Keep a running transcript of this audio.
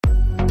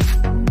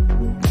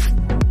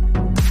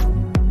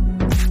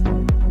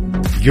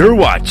You're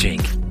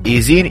watching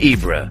Izzy and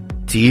Ibra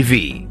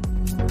TV.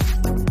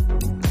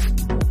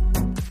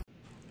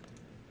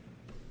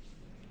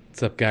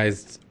 What's up,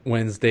 guys? It's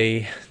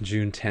Wednesday,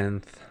 June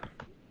 10th.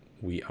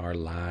 We are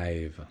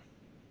live.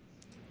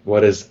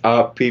 What is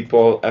up,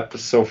 people?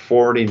 Episode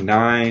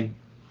 49.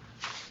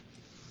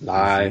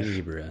 Live. Izzy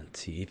and Ibra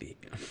TV.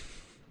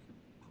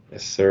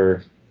 Yes,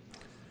 sir.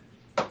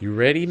 You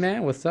ready,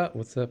 man? What's up?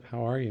 What's up?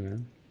 How are you,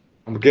 man?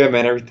 I'm good,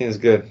 man. Everything's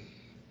good.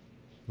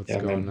 What's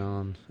going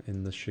on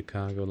in the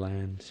Chicago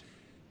land?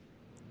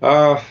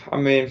 I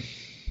mean,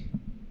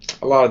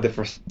 a lot of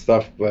different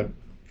stuff, but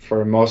for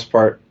the most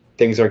part,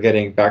 things are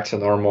getting back to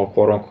normal,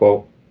 quote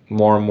unquote.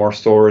 More and more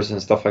stores and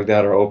stuff like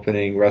that are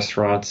opening,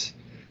 restaurants.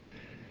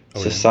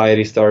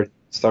 Society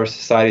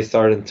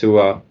starting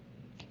to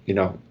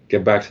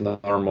get back to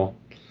normal.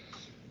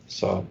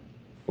 So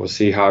we'll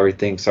see how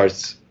everything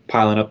starts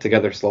piling up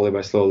together slowly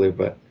by slowly.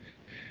 But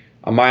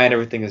on my end,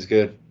 everything is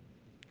good.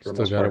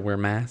 Still gotta wear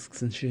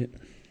masks and shit.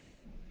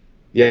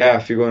 Yeah,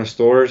 if you're going to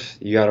stores,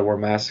 you gotta wear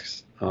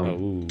masks.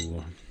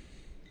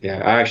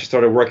 Yeah, I actually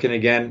started working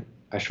again.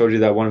 I showed you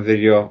that one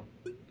video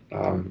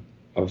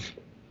of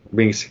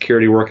being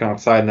security working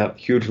outside in that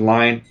huge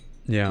line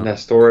in that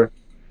store.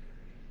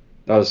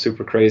 That was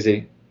super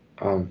crazy.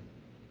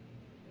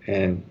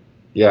 And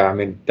yeah, I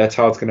mean, that's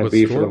how it's going to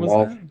be for the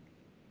mall.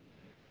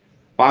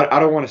 I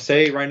don't want to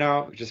say it right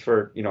now, just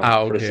for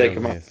for the sake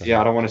of my.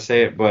 Yeah, I don't want to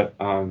say it, but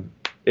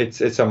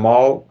it's a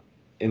mall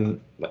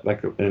in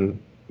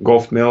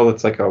Gulf Mill.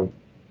 It's like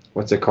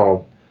what's it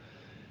called?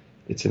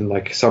 It's in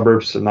like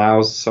suburbs, the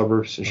Niles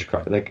suburbs in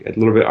Chicago, like a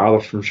little bit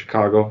out from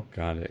Chicago.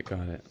 Got it.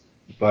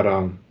 But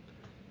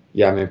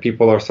yeah, I mean,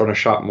 people are starting to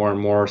shop more and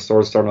more.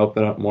 Stores starting to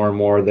open up more and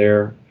more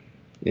there.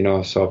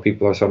 So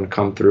people are starting to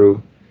come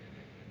through.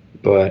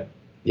 But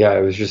yeah,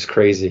 it was just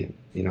crazy.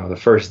 The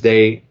first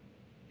day,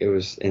 it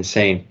was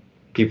insane.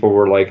 People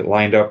were like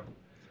lined up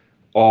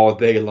all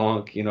day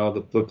long.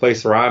 The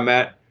place where I'm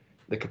at,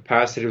 the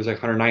capacity was like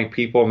 109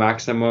 people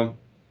maximum.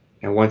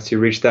 And once you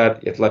reach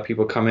that, you have to let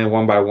people come in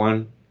one by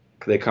one.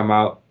 They come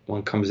out,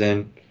 one comes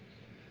in.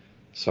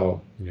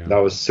 So that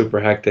was super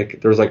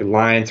hectic. There was like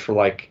lines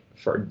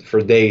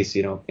for days,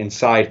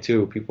 inside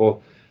too.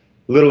 People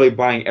literally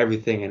buying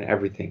everything and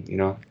everything,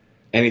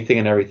 anything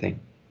and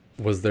everything.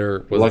 Was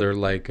there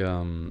like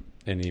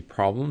any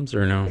problems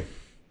or no?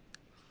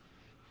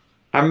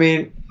 I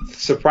mean,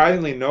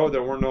 surprisingly, no.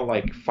 There were no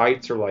like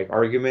fights or like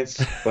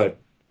arguments, but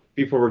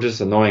people were just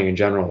annoying in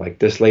general. Like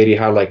this lady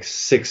had like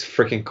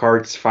 6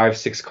 carts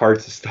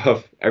of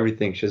stuff,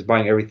 everything. She was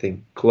buying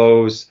everything,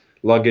 clothes,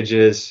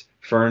 luggages,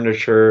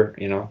 furniture.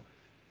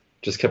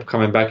 Just kept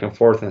coming back and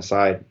forth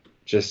inside.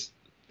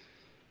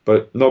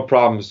 But no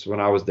problems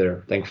when I was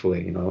there,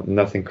 thankfully.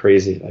 Nothing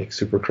crazy, like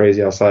super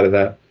crazy outside of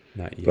that.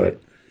 Not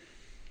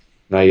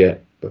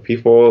yet. But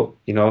people,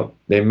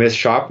 they miss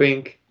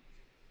shopping.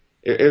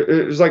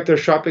 It was like they're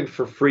shopping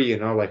for free,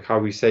 like how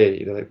we say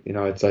it.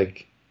 It's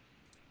like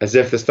as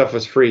if the stuff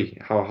was free.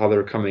 How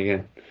they're coming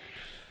in.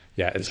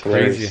 Yeah, it's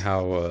crazy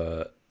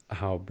how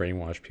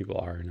brainwashed people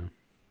are.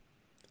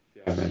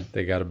 Yeah, man.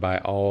 They got to buy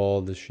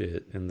all the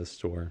shit in the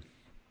store.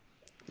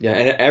 Yeah,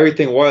 and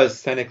everything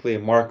was technically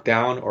marked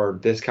down or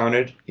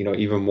discounted,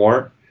 even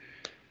more.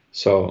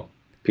 So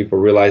people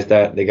realize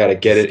that they got to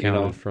get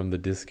discounted from the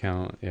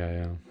discount.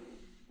 Yeah.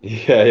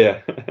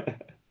 Yeah.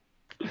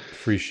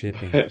 Free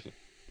shipping.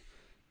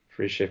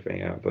 Free shipping,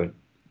 yeah. But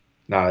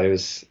it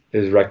was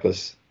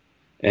reckless.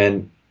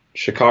 And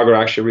Chicago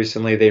actually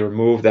recently they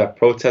removed that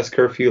protest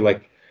curfew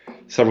like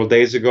several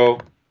days ago.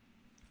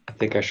 I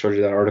think I showed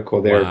you that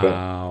article there.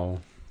 Wow.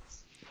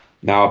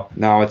 But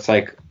now it's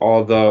like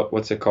all the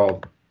what's it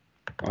called?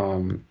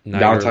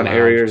 Downtown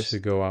areas to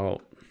go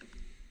out.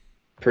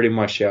 Pretty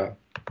much, yeah.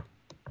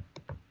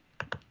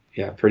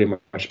 Yeah, pretty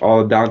much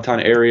all the downtown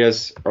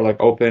areas are like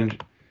open.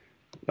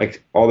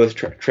 Like all the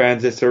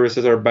transit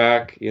services are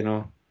back.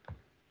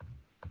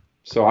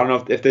 So I don't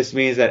know if this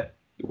means that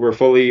we're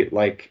fully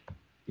like,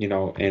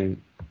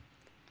 in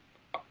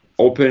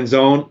open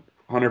zone,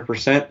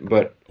 100%.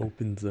 But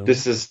open zone.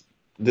 This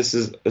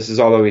is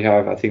all that we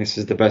have. I think this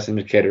is the best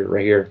indicator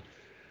right here.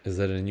 Is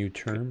that a new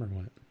term or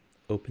what?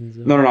 Open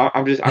zone? No.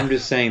 I'm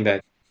just saying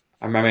that.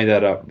 I made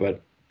that up,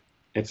 but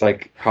it's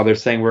like how they're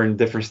saying we're in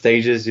different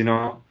stages,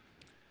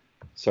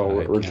 So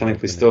we're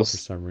technically still for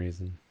some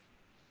reason.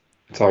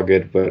 It's all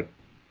good, but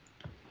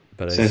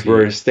since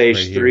we're in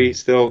stage 3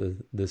 still.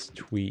 This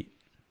tweet.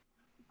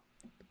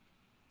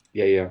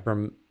 Yeah.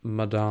 From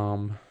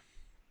Madame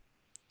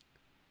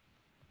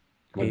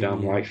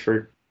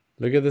Lightford.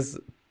 Look at this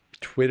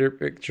Twitter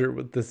picture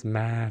with this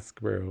mask,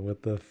 bro.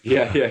 What the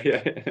fuck?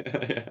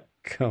 Yeah.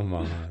 Come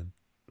on.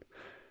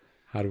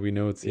 How do we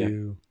know it's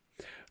you?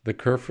 The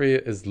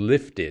curfew is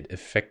lifted,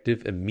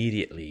 effective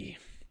immediately.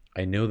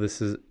 I know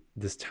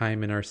this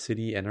time in our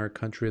city and our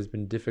country has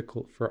been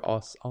difficult for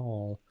us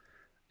all,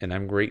 and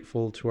I'm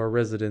grateful to our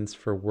residents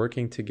for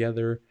working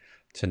together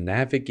to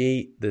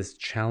navigate this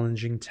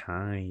challenging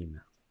time.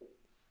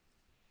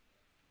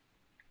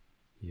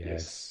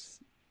 Yes.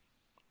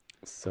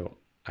 So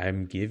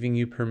I'm giving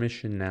you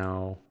permission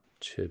now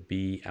to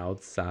be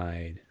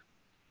outside.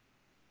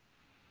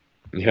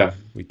 Yeah.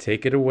 We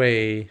take it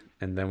away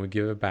and then we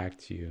give it back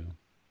to you.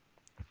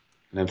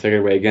 And then take it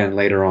away again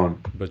later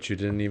on. But you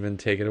didn't even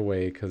take it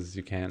away because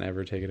you can't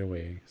ever take it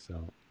away.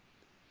 So,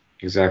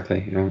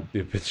 Exactly. You know.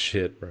 stupid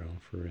shit, bro.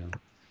 For real.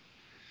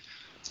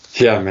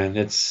 Yeah, man.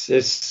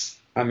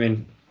 I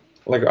mean,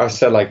 like I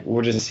said, like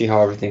we'll just see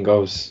how everything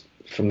goes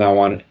from now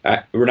on.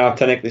 We're now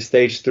technically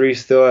stage three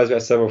still, as I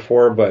said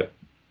before, but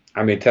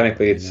I mean,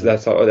 technically, You it's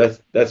know,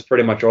 that's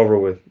pretty much over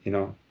with. You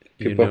know,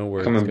 you people know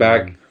where it's coming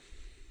back. going.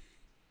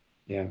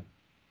 Yeah,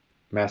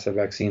 massive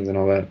vaccines and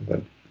all that.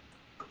 But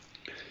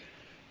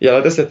yeah,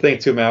 like, that's the thing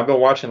too, man. I've been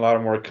watching a lot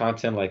of more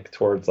content like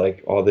towards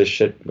like all this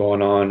shit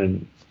going on,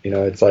 and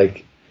it's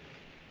like,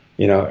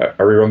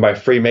 are we run by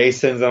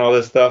Freemasons and all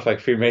this stuff, like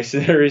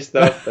Freemasonry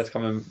stuff that's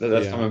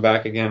Yeah, coming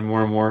back again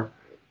more and more.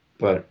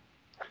 But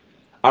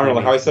I don't know,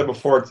 like how I said Freemasons.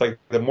 before, it's like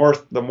the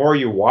more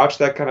you watch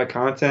that kind of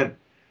content,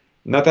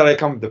 not that I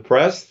become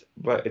depressed,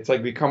 but it's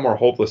like become more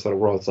hopeless of the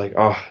world. It's like,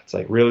 oh, it's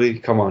like really,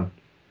 come on,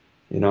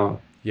 you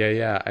know? Yeah,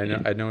 yeah.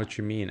 I know what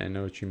you mean. I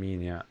know what you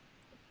mean. Yeah,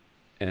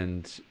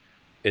 and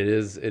it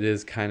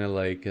is kind of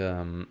like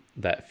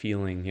that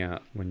feeling. Yeah,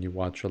 when you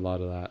watch a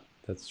lot of that.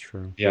 That's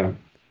true. Yeah.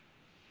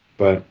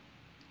 But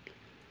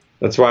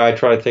that's why I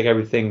try to take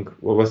everything.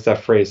 What's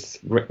that phrase?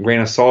 Grain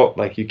of salt.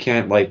 Like you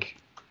can't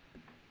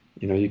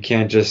you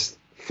can't just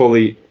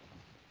fully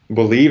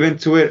believe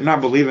into it.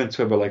 Not believe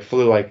into it, but like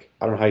fully like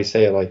I don't know how you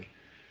say it. Like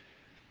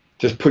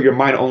just put your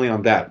mind only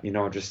on that.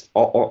 Just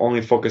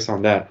only focus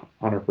on that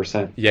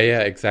 100%. Yeah, yeah.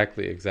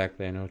 Exactly,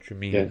 exactly. I know what you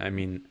mean. Yeah. I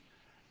mean,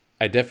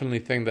 I definitely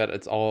think that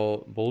it's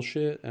all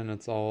bullshit and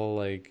it's all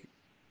like,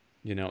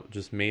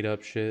 just made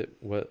up shit,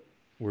 what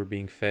we're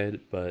being fed,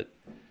 but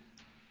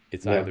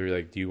it's Yeah. either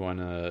like, do you want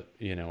to,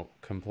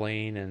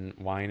 complain and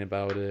whine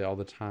about it all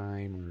the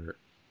time or,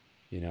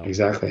 you know,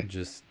 Exactly.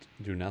 just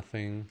do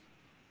nothing?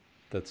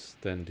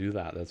 Then do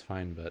that. That's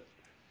fine. But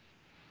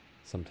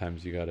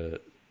sometimes you got to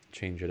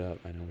change it up.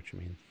 I know what you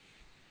mean.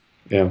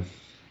 Yeah.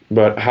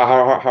 But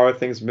how have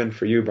things been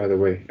for you, by the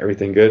way?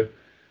 Everything good?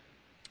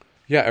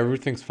 Yeah,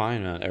 everything's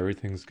fine, man.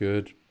 Everything's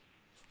good.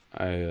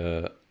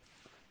 I,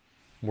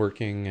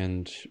 working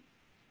and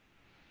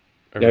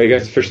Yeah, you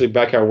guys everything's good. officially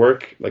back at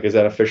work? Like, is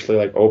that officially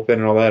like open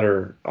and all that,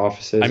 or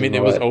I offices mean, and it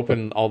all was that?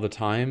 open all the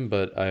time,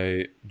 but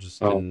I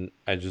just Oh, didn't.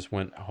 I just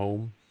went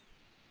home.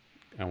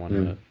 I want to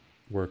mm.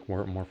 work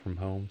more from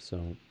home,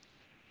 so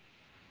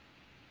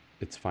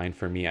it's fine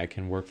for me. I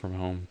can work from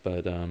home,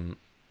 but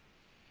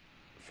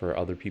for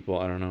other people,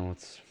 I don't know.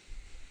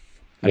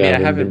 I mean, Yeah. I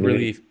Then haven't you need.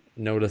 really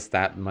noticed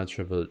that much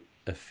of a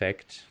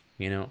effect,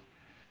 you know?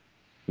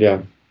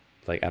 Yeah.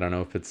 Like I don't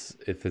know if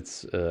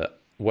it's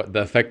what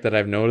the effect that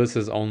I've noticed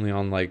is only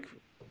on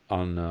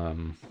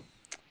on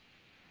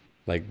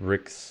like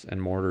bricks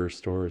and mortar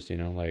stores,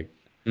 like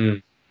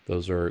Mm.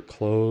 those are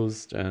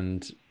closed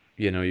and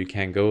you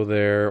can't go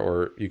there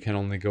or you can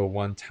only go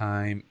one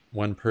time,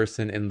 one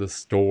person in the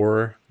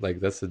store. Like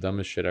that's the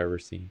dumbest shit I've ever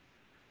seen.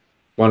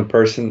 One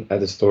person at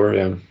the store.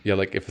 Yeah. Yeah,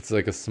 like if it's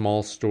like a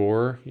small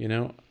store,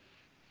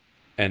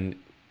 and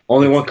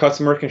Only it's one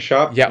customer can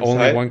shop yeah,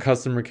 only inside. one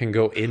customer can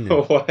go in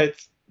it. What?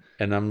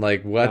 And I'm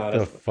like, what No,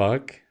 the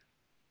fuck?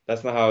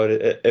 that's not how it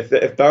is.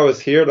 If that was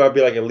here, that'd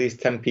be like at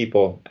least 10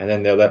 people, and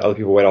then they'll let other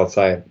people wait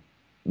outside.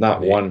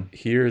 Not one.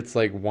 Here it's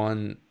like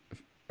one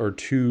or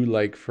two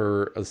like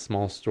for a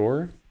small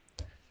store.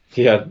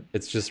 Yeah.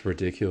 It's just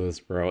ridiculous,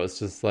 bro. It's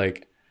just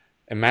like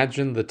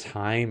imagine the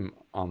time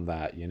on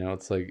that,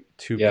 It's like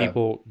two Yeah.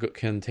 people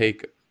can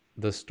take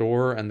the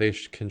store and they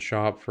can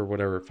shop for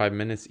whatever 5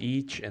 minutes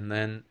each, and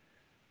then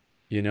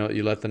you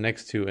let the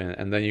next two in,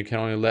 and then you can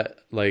only let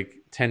like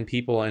 10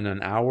 people in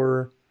an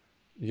hour,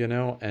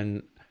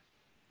 and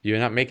you're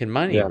not making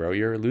money, Yeah. bro.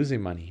 You're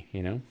losing money,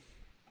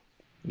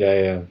 Yeah.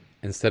 Yeah.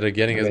 instead of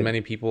getting I as mean,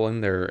 many people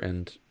in there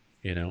and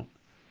you know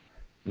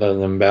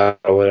letting them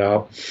battle it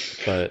out.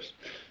 but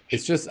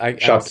it's just I'm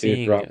Shop till you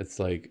seeing drop. it's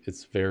like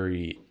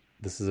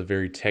this is a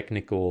very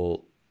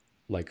technical,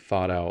 like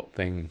thought out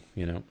thing,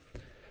 Yeah.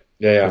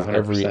 Yeah. because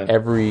every 100%.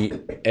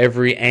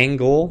 every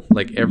angle,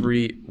 like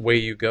every way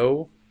you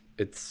go,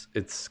 it's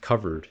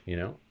covered,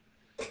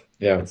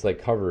 Yeah. it's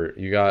like covered.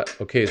 You got,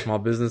 okay, small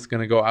business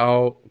gonna go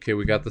out, okay,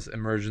 we got this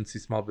emergency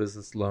small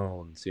business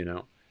loans,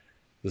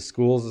 the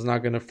schools is not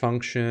gonna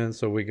function,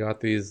 so we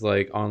got these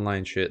like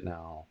online shit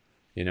now,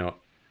 you know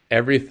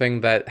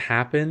everything that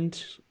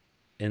happened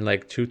in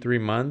like 2-3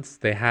 months,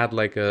 they had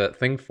like a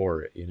thing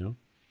for it, Yeah.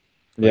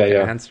 like an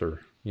Yeah.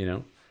 answer,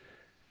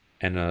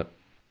 and a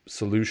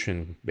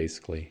solution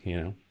basically,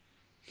 Yeah.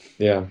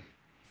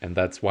 and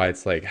that's why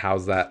it's like,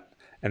 how's that?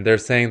 And they're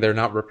saying they're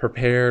not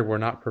prepared. We're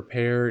not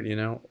prepared,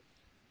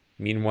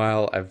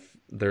 Meanwhile,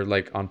 they're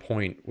like on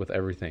point with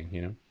everything,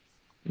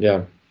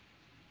 Yeah.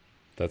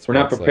 That's We're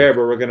why not it's prepared, like,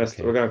 but we're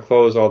okay, gonna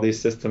close all these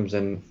systems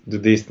and do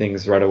these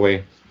things right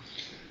away.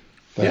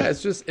 yeah, But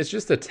it's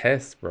just a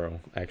test, bro.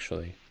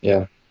 Actually,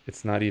 yeah.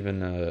 it's not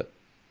even a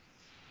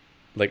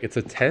like it's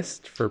a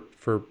test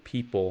for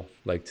people,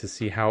 like to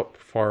see how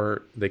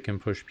far they can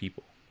push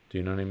people. Do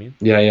you know what I mean?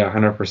 Yeah. Yeah.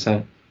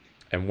 100%.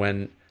 And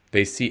when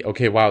they see,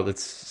 okay, wow,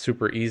 that's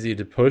super easy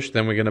to push,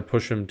 then we're gonna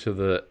push them to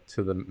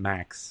the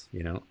max,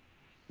 you know.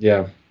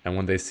 Yeah. And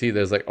when they see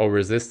there's like, oh,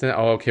 resistant,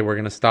 oh, okay, we're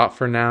gonna stop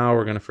for now.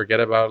 We're gonna forget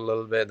about it a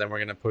little bit, then we're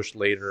gonna push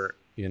later,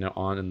 you know,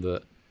 on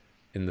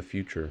in the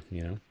future,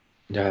 you know.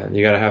 Yeah,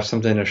 you gotta have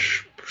something to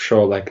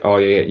show like, oh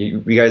yeah, you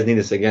guys need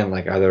this again,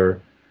 like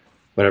either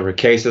whatever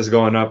case is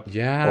going up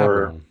Yeah, or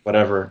bro.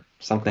 whatever.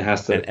 Something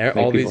has And to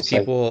make people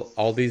say,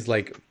 all these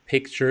like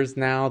pictures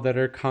now that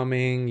are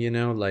coming, you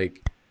know,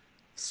 like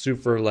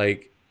super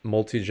like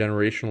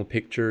multi-generational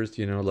pictures,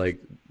 you know, like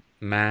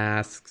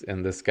masks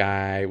and this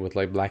guy with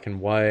like black and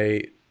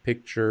white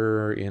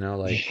picture, you know,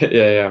 like yeah,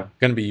 yeah,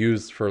 gonna be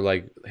used for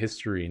like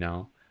history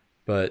now.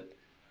 But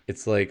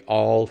it's like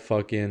all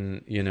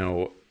fucking, you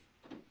know,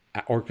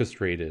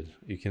 orchestrated.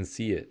 You can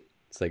see it.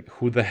 It's like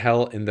who the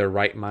hell in their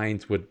right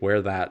minds would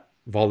wear that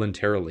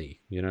voluntarily?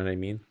 You know what I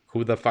mean?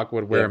 Who the fuck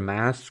would wear yeah,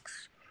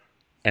 masks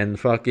and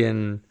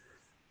fucking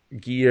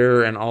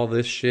gear and all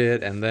this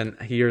shit and then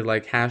here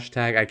like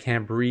hashtag I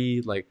can't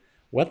breathe, like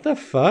what the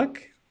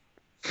fuck,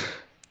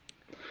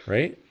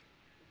 right?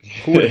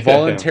 Who would yeah,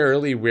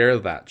 voluntarily wear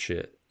that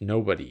shit?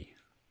 Nobody.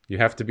 You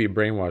have to be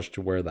brainwashed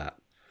to wear that.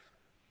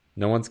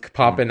 No one's yeah.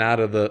 popping out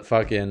of the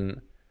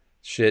fucking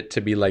shit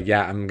to be like,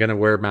 yeah, I'm gonna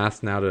wear a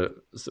mask now to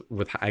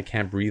with I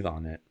can't breathe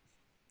on it.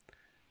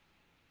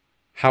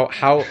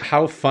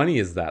 How funny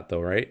is that though,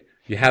 right?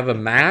 You have a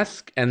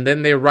mask and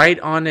then they write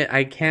on it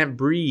I can't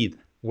breathe.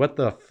 What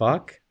the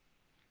fuck?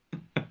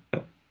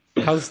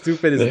 How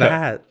stupid is Yeah.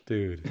 that,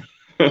 dude?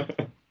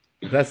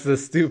 That's the Yeah.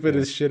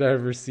 stupidest shit I've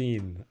ever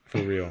seen,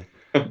 for real.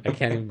 I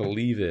can't even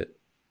believe it.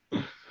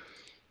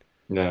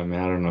 Yeah, man,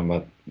 I don't know,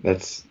 but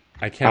that's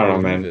I I can't don't know, believe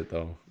man. it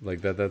though.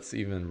 Like that's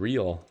even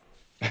real.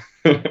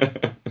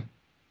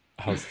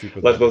 How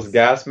stupid Like that those is.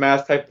 gas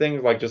mask type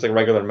things, like just like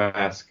regular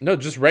mask. No,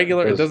 just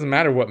regular. It Those, doesn't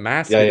matter what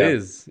mask yeah, it yeah,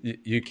 is.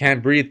 You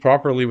can't breathe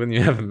properly when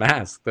you have a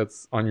mask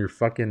that's on your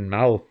fucking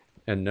mouth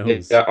and yeah.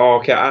 nose. Yeah. Oh,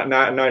 okay.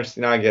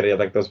 Now I get it. Yeah,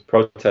 like those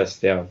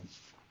protests. Yeah,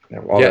 yeah,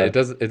 all Yeah, that. it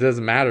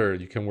doesn't matter.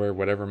 You can wear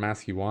whatever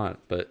mask you want,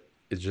 but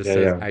it just Yeah, says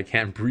yeah, I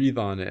can't breathe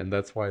on it, and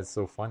that's why it's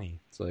so funny.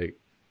 It's like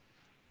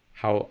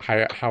how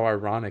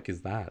ironic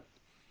is that?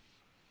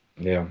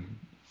 yeah,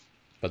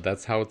 But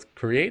that's how it's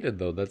created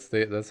though.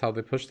 That's how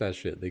they push that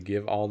shit. They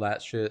give all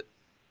that shit,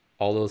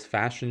 all those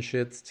fashion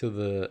shits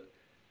to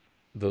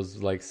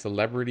those like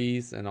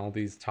celebrities and all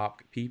these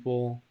top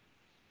people.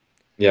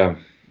 yeah,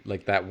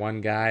 Like that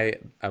one guy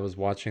I was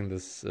watching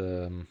this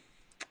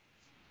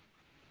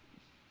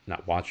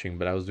not watching,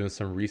 but I was doing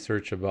some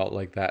research about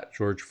like that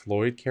George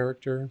Floyd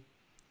character.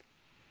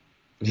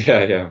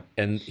 yeah, yeah.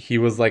 And he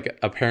was like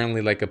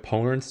apparently like a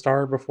porn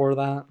star before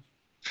that.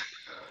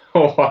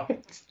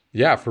 What?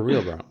 Yeah, for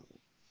real, bro.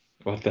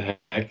 What the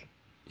heck?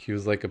 He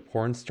was like a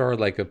porn star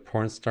and like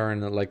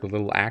a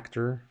little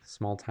actor,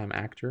 small time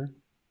actor.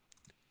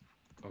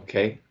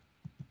 Okay,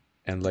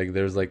 And like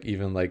there's like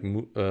even like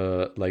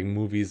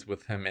movies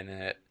with him in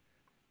it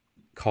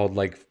called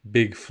like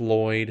Big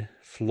Floyd,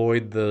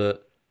 Floyd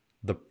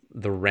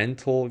the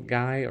rental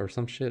guy or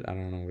some shit. I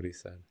don't know what he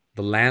said.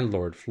 The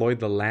landlord, Floyd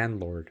the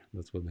landlord.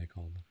 That's what they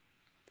called him.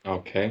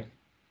 okay.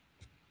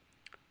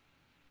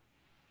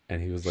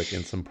 And he was like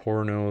in some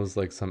pornos,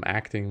 like some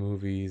acting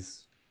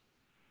movies.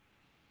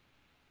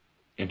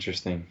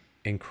 Interesting.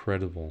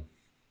 Incredible.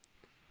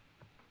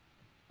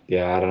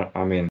 Yeah, I don't.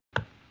 I mean,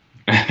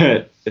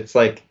 it's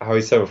like how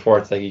he said before.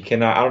 It's like you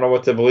cannot. I don't know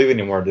what to believe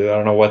anymore, dude. I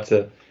don't know what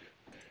to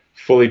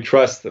fully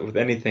trust with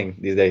anything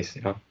these days.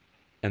 You know,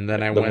 And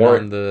then I the went more.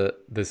 on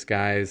this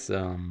guy's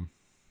the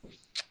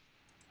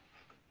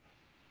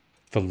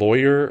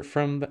lawyer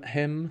from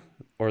him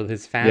or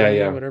his Yeah, family,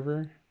 yeah,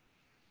 whatever.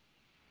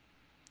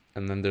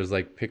 And then there's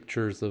like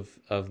pictures of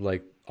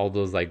like all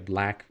those like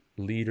black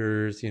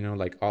leaders, you know,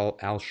 like all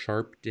Al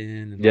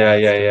Sharpton and all yeah, that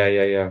yeah, yeah, stuff.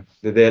 yeah, yeah.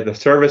 The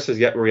services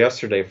were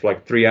yesterday for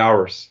like 3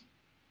 hours.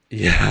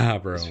 Yeah, His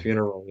bro.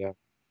 funeral. Yeah,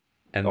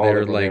 And all of they're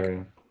them were like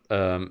there.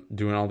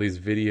 doing all these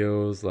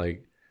videos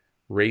like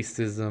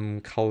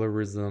racism,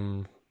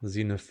 colorism,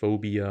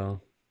 xenophobia.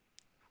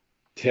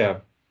 Yeah,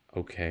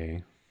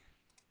 Okay.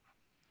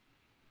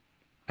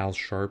 Al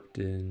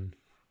Sharpton,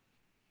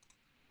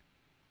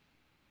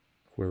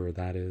 whoever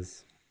that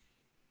is.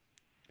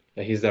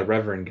 yeah. He's that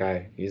Reverend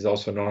guy. He's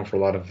also known for a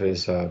lot of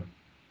race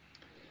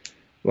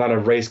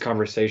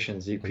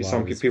conversations. A lot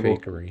of his People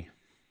fakery.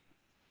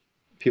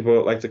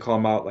 like to call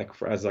him out like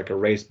as like a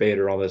race bait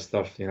or all this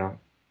stuff. You know,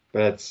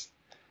 but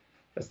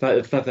it's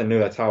nothing new.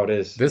 That's how it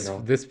is. You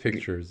know. This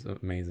picture is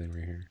amazing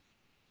right here.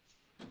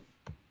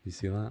 You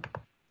see that?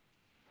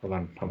 Hold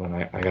on.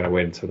 I gotta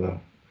wait until the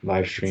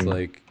live It's stream.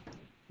 like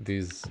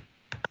these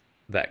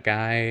that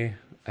guy.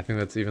 I think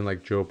that's even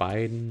like Joe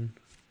Biden,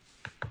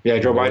 Yeah, the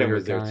Joe Biden lawyer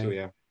was there too. guy,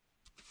 Yeah.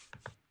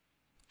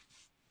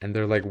 and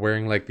they're like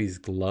wearing like these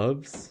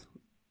gloves.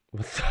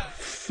 What the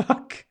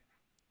fuck?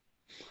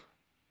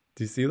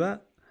 Do you see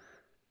that?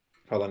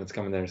 Hold on, it's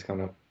coming there. It's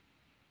coming up.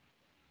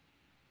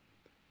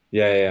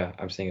 Yeah, yeah, yeah.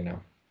 I'm seeing it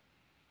now.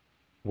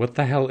 What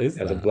the hell is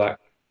Yeah, the that?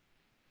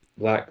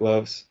 black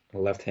gloves, on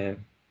the left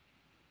hand.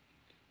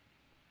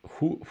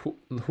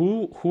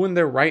 Who in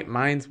their right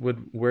minds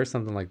would wear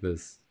something like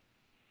this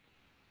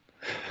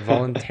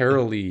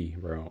voluntarily,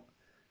 bro?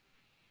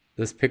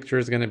 This picture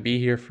is gonna be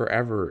here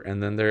forever,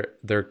 and then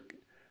they're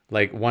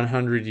like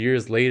 100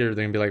 years later,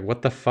 they're gonna be like,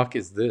 what the fuck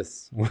is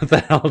this? What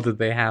the hell did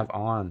they have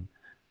on?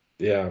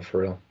 Yeah,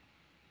 for real.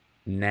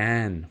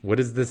 Nan. What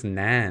is this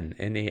Nan?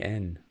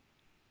 N-A-N.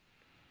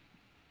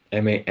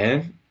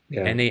 M-A-N?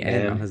 Yeah,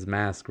 N-A-N on Nan. his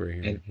mask right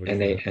here. N What is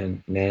that?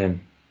 N-A-N.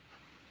 Nan.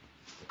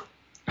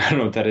 I don't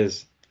know what that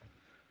is.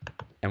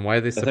 And why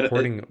are they Is that,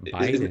 supporting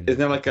Biden? isn't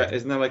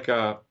that like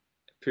a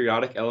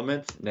periodic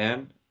element?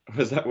 Nan?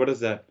 What is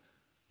that?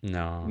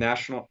 No.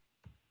 National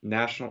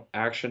National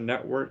Action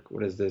Network?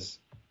 What is this?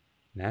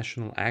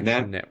 National Nan?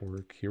 Action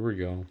Network. Here we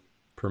go.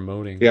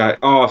 Promoting. Yeah.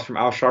 Oh, it's from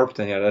Al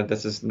Sharpton. Yeah,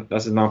 that's his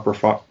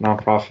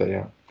non-profit.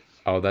 Yeah.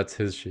 Oh, that's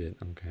his shit.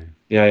 Okay.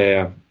 Yeah, yeah,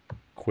 yeah.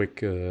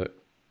 Quick You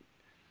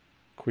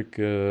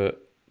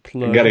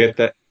plug. gotta get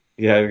that.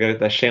 Yeah, you gotta get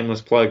that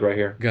shameless plug right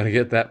here. Gotta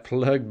get that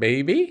plug,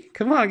 baby.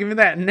 Come on, give me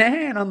that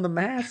Nan on the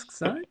mask,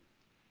 son.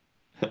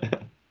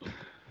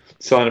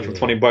 Selling it for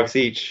Shit. $20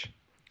 each.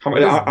 How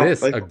What much? is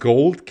this? Like, A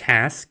gold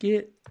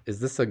casket? Is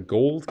this a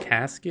gold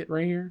casket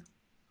right here?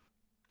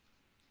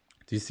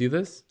 Do you see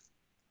this?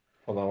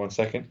 hold on 1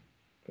 second.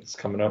 It's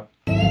coming up.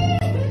 They're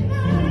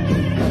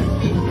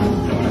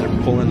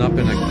pulling up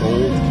in a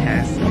gold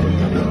casket.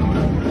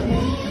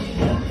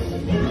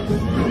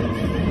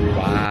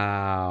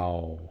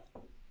 Wow.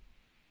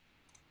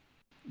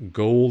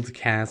 Gold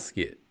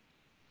casket.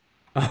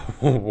 Oh,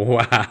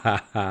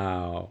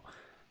 wow.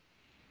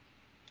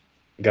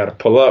 Gotta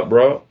pull up,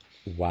 bro.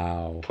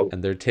 Wow. Pull.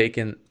 And they're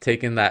taking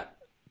that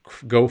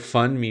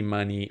GoFundMe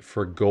money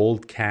for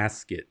gold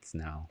caskets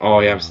now. Oh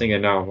yeah, I'm Wow. seeing it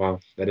now. Wow,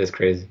 that is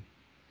crazy.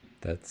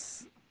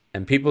 That's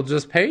and people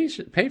just pay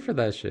for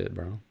that shit,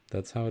 bro.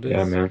 That's how it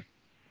Yeah, is. man.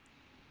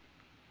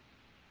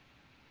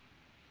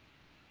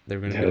 They're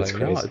gonna Yeah, be that's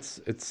like, no,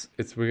 crazy.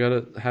 it's we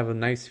gotta have a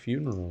nice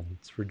funeral.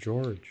 It's for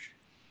George.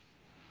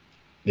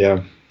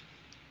 Yeah.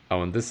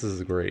 Oh, and this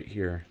is great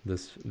here.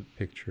 This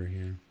picture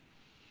here,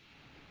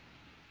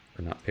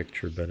 or not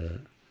picture, but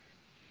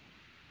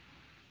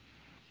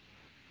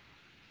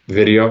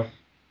Video.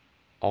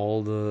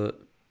 all the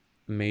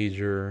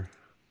major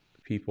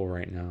people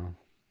right now,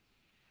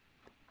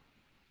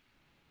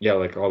 Yeah,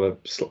 like all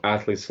the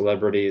athletes,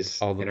 celebrities,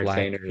 all the black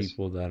entertainers.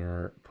 people that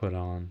are put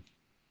on.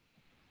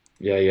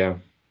 Yeah, yeah.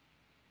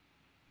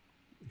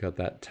 Got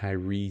that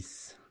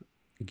Tyrese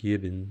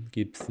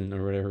Gibson,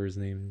 or whatever his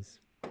name is.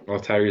 Oh,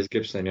 Tyrese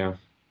Gibson. Yeah.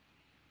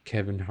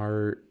 Kevin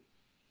Hart.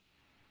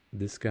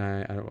 This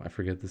guy, I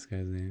forget this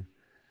guy's name.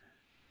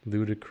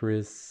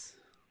 Ludacris.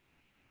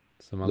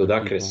 Some other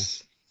people.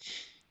 Ludacris.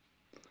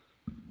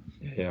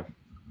 Yeah, yeah.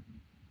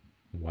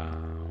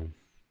 Wow.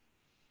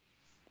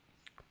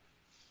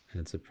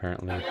 And it's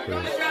apparently for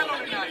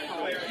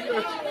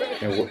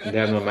And they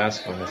have no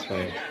mask on. That's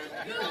funny.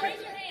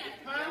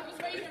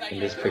 In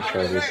this picture,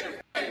 at least.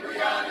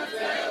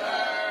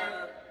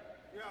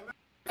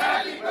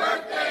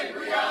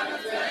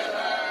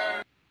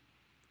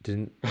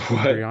 didn't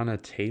What?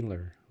 Breonna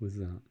Taylor. Who's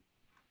that?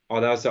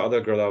 Oh, that was the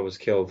other girl that was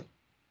killed.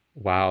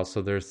 Wow,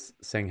 so they're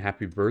saying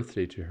happy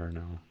birthday to her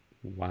now.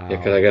 Yeah,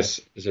 because I Wow. guess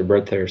it's her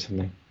birthday or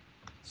something.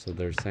 So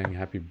they're saying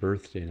happy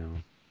birthday now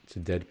to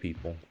dead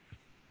people.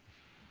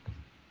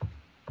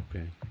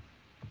 Okay,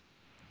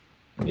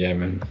 Yeah,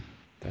 man.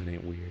 that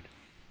ain't weird.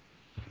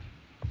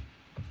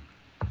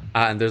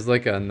 And there's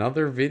like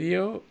another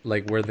video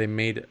like where they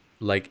made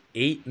like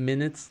 8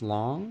 minutes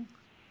long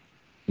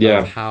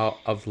Yeah,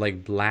 of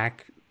like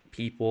black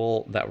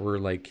people that were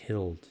like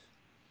killed.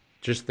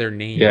 Just their yeah,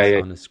 names yeah,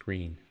 on a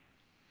screen.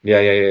 yeah,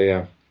 yeah, yeah,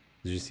 yeah.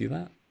 Did you see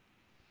that?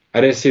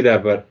 I didn't see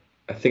that, but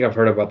I think I've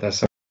heard about that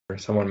somewhere.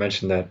 Someone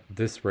mentioned that.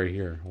 This right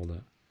here. Hold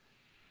up.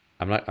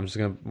 I'm just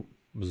gonna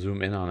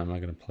zoom in on it. I'm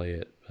not gonna play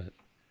it, but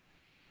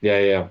Yeah,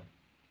 yeah.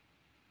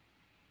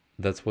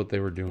 that's what they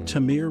were doing.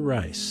 Tamir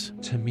Rice,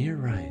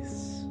 Tamir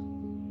Rice,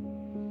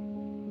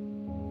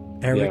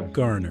 Eric Yeah.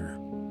 Garner,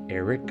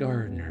 Eric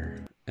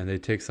Gardner, and they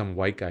take some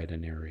white guy to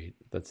narrate.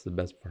 That's the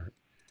best part.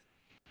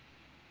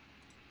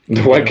 The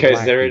Can't get white no guy's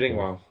black narrating.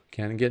 people. Wow.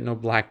 Can't get no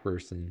black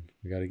person.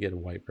 We got to get a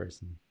white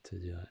person to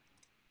do that.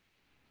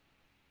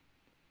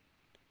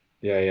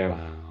 Yeah, yeah.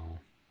 Wow.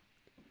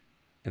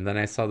 And then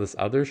I saw this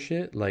other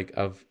shit, like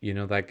of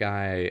that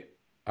guy,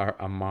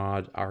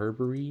 Ahmaud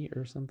Arbery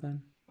or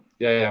something,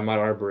 Yeah, yeah. Matt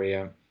Arbery.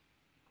 Yeah.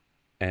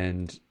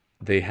 and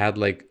they had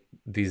like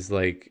these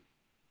like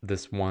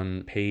this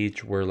one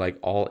page where like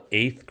all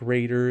eighth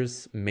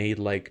graders made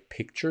like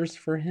pictures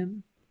for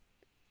him,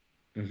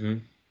 Mm-hmm.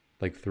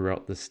 like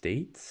throughout the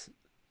states,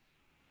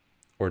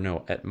 or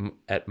no,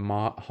 at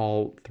Mott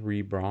Hall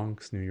 3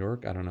 Bronx, New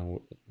York. I don't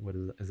know what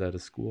is that, a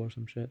school or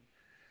some shit.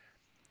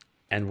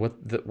 And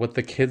what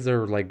the kids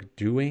are like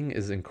doing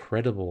is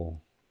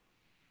incredible.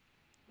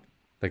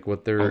 Like what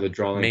All they're the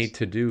drawings. made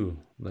to do.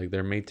 Like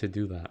they're made to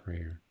do that right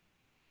here.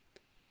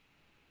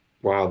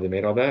 Wow, they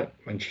made all that?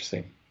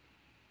 Interesting.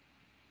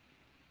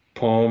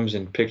 Poems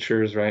and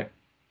pictures, right?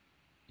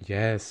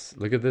 Yes,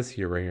 look at this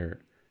here right here.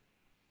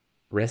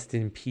 Rest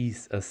in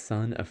peace, a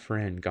son, a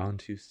friend, gone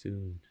too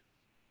soon.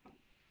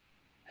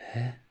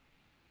 Huh?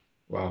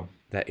 Wow.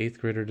 That 8th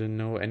grader didn't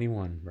know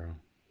anyone, bro.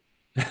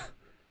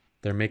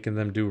 They're making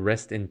them do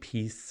rest in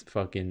peace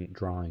fucking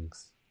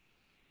drawings.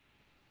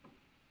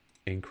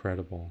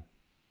 Incredible.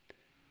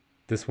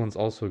 This one's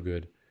also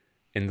good.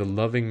 In the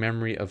loving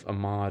memory of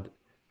Ahmad.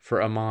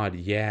 For Ahmad,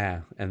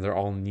 yeah. And they're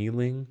all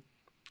kneeling.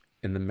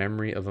 In the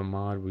memory of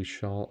Ahmad, we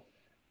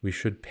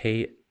should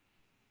pay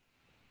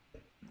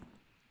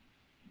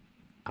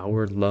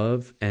our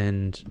love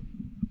and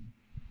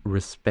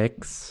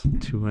respects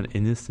to an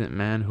innocent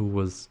man who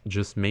was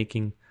just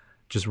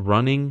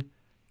running,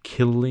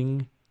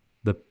 killing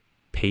the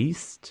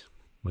paste.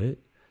 What?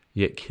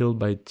 Yet killed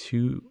by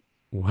 2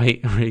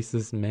 white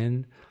racist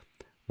men.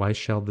 Why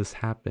shall this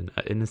happen?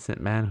 An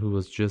innocent man who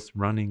was just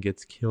running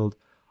gets killed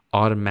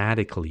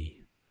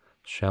automatically.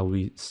 Shall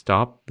we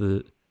stop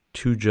the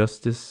 2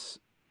 justice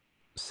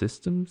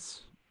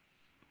systems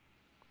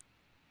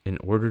in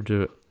order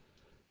to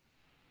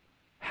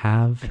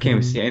have I can't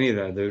even see any of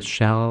that, dude.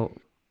 shall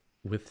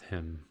with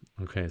him?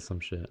 Okay,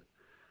 some shit.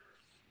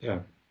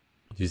 Yeah.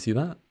 Do you see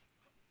that?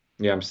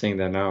 Yeah, I'm seeing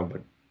that now,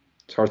 but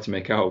it's hard to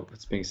make out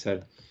what's being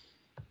said.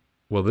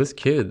 Well, this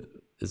kid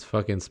is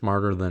fucking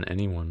smarter than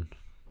anyone.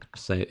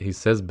 He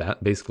says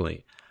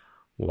basically,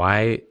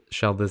 why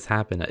shall this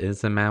happen? An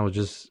innocent man was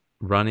just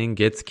running,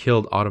 gets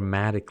killed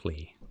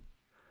automatically.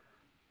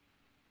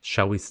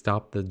 Shall we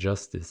stop the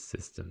justice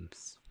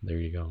systems? There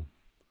you go.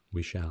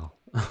 We shall.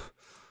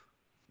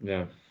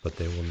 Yeah. But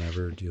they will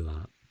never do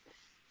that.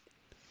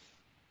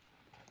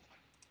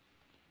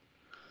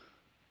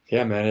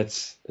 Yeah, man,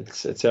 it's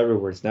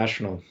everywhere. It's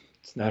national.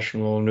 It's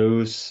national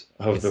news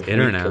of It's the week, of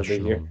the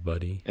international, year.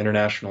 buddy.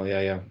 International,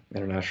 yeah,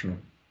 international.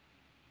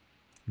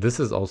 This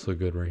is also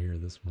good right here,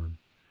 this one.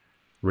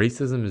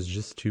 Racism is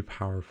just too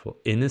powerful.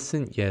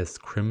 Innocent, yes.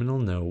 Criminal,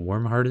 no.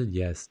 Warm-hearted,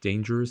 yes.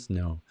 Dangerous,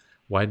 no.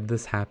 Why did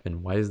this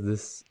happen? Why is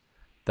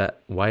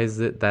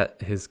it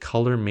that his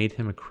color made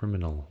him a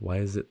criminal? Why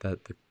is it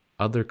that the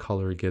other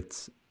color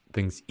gets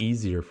things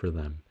easier for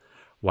them?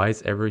 Why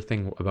is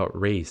everything about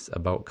race,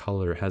 about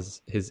color?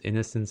 His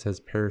innocence has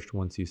perished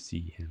once you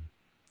see him.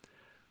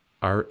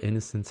 Our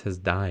innocence has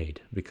died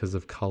because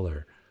of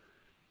color,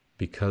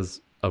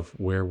 because of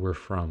where we're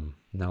from.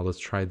 Now let's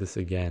try this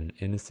again.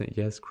 Innocent,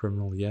 yes.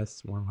 Criminal,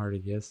 yes.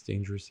 Warm-hearted, yes.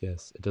 Dangerous,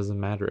 yes. It doesn't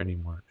matter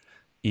anymore.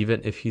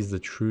 Even if he's the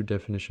true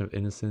definition of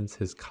innocence,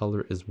 his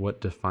color is what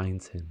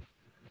defines him.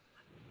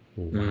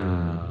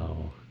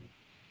 Wow.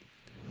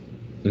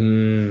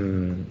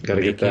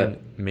 Gotta get that.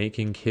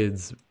 Making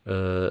kids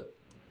do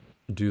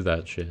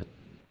that shit.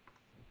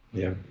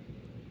 Yeah.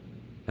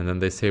 And then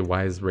they say,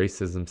 why is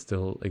racism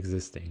still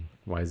existing?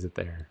 Why is it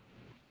there?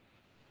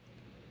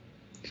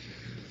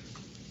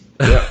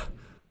 Yeah.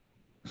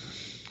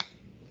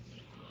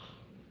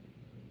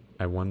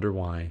 I wonder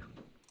why.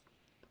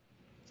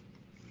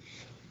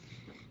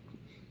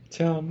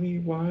 Tell me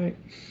why.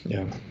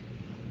 Yeah.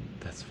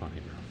 That's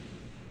funny, bro.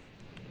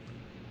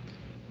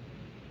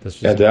 That's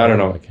just Yeah, dude, I don't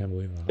incredible. know. I can't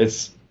believe that.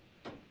 It's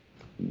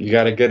you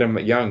gotta get them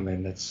young,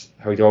 man. That's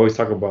how you always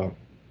talk about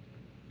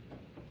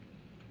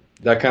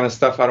that kind of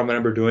stuff. I don't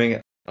remember doing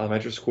it in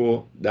elementary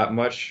school that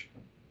much.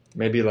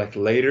 Maybe like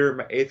later,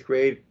 my 8th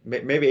grade,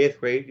 maybe 8th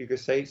grade, you could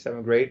say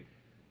 7th grade.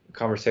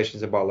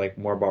 Conversations about like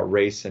more about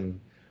race and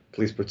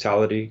police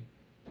brutality,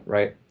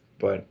 right?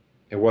 But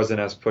it wasn't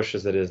as pushed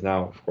as it is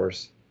now, of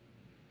course.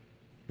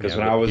 Because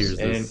when but I was here's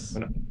in, this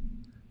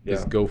yeah,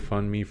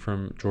 GoFundMe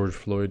from George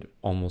Floyd,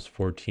 almost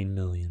 14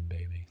 million,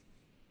 baby.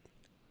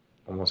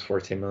 almost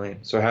 14 million.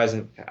 So it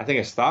hasn't. I think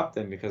it stopped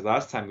then because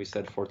last time we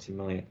said 14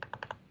 million,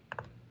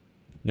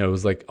 No, it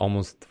was like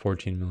almost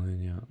 14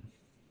 million, yeah.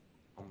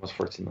 almost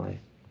 14 million.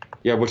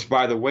 Yeah, which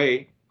by the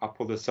way, I'll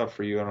pull this up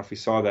for you. I don't know if you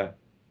saw that.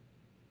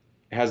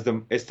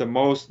 It's the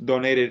most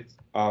donated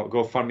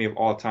GoFundMe of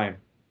all time.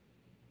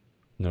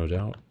 No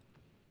doubt.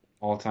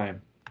 All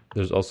time.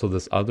 There's also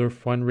this other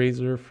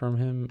fundraiser from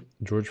him,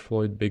 George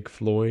Floyd, Big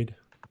Floyd,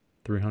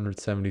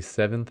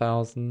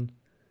 377,000,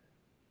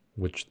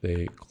 which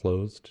they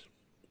closed.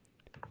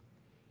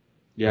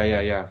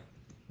 Yeah.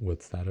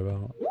 What's that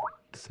about?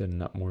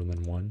 Setting up more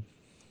than one.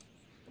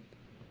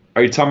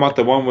 Are you talking about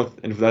the one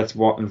that's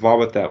involved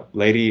with that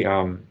lady,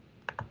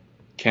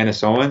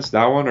 Candace Owens?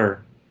 That one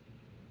or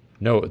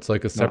No, it's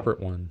like a no? separate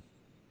one.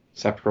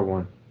 Separate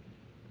one.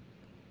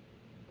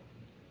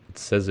 It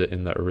says it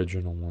in the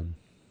original one.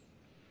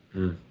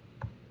 Hmm.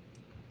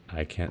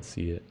 I can't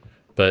see it.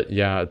 But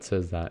yeah, it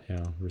says that,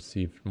 yeah.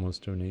 Received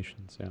most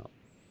donations, yeah.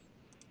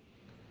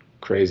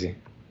 Crazy.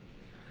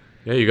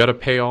 Yeah, you gotta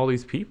pay all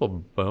these people,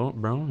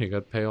 bro. You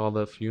gotta pay all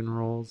the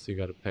funerals. You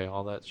gotta pay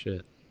all that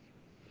shit.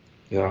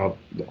 You know,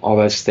 all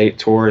that state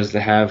tours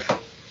they have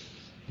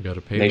You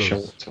gotta pay nation.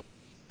 those. You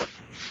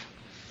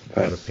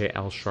But gotta pay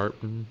Al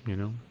Sharpton,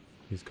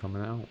 he's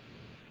coming out.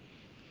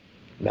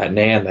 that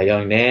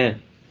young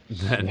Nan.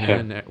 That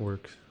Yeah,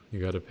 network, you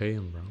gotta pay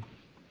him, bro.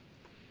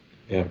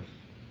 yeah.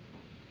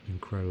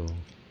 Incredible.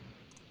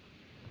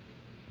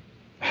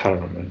 I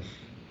don't know, man.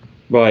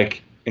 But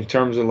like, in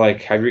terms of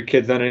like, have your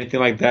kids done anything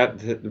like that?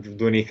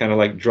 Do any kind of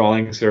like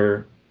drawings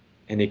or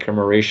any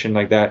commemoration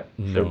like that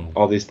for No.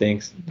 all these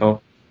things?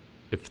 No,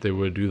 If they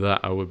would do that,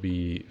 I would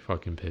be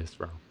fucking pissed,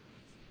 bro.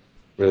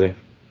 really.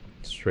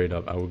 Straight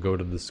up. I would go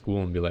to the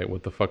school and be like,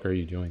 what the fuck are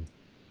you doing?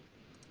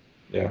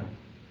 Yeah,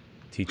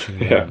 Teaching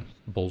yeah, them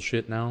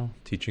bullshit now?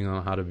 Teaching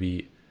them how to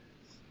be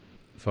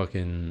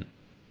fucking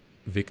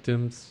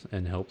victims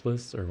and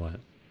helpless or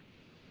what?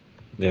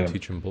 yeah,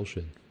 Teach them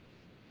bullshit.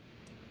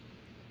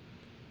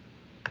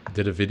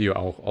 Did a video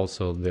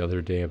also the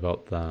other day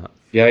about the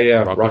yeah,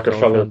 yeah.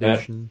 Rockefeller Rockefeller,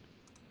 man, Foundation.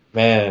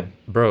 man.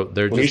 Bro,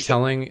 When you said,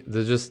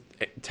 they're just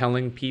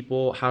telling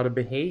people how to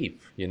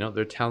behave. You know,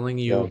 they're telling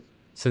yeah, you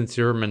since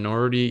you're a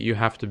minority, you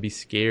have to be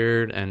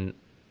scared and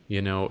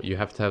you know, you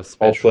have to have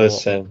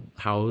hopeless special and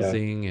yeah,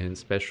 housing and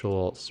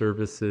special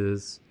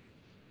services.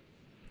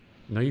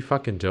 No, you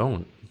fucking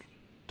don't.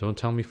 Don't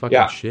tell me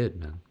fucking yeah. shit,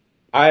 man.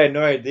 I had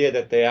no idea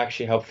that they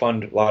actually help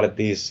fund a lot of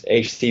these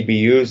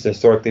HCBUs, the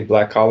historically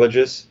black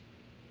colleges.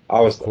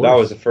 Of That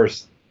was course. the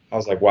first. I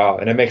was like, wow,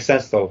 and it makes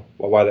sense though.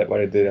 Why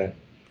they do that?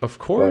 Of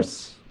But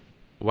course.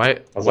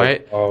 Why I was like,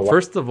 why oh, wow.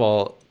 first of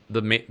all,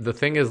 the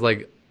thing is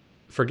like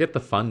forget the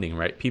funding,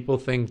 right? People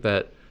think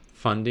that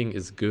funding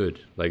is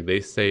good. Like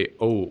they say,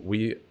 "Oh,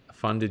 we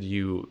funded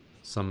you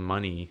some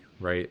money,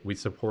 right? We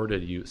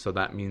supported you, so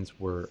that means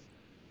we're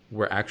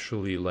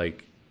actually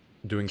like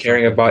doing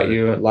Caring something about good."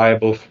 you,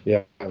 liable.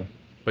 Yeah,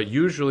 But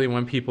usually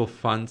when people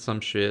fund some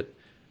shit,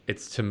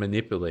 it's to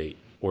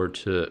manipulate or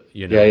to,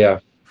 you yeah, know, yeah,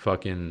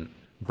 fucking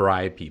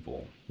bribe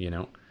people, you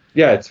know?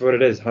 yeah. It's what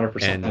it is,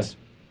 100%. And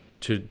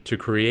to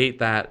create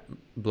that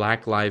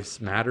Black Lives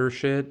Matter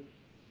shit,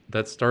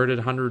 that started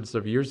hundreds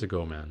of years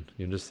ago, man.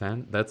 You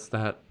understand? That's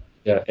that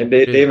Yeah, and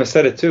they shit. even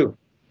said it too.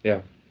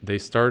 Yeah, They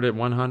started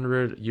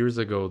 100 years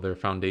ago their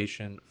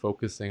foundation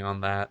focusing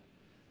on that,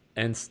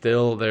 and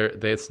still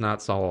it's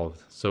not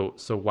solved. So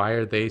why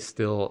are they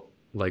still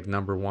like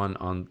number one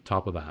on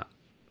top of that?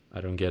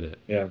 I don't get it.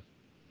 yeah,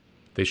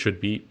 They should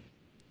be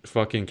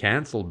fucking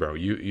canceled, bro.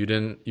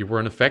 You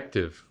weren't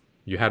effective.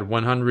 You had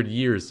 100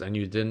 years and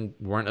you didn't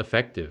weren't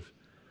effective,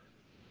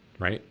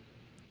 right?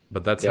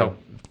 But yeah,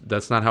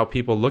 that's not how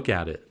people look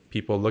at it.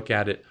 People look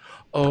at it,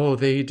 oh,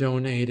 they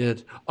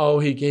donated. Oh,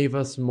 he gave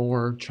us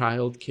more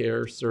child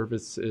care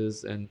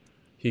services and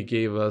he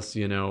gave us,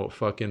 you know,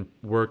 fucking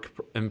work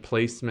and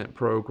placement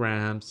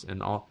programs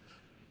and all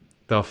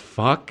the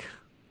fuck?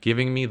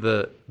 Giving me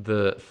the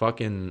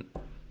fucking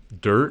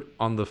dirt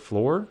on the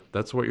floor?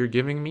 That's what you're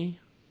giving me?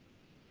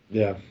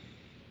 yeah,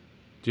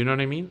 Do you know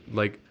what I mean?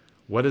 Like,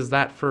 what is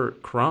that for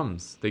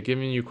crumbs? They're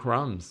giving you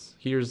crumbs.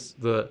 Here's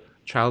the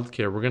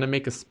childcare. We're gonna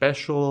make a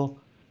special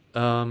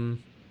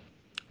um,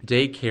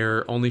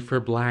 daycare only for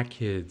black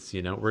kids.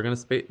 You know, we're gonna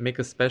make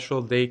a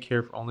special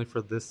daycare only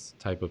for this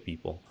type of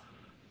people.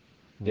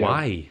 yeah.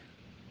 Why?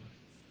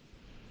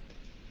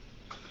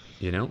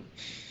 You know,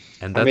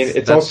 and I mean,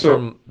 it's that's also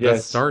from that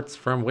yes, starts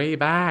from way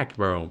back,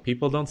 bro.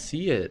 People don't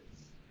see it.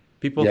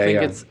 People yeah,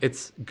 think yeah,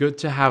 it's good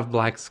to have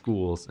black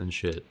schools and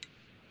shit.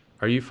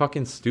 Are you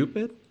fucking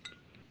stupid?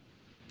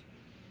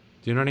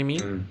 Do you know what I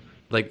mean? mm,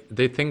 Like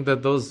they think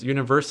that those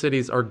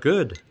universities are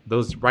good.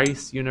 Those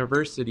Rice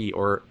University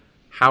or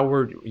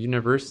Howard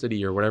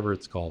University or whatever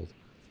it's called.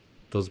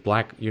 Those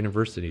black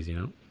universities, you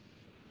know?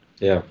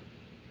 yeah,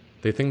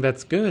 They think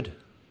that's good.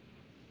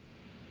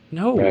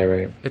 right, No,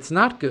 right, it's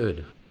not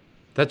good.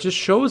 That just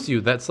shows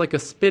you that's like a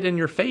spit in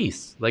your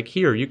face. Like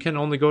here, you can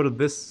only go to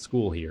this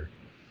school here.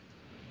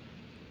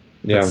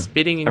 That's yeah.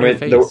 spitting in I your mean,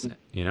 face,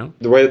 you know?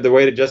 the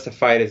way to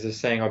justify it is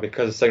just saying, oh,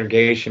 because of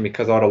segregation,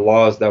 because all the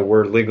laws that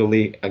were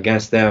legally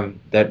against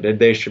them, that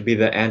they should be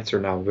the answer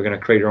now. We're gonna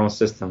create our own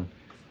system.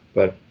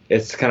 But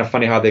it's kind of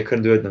funny how they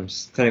couldn't do it them.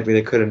 Technically,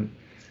 they couldn't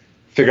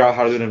figure out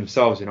how to do it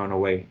themselves, you know, in a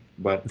way.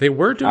 But They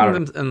were I doing don't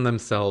them know. in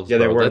themselves, Yeah,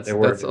 they bro. were, they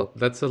were, they were.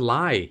 That's a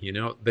lie. You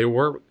know, there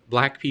were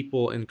black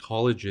people in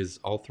colleges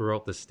all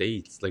throughout the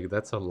states. Like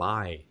that's a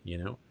lie. You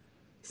know,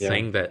 Yeah,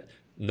 saying that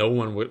no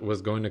one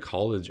was going to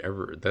college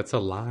ever. That's a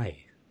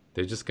lie.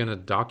 They're just gonna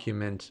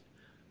document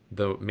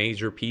the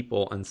major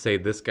people and say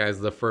this guy's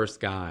the first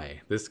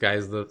guy, this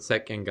guy's the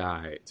second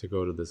guy to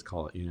go to this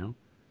college. You know,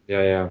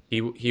 yeah, yeah,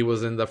 he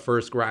was in the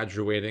first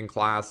graduating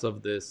class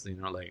of this. You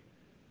know, like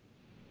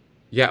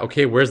yeah,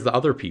 okay. Where's the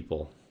other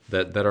people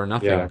that are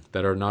yeah. nothing,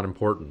 that are not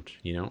important?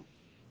 You know,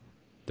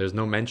 there's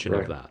no mention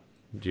of Right. that.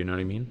 Do you know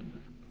what I mean?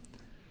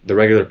 The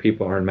regular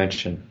people aren't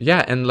mentioned.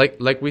 Yeah, and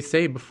like we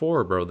say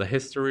before, bro, the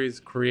history is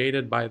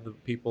created by the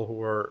people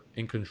who are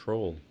in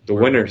control, The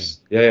who are winning. winners.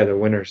 Yeah, yeah, the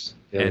winners.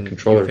 Yeah, the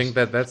And you think controllers.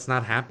 that that's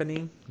not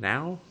happening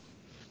now?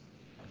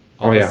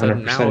 All Oh of a yeah,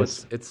 sudden now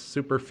 100%. it's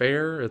super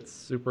fair, it's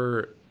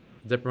super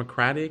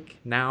democratic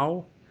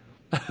now.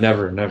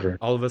 Never, never,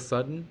 All of a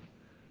sudden,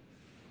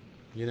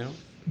 you know?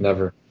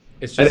 never.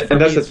 It's just for And me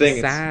that's the it's just thing.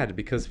 It's sad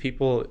because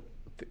people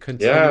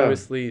yeah,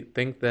 continuously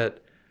think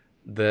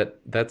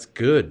that's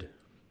good,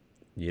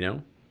 you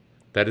know?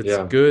 That it's yeah,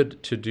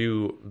 good to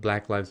do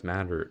Black Lives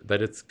Matter,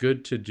 that it's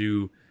good to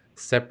do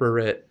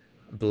separate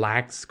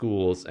black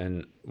schools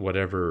and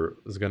whatever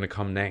is going to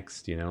come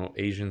next, you know,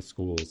 Asian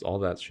schools, all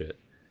that shit.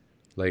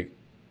 Like,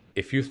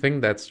 if you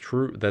think that's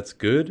true, that's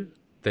good,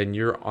 then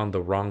you're on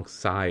the wrong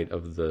side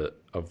of the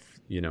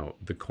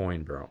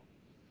coin, bro.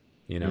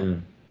 You know,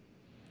 Mm.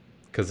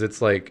 because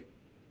it's like,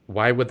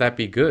 why would that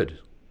be good?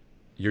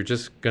 You're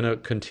just gonna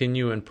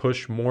continue and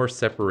push more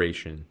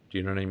separation. Do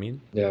you know what I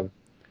mean? Yeah.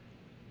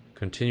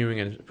 Continuing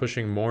and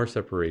pushing more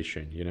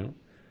separation. You know?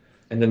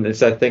 And then it's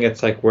that thing,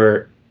 it's like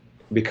where,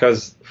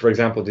 because, for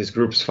example, these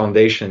groups,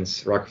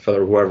 foundations,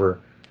 Rockefeller,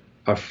 whoever,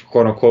 are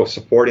quote unquote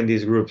supporting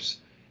these groups,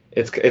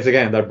 it's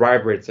again that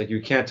bribery. It's like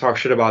you can't talk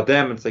shit about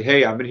them. It's like,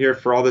 hey, I've been here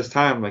for all this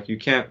time. Like you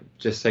can't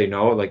just say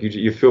no. Like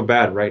you feel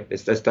bad, right?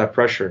 That's that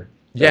pressure,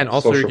 Yeah, and that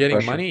also you're social getting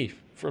pressure. money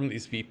from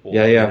these people.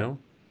 Yeah, You yeah, know,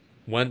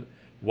 when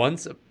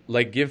once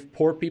like give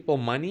poor people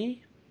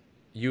money,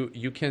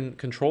 you can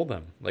control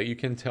them. Like you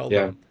can tell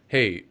yeah, them,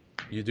 hey,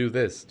 you do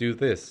this, do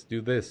this,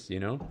 do this. You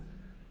know,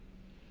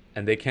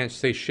 and they can't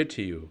say shit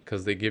to you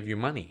because they give you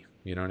money.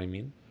 You know what I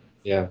mean?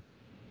 yeah,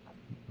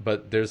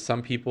 But there's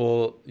some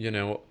people,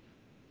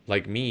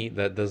 like me,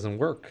 that doesn't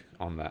work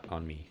on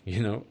me.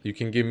 You know, you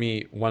can give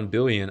me 1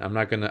 billion. I'm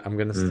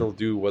gonna mm. still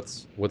do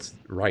what's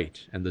right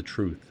and the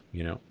truth.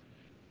 You know,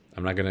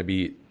 I'm not gonna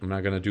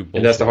do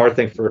And that's the bullshit. hard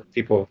thing for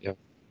people. Yeah,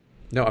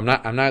 No, I'm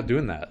not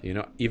doing that. You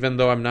know, even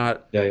though I'm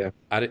not, yeah, yeah,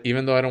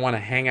 even though I don't want to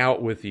hang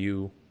out with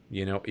you.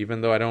 You know,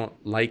 even though I don't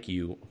like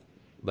you,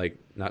 like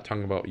not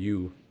talking about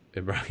you,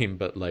 Ibrahim,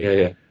 but yeah, like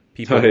yeah.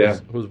 people Oh yeah,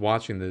 who's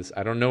watching this.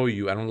 I don't know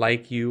you. I don't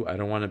like you. I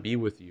don't want to be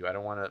with you. I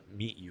don't want to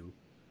meet you.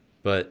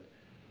 But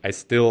I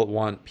still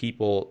want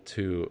people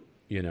to,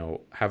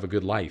 have a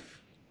good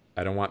life.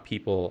 I don't want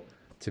people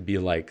to be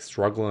like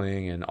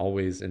struggling and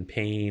always in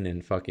pain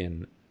and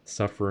fucking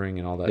suffering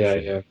and all that yeah,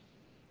 shit, yeah.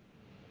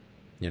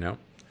 you know?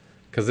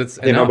 Cuz it's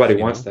I think nobody enough,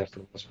 wants that for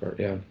the most part.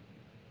 Yeah,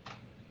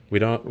 We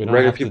don't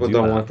regular have to people do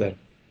don't that. want that.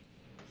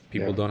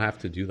 People Yeah. don't have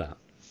to do that.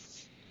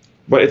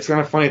 But it's kind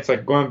of funny. It's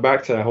like going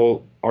back to that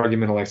whole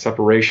argument of like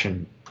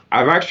separation.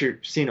 I've actually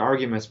seen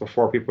arguments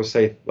before. People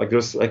say like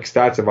there's like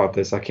stats about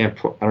this. I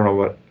don't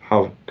know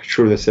how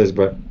true this is,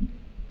 but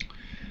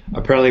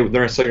apparently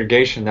during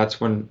segregation, that's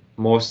when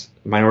most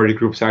minority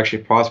groups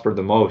actually prospered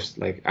the most.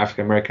 Like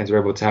African Americans were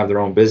able to have their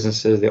own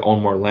businesses. They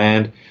own more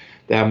land.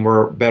 They have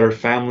more better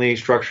family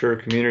structure,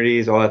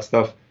 communities, all that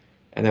stuff.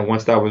 And then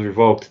once that was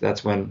revoked,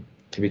 that's when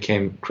it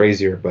became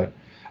crazier. But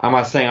I'm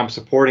not saying I'm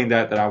supporting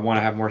that I want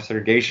to have more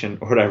segregation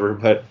or whatever,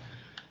 but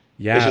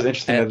it's Yeah, just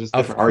interesting and that there's of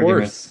different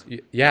arguments. course.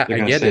 Yeah, They're I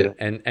gonna get say it. that.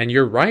 And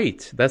you're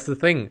right. That's the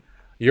thing.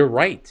 You're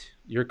right.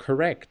 You're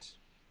correct.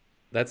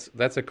 That's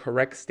a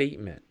correct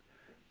statement.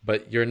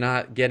 But you're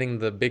not getting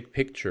the big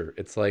picture.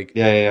 It's like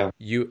Yeah, yeah, yeah.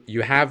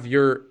 you have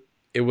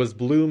it was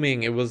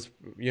blooming, it was,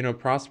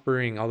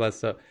 prospering, all that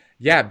stuff.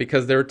 Yeah,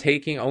 because they're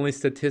taking only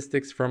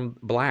statistics from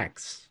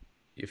blacks.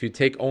 If you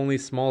take only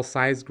small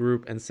size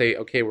group and say,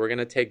 okay, we're going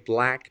to take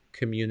black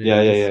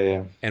Yeah, yeah, yeah, communities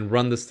yeah. and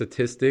run the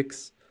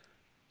statistics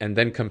and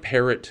then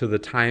compare it to the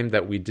time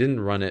that we didn't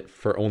run it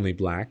for only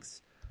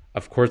blacks,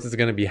 of course it's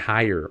going to be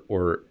higher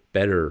or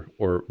better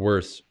or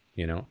worse,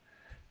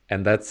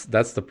 and that's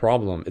the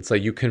problem. It's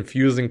like you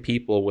confusing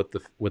people with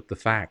the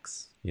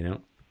facts.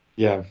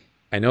 Yeah,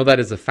 I know that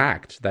is a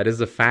fact. That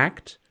is a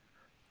fact,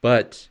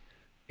 but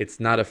it's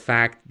not a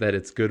fact that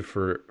it's good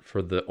for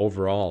the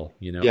overall.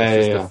 yeah, It's yeah,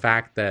 just a yeah.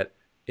 fact that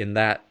in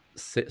that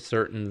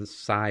certain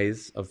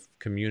size of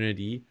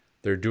community,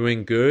 they're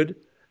doing good,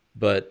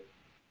 but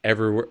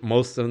everywhere,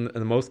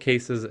 in most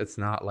cases, it's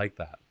not like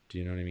that. Do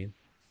you know what I mean?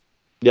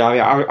 Yeah,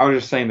 I mean, I was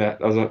just saying that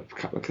was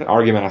a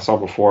argument I saw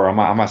before. I'm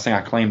not saying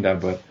I claimed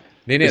that, but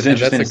it's And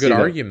that's interesting a to good see that.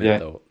 argument, Yeah,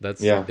 though.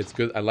 yeah, It's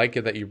good. I like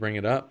it that you bring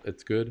it up.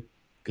 It's good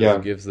because it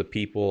yeah, gives the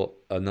people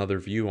another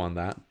view on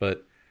that.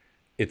 But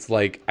it's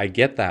like I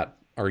get that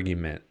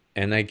argument,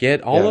 and I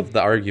get all yeah, of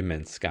the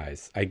arguments,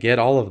 guys. I get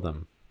all of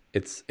them.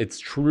 It's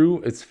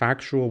true. It's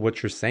factual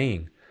what you're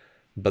saying,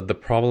 but the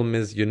problem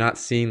is you're not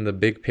seeing the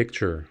big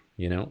picture.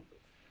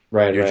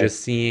 right, You're right.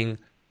 just seeing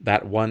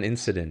that one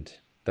incident.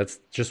 That's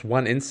just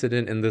one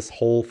incident in this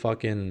whole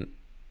fucking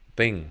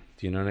thing.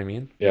 Do you know what I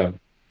mean? Yeah,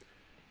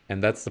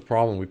 And that's the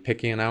problem. We're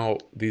picking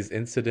out these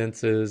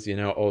incidences,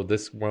 oh,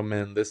 this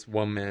woman,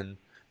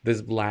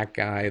 this black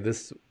guy,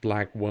 this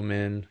black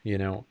woman,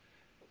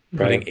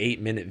 putting right.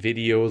 8-minute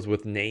videos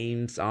with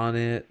names on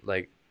it,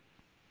 like,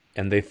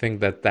 and they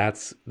think that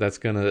that's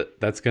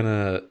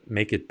gonna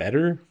make it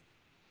better.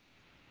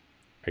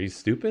 Are you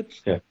stupid?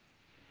 Yeah,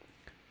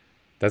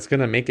 That's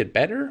gonna make it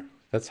better.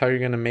 That's how you're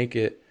gonna make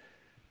it,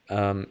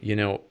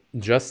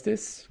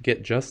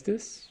 get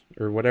justice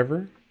or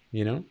whatever,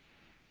 you know.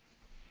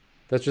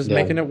 That's just yeah,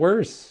 making it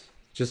worse.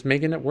 Just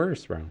making it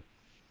worse, bro.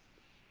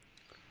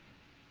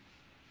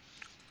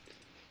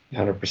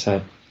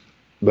 100%.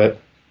 But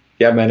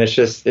yeah, man, it's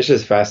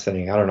just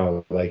fascinating. I don't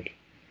know, like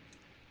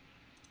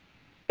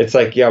it's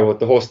like yeah, with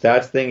the whole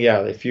stats thing,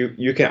 yeah, if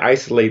you can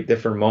isolate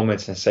different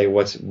moments and say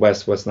what's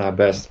best, what's not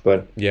best,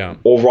 but Yeah.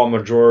 overall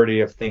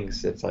majority of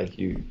things, it's like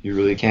you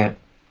really can't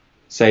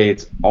say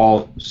it's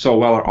all so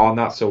well or all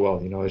not so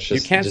well. You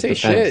It can't just say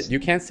shit. depends. You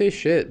can't say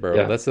shit, bro.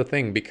 Yeah, That's the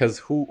thing because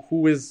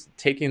who is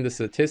taking the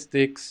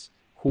statistics?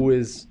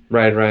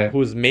 Right, right.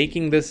 who's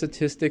making the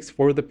statistics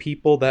for the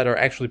people that are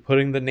actually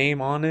putting the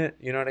name on it.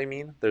 You know what I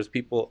mean? There's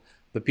people,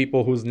 the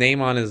people whose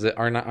name on is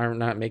are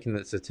not making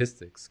the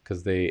statistics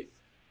because they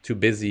too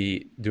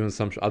busy doing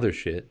some other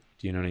shit.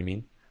 Do you know what I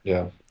mean?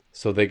 Yeah.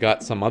 So they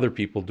got some other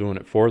people doing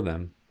it for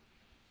them,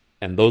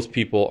 and those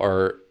people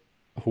are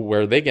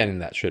where are they getting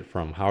that shit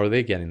from? How are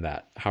they getting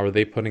that? How are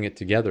they putting it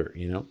together?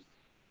 You know,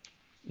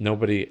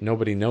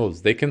 nobody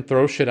knows. They can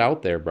throw shit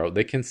out there, bro.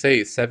 They can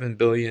say 7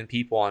 billion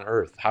people on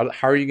Earth. How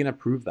are you gonna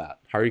prove that?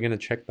 How are you gonna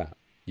check that?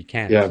 You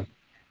can't. Yeah.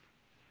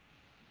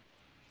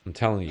 I'm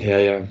telling you, Yeah,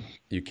 yeah.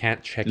 you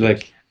can't check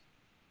it.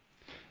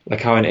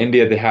 Like how in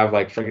India they have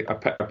like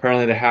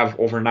apparently they have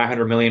over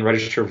 900 million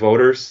registered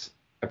voters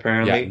Yeah,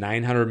 apparently.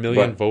 900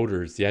 million But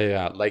voters. Yeah,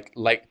 yeah.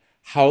 Like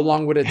how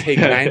long would it take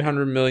yeah,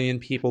 900 million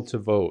people to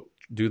vote?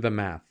 Do the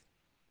math.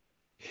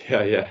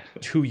 yeah,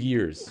 2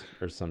 years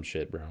or some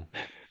shit, bro.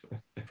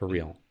 For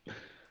real.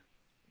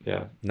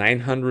 yeah.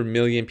 900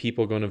 million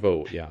people going to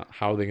vote. Yeah.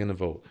 How are they going to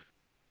vote?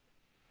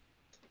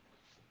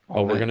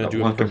 Oh, On we're going to that do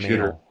it one per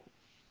computer. mail.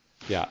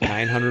 Yeah.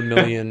 900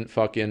 million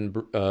fucking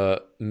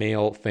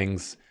mail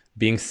things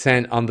being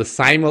sent on the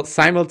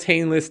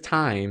simultaneous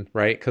time,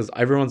 right? Because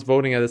everyone's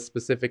voting at a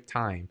specific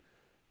time.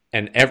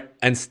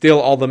 And still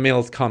all the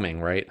mail's coming,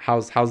 right?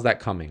 How's that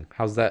coming?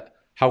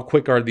 How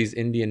quick are these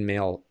Indian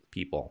mail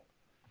people,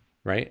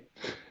 right?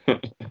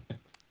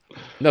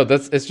 No,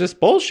 it's just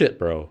bullshit,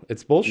 bro.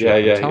 It's Yeah, bullshit.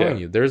 I'm yeah, telling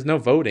yeah. you. There's no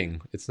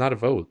voting. It's not a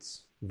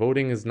votes.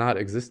 Voting is not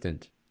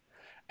existent.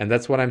 And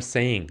that's what I'm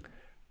saying.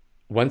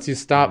 Once you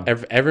stop,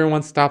 Mhm.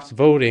 everyone stops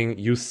voting,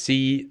 you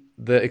see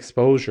the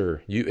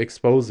exposure. You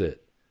expose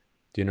it.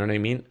 Do you know what I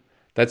mean?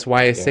 That's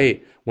why I Yeah.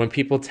 say when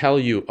people tell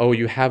you, "Oh,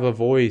 you have a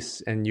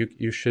voice and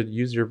you should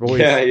use your Yeah,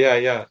 voice." yeah,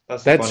 yeah.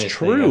 That's the That's funniest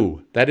thing. Yeah.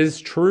 true. That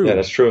is Yeah, true.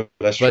 that's true.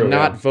 That's But true.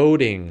 not Yeah.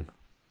 voting.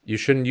 You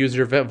shouldn't use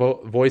your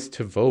voice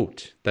to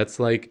vote. That's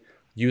like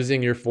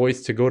using your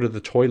voice to go to the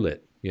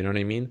toilet. You know what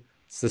I mean?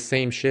 It's the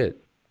same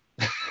shit.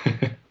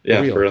 For Yeah,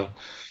 for real. real.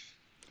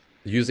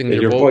 Using Yeah,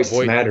 your your voice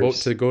vote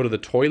matters. to go to the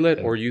toilet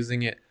Yeah. or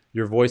using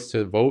your voice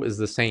to vote is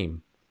the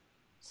same.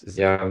 It's,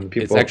 Yeah, it's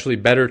people. actually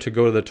better to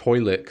go to the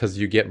toilet because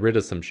you get rid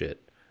of some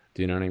shit.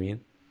 Do you know what I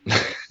mean?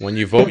 When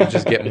you vote, you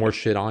just get more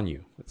shit on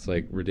you. It's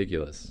like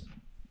ridiculous.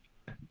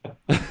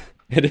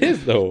 It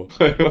is though.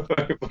 Put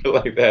it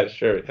like that,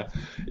 sure. Yeah.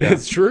 Yeah.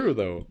 It's true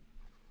though.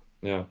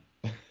 Yeah.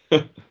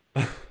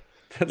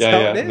 That's Yeah, how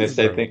it yeah. And they is,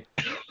 say bro. things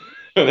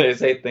they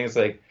say things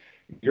like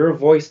your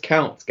voice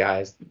counts,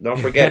 guys. Don't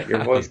forget your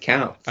Yeah, voice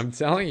counts. I'm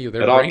telling you,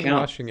 they're It all counts.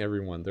 brainwashing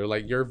everyone. They're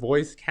like, your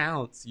voice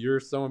counts. You're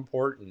so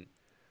important.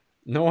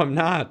 No, I'm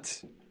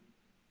not.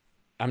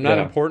 I'm not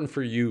Yeah. important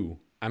for you.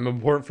 I'm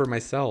important for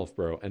myself,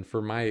 bro, and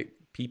for my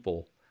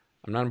people.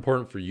 I'm not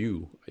important for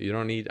you. I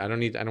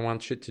don't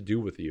want shit to do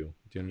with you.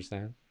 Do you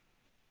understand?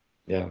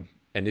 Yeah.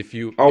 And if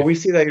you, Oh, if, we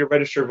see that you're a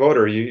registered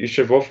voter. You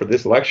should vote for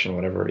this election,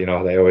 whatever.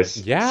 They always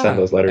send yeah,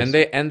 those letters.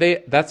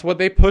 that's what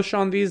they push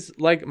on these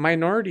like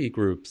minority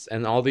groups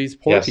and all these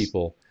poor Yes.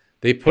 people.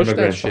 They push that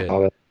Immigrants, all shit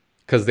that.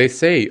 because they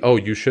say, oh,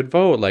 you should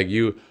vote. Like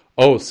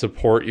oh,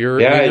 support your,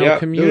 Yeah, yeah, dude,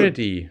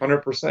 community.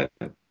 100%.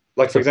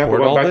 Like for example, Support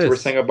going all back to what we're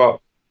this. saying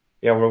about,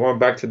 yeah, we're going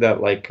back to that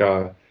like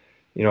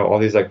all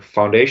these like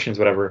foundations,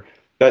 whatever.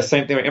 That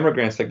same thing with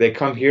immigrants. Like they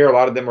come here, a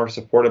lot of them are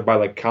supported by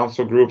like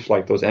council groups,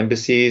 like those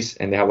embassies,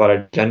 and they have a lot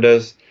of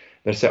agendas.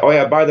 They say, oh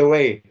yeah, by the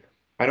way,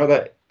 I know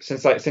that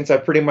since I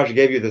pretty much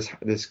gave you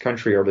this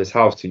country or this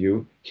house to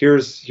you,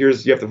 here's you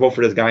have to vote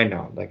for this guy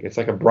now. Like it's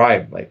like a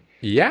bribe. Like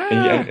Yeah.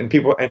 and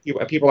people are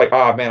like,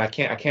 oh man, I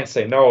can't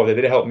say no. They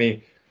did help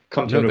me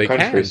come to a No, new they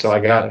country, so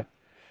can't. Yeah.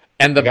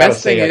 I gotta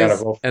say I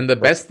gotta vote And the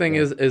for best thing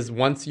yeah. is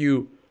once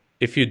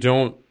if you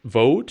don't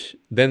vote,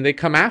 then they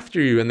come after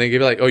you and they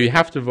give like, oh, you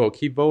have to vote,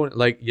 keep voting.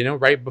 Like,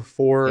 right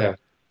Yeah.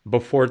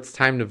 before it's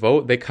time to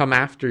vote, they come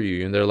after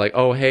you and they're like,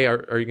 oh, hey,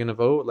 are you gonna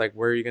vote? Like,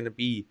 where are you gonna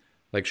be?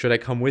 Like, should I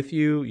come with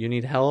you? You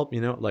need help?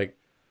 Like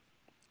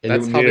And you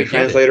that's how need a they get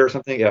it. translator or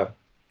something? Yeah.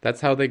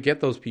 That's how they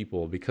get those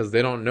people because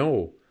they don't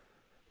know.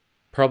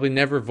 Probably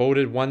never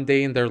voted one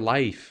day in their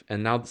life,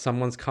 and now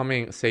someone's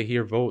coming, say,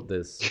 here, vote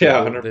this,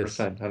 Yeah, vote this.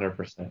 100%,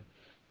 100%.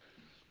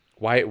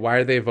 Why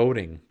are they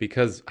voting?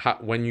 Because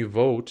when you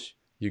vote,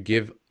 you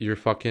give your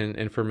fucking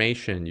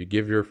information, you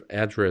give your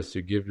address,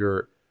 you give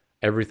your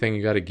everything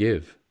you got to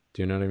give.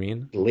 Do you know what I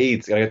mean?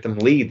 Leads, gotta get them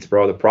leads,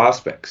 bro. The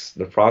prospects.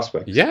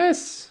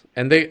 Yes,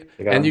 They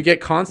and you got get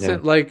yeah,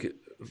 constant like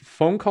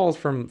phone calls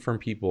from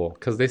people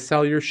because they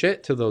sell your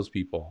shit to those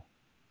people.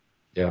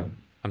 yeah.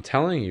 I'm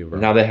telling you,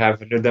 And now bro. they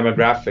have a new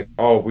demographic.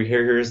 Oh,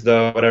 here's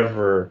the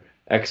whatever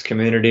X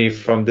community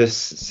from this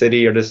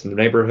city or this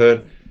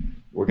neighborhood.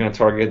 We're gonna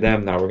target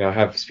them now. We're gonna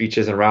have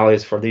speeches and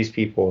rallies for these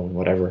people and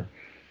whatever.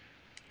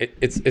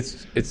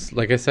 It's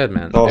like I said, It's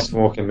man. all If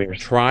smoke and mirrors.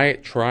 try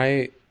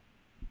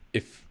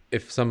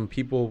if some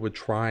people would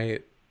try,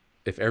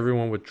 if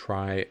everyone would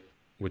try,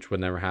 which would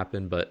never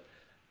happen, but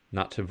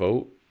not to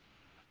vote,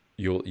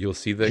 you'll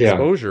see the Yeah,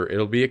 exposure.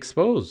 It'll be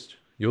exposed.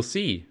 You'll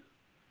see.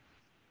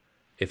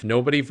 If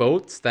nobody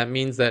votes, that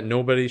means that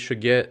nobody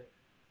should get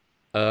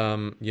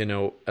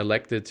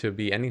elected to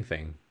be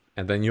anything.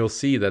 And then you'll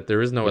see that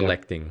there is no Yeah.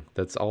 electing.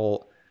 That's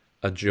all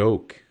a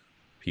joke,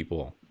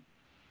 people.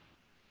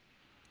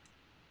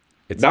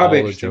 It's That would be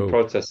an all a interesting joke.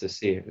 protest to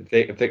see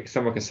if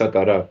someone can set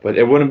that up. But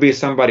it wouldn't be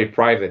somebody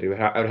private. It would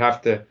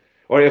have to,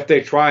 or if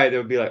they try, it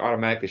would be like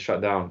automatically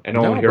shut down, and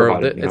no one would No, hear bro,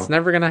 about it. You it's know?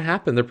 never gonna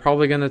happen. They're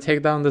probably gonna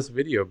take down this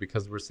video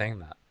because we're saying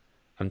that.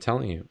 I'm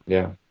telling you,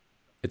 Yeah.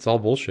 it's all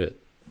bullshit.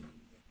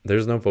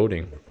 There's no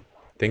voting.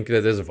 Think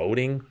that there's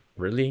voting?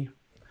 Really?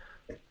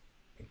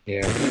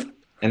 Yeah.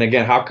 And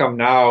again, how come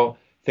now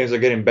things are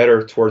getting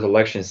better towards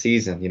election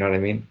season? You know what I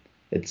mean?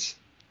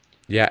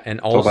 Yeah, and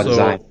It's all by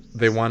design. also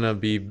they want to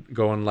be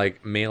going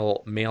like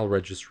mail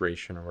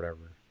registration or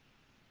whatever,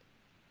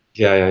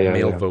 Yeah, yeah, yeah,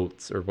 mail yeah.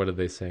 votes or what did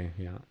they say?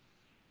 Yeah,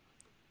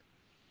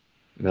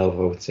 Mail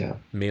votes. Yeah.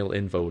 mail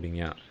in voting.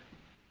 Yeah,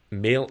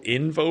 mail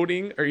in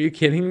voting. Are you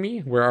kidding me?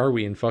 Where are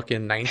we in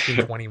fucking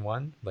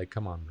 1921? Like,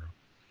 come on, bro.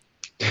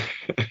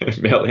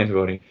 Mail-in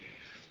voting.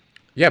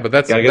 Yeah, but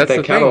that's Gotta get that's the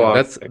that thing. catalog.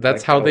 That's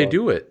That how they catalog.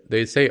 do it.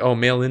 They say, "Oh,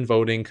 mail-in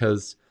voting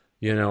because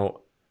you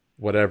know,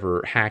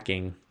 whatever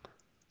hacking.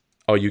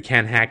 Oh, you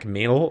can't hack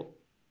mail.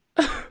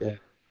 Yeah.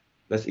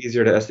 That's the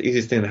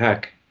easiest thing to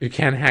hack. You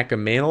can't hack a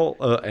mail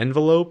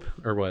envelope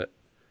or what?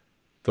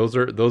 Those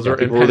are Yeah,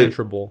 people really,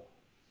 impenetrable,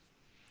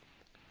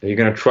 you're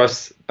gonna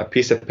trust a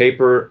piece of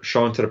paper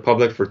shown to the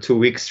public for 2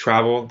 weeks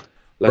travel,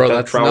 let bro. that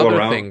That's travel another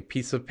around. thing.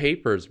 Piece of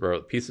papers,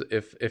 bro.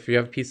 If you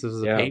have pieces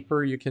of Yeah.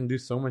 paper, you can do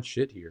so much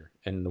shit here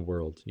in the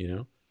world.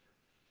 You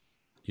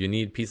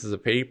need pieces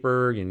of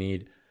paper. You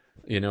need,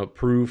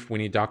 proof. We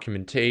need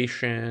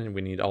documentation.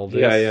 We need all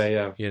Yeah, yeah, this.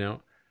 yeah. You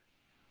know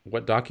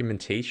what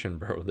documentation,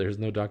 bro? There's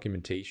no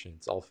documentation.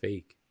 It's all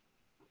fake.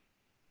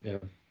 Yeah.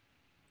 Are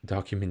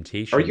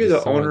Documentation. you Just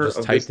the someone owner just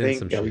of this typed in thing?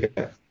 some Yeah, we shit.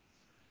 got that.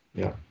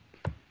 Yeah.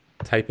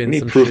 Type We in need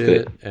some proof that,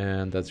 shit,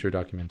 and that's your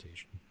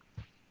documentation.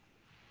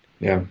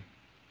 yeah,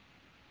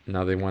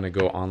 Now they want to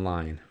go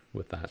online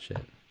with that shit.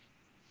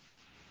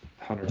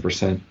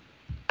 100%.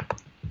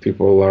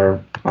 People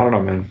are, I don't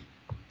know, man.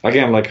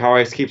 Again, like how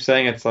I keep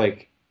saying, it's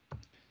like,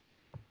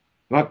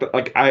 not that,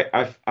 like, I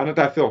don't know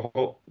that I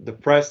feel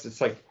depressed. It's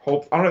like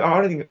hope. I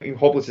don't think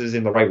hopeless is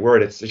in the right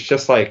word. It's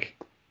just like,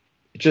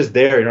 it's just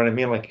there. You know what I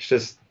mean? Like, it's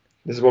just,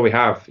 this is what we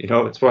have,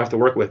 it's what I have to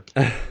work with.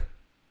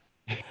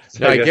 It's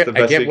No, like, I that's get the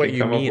I best get we what can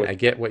you come up mean. with. I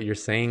get what you're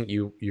saying.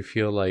 You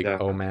feel like, Yeah.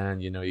 oh man,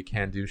 you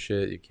can't do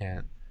shit. You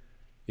can't,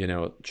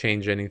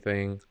 change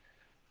anything.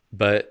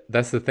 But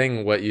that's the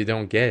thing. What you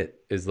don't get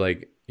is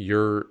like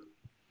your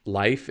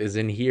life is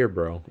in here,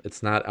 bro.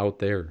 It's not out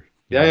there.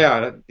 Yeah,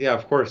 yeah, yeah,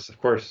 of course, of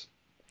course.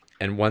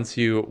 And once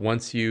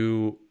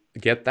you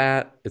get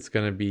that,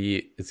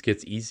 it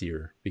gets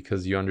easier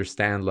because you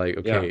understand like,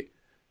 Yeah, okay,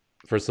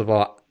 first of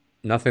all,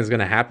 nothing's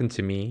gonna happen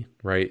to me,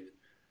 right?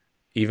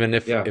 Even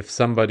if yeah,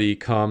 somebody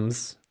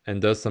comes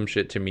and does some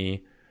shit to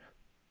me,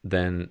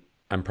 then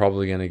I'm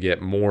probably gonna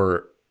get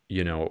more,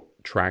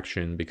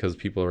 traction because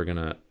people are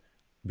gonna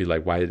be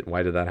like, why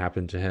did that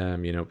happen to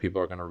him?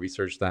 People are gonna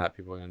research that.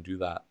 People are gonna do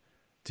that.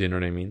 Do you know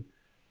what I mean?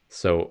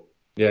 So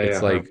yeah, yeah,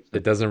 it's like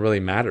it 100%. doesn't really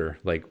matter.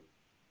 Like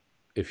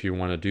if you're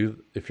gonna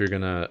do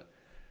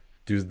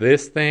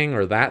this thing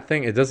or that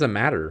thing, it doesn't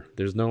matter.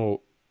 There's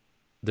no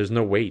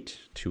weight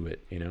to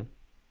it.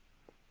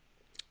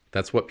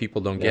 That's what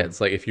people don't get. Yeah,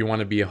 It's like if you want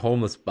to be a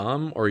homeless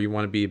bum or you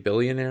want to be a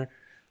billionaire,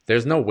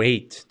 there's no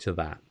weight to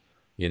that.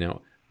 You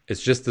know,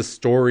 it's just the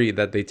story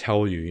that they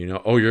tell you.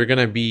 Oh, you're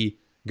gonna be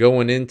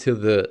going into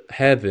the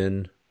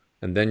heaven,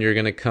 and then you're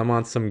gonna come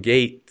on some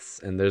gates,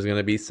 and there's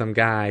gonna be some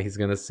guy. He's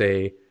gonna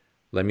say,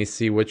 "Let me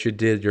see what you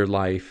did your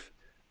life,"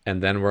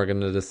 and then we're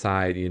gonna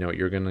decide.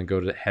 You're gonna go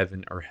to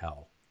heaven or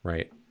hell,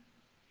 right?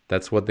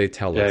 That's what they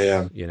tell yeah,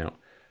 us. yeah.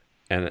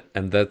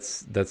 And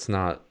that's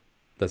not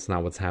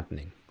what's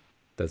happening.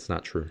 That's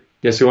not true.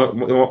 Yeah, so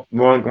want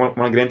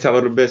to get into that a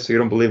little bit, so you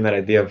don't believe in that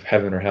idea of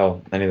heaven or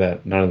hell, any of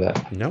that, none of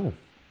that. No,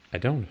 I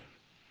don't.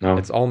 No.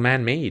 It's all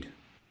man-made.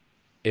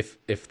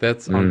 If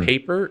that's on Mm.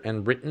 paper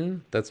and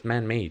written, that's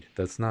man-made.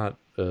 That's not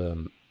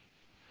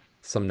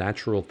some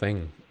natural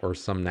thing or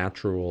some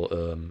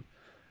natural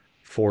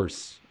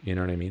force. You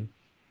know what I mean?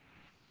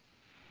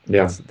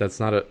 Yeah. That's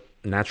not a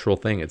natural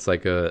thing. It's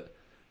like a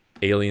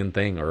alien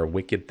thing or a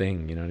wicked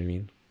thing. You know what I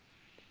mean?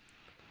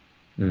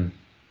 Mm.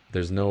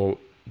 There's no,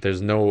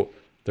 there's no,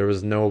 there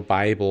was no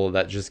Bible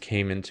that just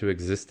came into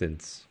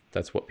existence.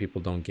 That's what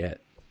people don't get.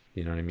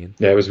 You know what I mean?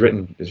 Yeah, it was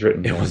written. It's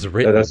written. It Yeah. was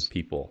written. That's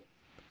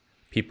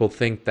People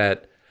think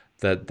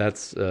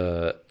that's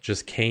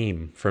just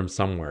came from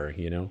somewhere.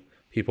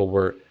 People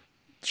were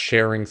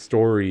sharing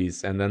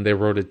stories and then they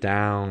wrote it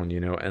down.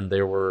 And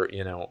they were,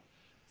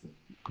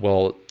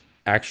 well,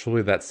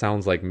 actually, that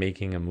sounds like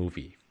making a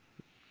movie,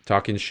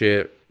 talking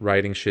shit,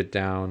 writing shit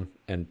down,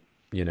 and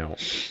you know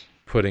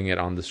putting it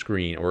on the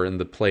screen or in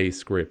the play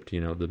script,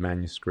 the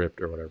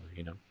manuscript or whatever.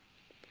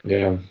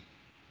 yeah.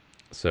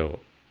 So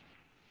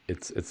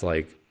it's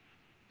like,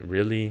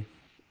 really,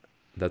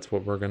 that's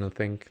what we're gonna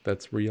think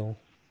that's real?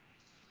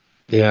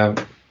 Yeah.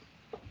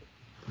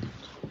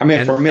 I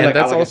mean, for and me, and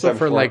that's like I also said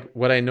for before, like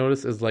what I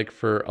notice is like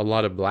for a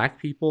lot of black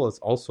people, it's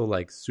also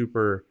like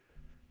super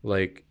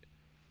like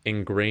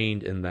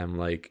ingrained in them.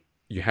 Like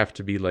you have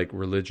to be like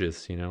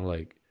religious, you know,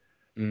 like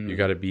you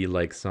got mm, to be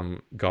like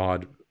some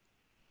God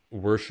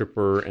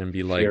worshiper and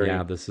be like,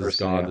 yeah, fearing this is person,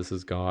 God, yeah. this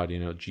is God, you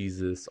know,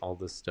 Jesus, all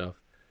this stuff.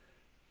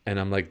 And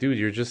I'm like, dude,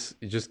 you're just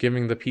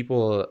giving the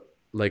people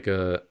like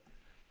a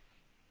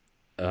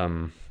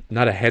um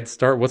not a head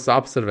start. What's the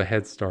opposite of a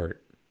head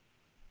start?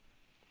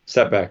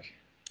 Setback.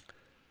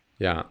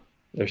 Yeah,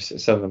 They're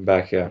setting them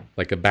back, yeah.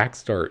 like a back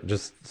start,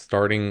 just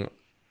starting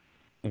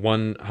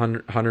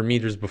 100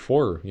 meters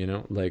before, you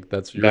know, like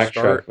that's your Backtrack,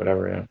 start.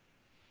 whatever, yeah.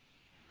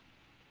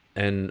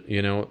 And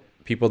you know,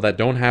 people that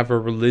don't have a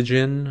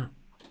religion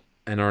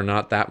and are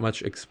not that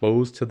much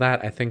exposed to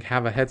that, I think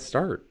have a head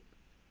start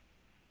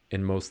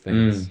in most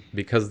things Mm,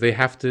 because they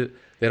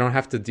don't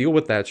have to deal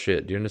with that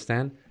shit. Do you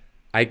understand?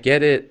 I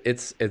get it.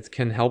 It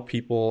can help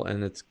people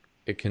and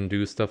it can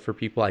do stuff for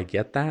people. I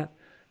get that.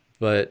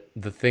 But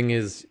the thing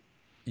is,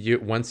 you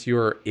once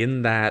you're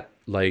in that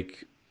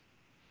like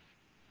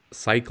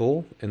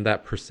cycle, in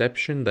that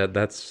perception that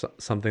that's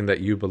something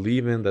that you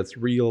believe in, that's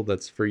real,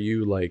 that's for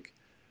you, like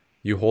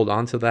you hold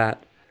on to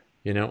that,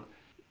 you know,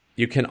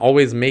 you can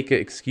always make an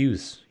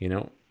excuse, you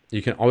know.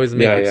 You can always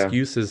make yeah, yeah,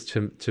 excuses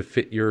to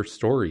fit your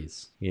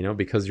stories, you know,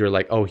 because you're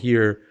like, oh,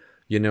 here,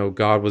 you know,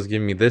 God was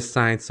giving me this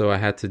sign, so I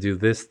had to do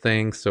this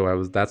thing, so I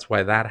was that's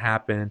why that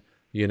happened.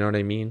 You know what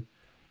I mean?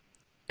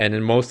 And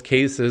in most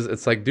cases,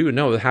 it's like, dude,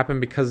 no, it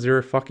happened because you're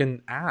a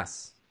fucking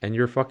ass and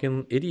you're a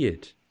fucking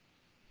idiot.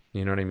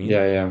 You know what I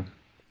mean? yeah, yeah.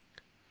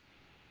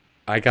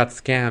 I got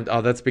scammed.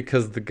 Oh, that's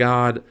because the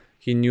God,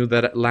 he knew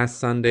that last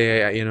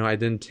Sunday, you know, I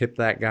didn't tip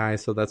that guy,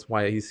 so that's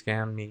why he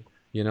scammed me.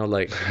 You know,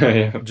 like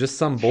Yeah, just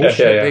some yeah,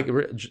 bullshit. yeah,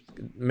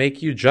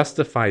 Make you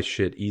justify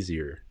shit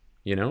easier.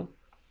 You know,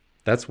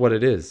 that's what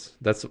it is.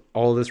 That's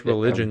all this yeah,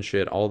 religion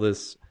shit, all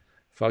this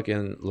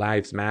fucking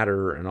lives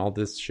matter, and all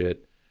this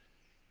shit.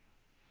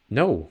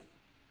 No,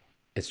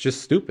 it's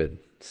just stupid.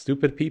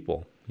 Stupid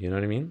people. You know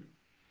what I mean?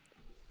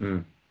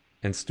 mm,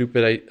 And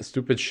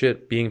stupid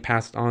shit being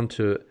passed on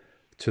to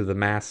the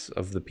mass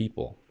of the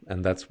people,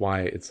 and that's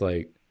why it's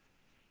like,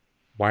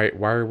 why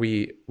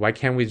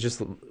can't you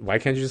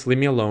just leave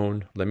me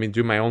alone, let me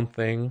do my own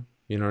thing,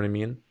 you know what I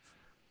mean?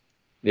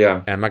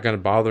 yeah, And I'm not going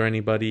to bother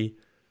anybody.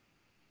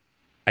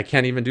 I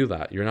can't even do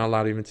that. You're not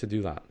allowed even to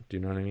do that. Do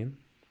you know what I mean?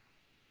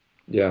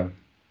 yeah,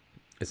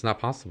 It's not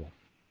possible.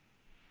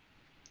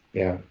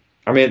 yeah.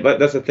 I mean,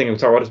 that's the thing. We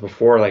talked about this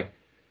before. Like,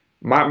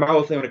 my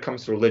whole thing when it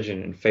comes to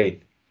religion and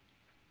faith,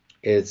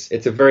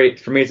 it's a very,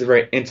 for me, it's a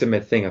very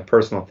intimate thing, a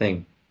personal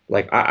thing.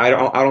 Like, I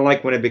don't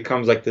like when it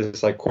becomes like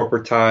this, like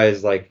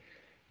corporatized, like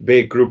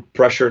big group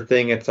pressure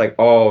thing. It's like,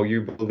 oh,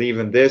 you believe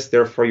in this,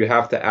 therefore you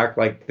have to act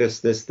like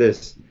this.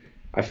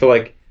 I feel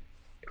like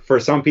for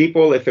some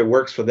people, if it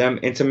works for them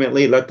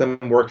intimately, let them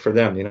work for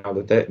them. You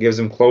know, that gives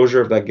them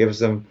closure, that gives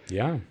them,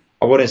 Yeah.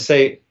 I wouldn't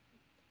say,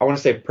 I want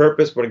to say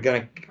purpose, but it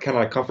kind of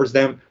like comforts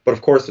them. But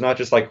of course, they're not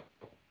just like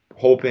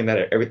hoping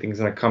that everything's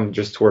gonna come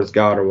just towards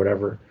God or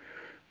whatever.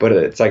 But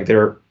it's like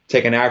they're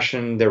taking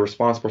action, they're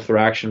responsible for their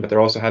action, but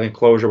they're also having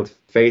closure with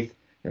faith,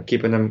 you know,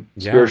 keeping them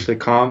Yeah. spiritually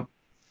calm.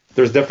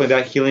 There's definitely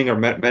that healing or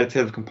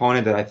meditative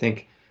component that I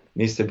think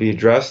needs to be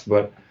addressed.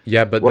 But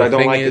Yeah, but what I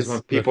don't like is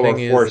when the people thing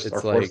is are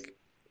it's forced. like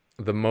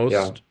the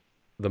Yeah, most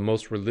the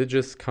most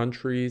religious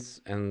countries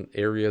and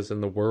areas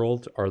in the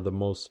world are the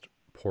most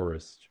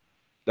poorest,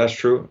 that's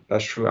true.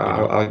 That's true. you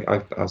know.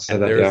 I'll say And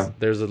that. Yeah,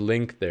 there's a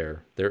link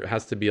there. There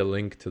has to be a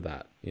link to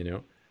that, you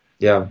know?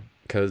 yeah,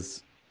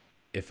 Because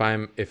if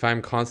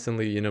I'm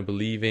constantly, you know,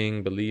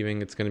 believing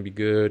it's going to be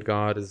good,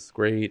 God is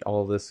great,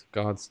 all this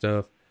God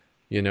stuff,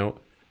 you know,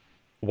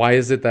 why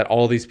is it that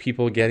all these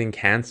people getting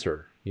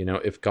cancer, you know,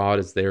 if God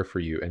is there for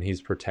you and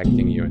he's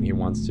protecting you and he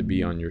wants to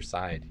be on your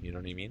side, you know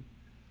what I mean?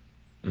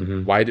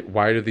 hmm, Why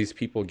do these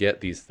people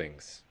get these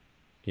things,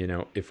 you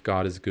know, if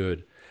God is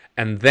good?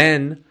 And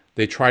then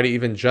they try to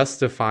even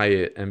justify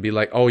it and be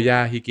like, oh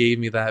yeah, he gave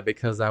me that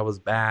because I was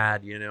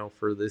bad, you know,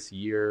 for this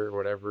year or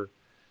whatever.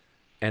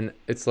 And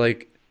it's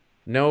like,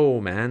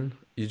 no, man,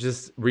 you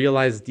just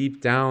realize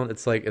deep down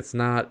it's like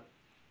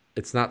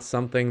it's not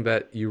something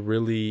that you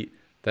really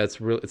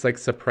that's real. It's like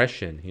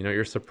suppression, you know,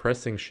 you're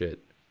suppressing shit.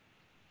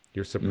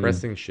 You're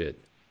mm, suppressing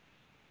shit.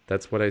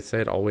 That's what I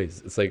said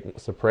always. It's like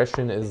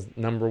suppression is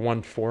number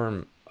one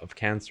form of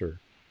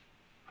cancer.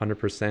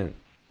 100%.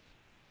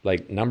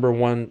 Like number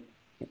one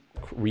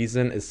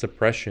reason is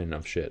suppression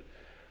of shit.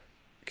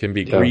 Can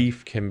be yeah.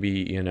 grief, can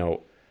be, you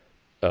know,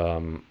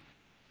 um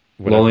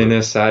whatever,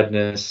 Loneliness,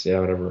 sadness, yeah,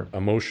 whatever.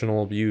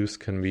 emotional abuse,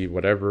 can be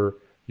whatever.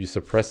 You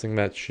suppressing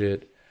that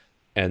shit,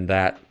 and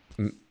that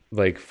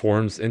like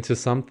forms into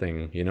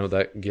something, you know,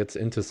 that gets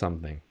into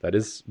something that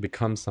is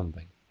becomes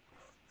something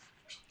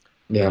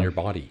in Yeah, your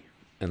body.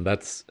 And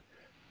that's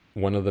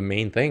one of the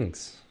main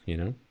things, you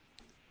know.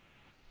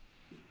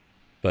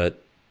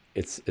 But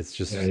it's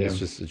yeah, just yeah. it's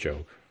just a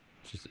joke.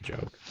 It's just a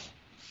joke.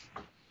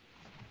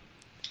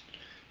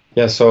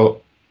 Yeah,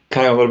 so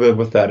kind of a little bit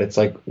with that. It's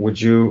like, would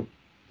you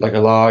like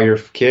allow your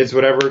kids,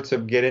 whatever, to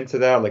get into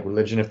that, like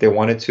religion, if they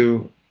wanted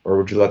to, or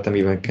would you let them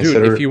even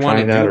Dude, if consider you want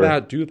to trying that? do Or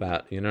that, do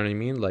that. You know what I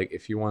mean? Like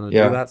if you want to do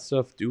yeah, that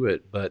stuff, do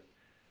it. But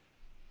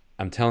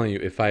I'm telling you,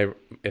 if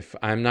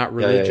I'm not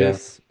yeah, yeah, yeah,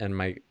 religious and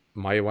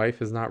my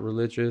wife is not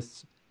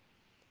religious,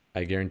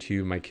 I guarantee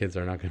you my kids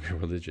are not going to be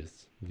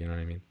religious. You know what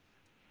I mean?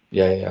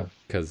 yeah, yeah, yeah.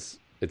 Because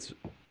it's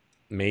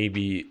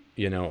maybe,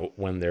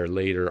 when they're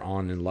later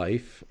on in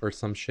life or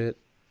some shit,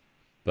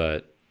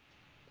 but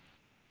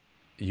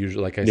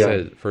usually, like I Yeah.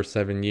 said, first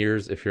 7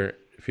 years, if you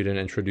didn't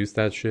introduce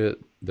that shit,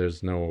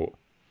 there's no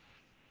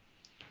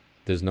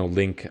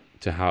link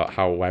to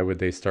how why would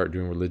they start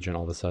doing religion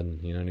all of a sudden?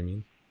 You know what I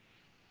mean?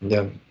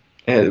 Yeah.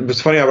 And it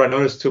was funny what I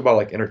noticed too about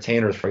like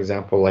entertainers, for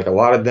example, like a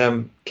lot of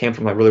them came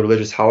from like really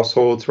religious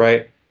households,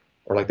 right?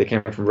 Or like they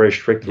came from very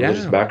strict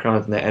religious Yeah,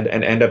 backgrounds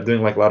and end up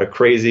doing like a lot of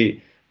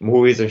crazy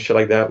movies and shit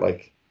like that.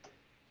 Like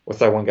what's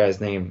that one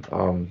guy's name?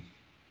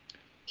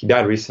 He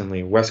died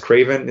recently. Wes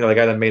Craven, the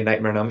guy that made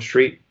Nightmare on Elm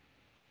Street.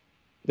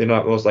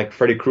 Those like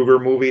Freddy Krueger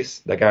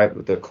movies, that guy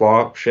with the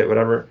claw shit,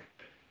 whatever.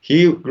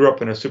 He grew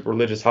up in a super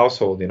religious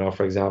household,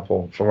 for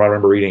example, from what I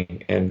remember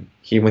reading. And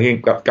when he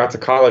got to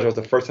college, it was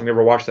the first time he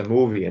ever watched a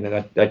movie, and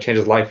then that changed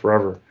his life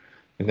forever.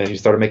 And then he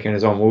started making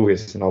his own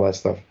movies and all that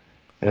stuff.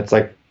 And it's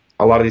like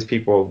a lot of these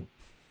people,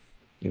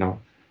 you know,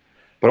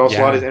 but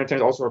also a lot of yeah. these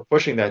entertainers also are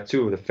pushing that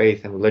too, the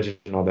faith and religion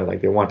and all that.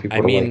 Like they want I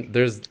people to mean, like,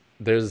 there's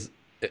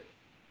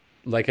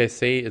like I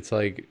say, it's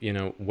like,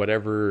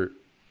 whatever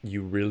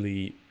you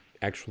really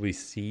actually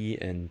see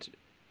and,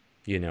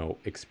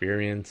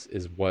 experience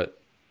is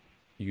what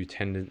you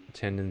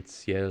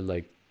tendency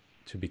like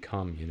to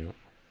become,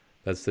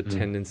 That's the mm,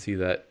 tendency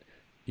that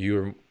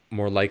you're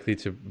more likely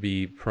to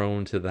be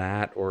prone to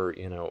that or,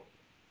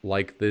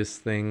 like this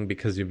thing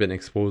because you've been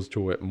exposed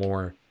to it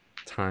more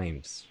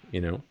times.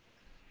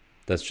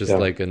 That's just yeah,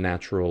 like a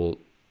natural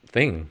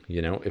thing,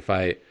 if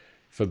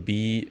a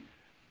bee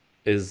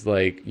is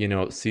like,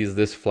 sees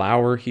this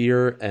flower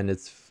here and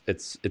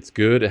it's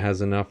good, it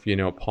has enough,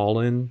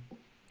 pollen,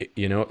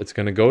 it's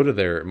going to go to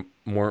there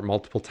more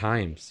multiple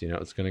times,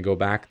 it's going to go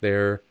back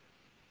there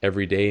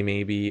every day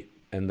maybe,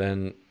 and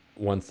then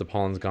once the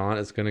pollen's gone,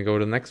 it's going to go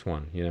to the next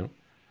one.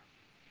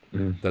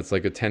 mm, That's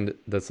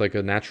like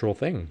a natural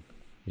thing,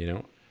 you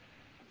know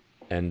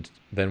and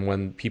then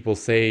when people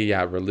say,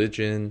 yeah,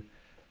 religion,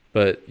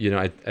 but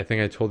I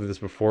think I told you this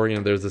before,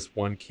 there's this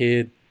one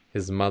kid,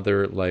 his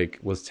mother like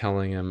was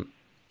telling him,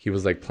 he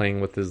was like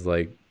playing with his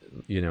like,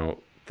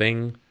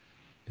 thing,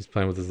 he's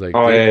playing with his like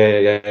oh yeah, dick, yeah,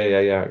 yeah, yeah, yeah,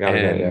 yeah, got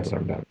it, yeah, yeah, I and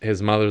remember that.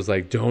 his mother's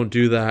like, don't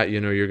do that,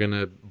 you're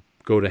gonna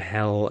go to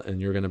hell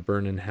and you're gonna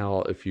burn in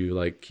hell if you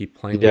like keep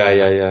playing with Yeah,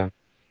 yeah, that. yeah,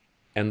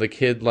 And the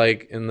kid,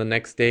 like, in the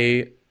next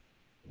day,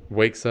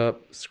 wakes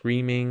up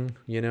screaming,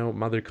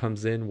 mother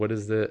comes in, what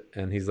is it?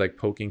 And he's like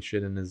poking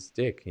shit in his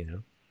dick,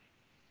 because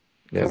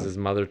yeah. his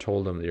mother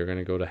told him that you're going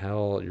to go to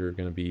hell, you're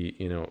going to be,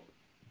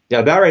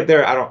 Yeah, that right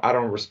there, I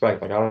don't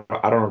respect. Like,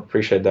 I don't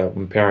appreciate that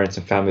when parents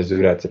and families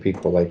do that to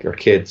people, like your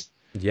kids.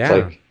 It's yeah.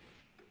 like,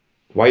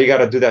 why you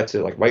gotta do that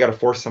to, like, why you gotta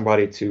force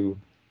somebody to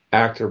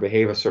act or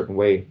behave a certain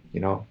way,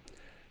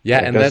 Yeah,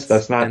 Like and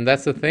that's not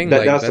that's the thing, that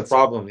like that's the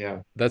problem. Yeah,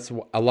 that's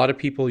a lot of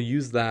people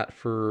use that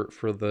for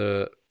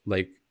the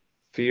like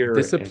fear and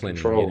discipline.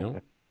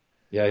 control.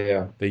 Yeah,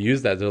 yeah, They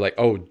use that, they're like,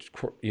 oh,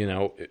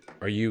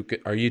 are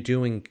you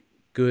doing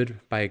good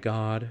by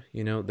God?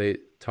 They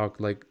talk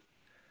like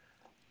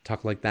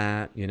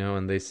that,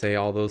 and they say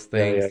all those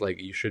yeah, yeah, things like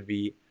you should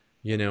be,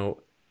 you know,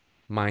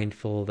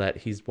 mindful that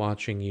he's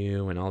watching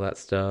you and all that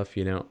stuff.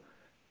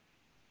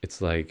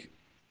 It's like,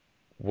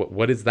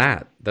 what is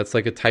that? That's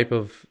like a type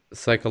of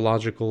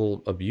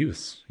psychological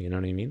abuse, you know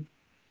what I mean?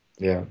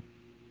 yeah,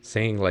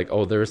 Saying like,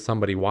 oh, there's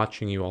somebody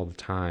watching you all the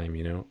time,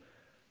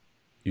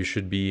 you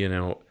should be,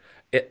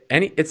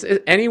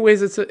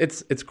 anyways,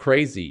 it's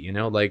crazy,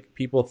 like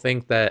people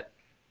think that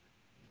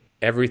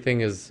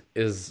everything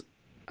is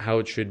how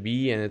it should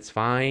be and it's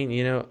fine,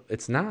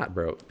 it's not,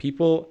 bro.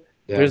 People,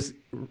 yeah,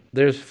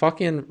 there's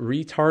fucking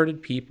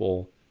retarded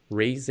people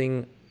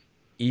raising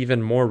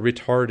even more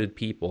retarded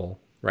people,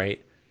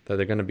 right? That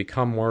they're going to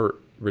become more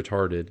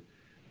retarded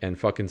and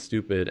fucking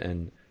stupid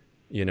and,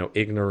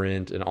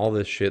 ignorant and all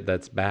this shit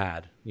that's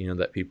bad,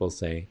 that people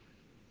say.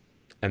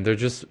 And they're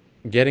just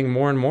getting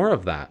more and more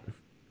of that.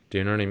 Do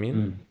you know what I mean?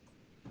 mm,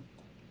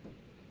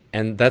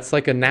 And that's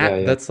like yeah,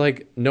 yeah, that's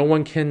like no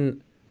one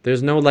can,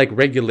 there's no like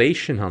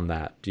regulation on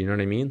that. Do you know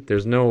what I mean?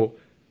 There's no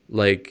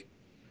like,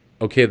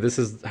 okay, this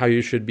is how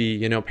you should be,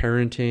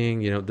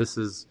 parenting, this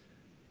is,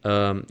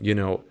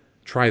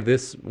 try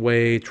this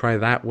way, try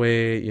that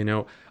way,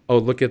 oh,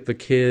 look at the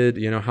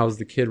kid, how's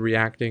the kid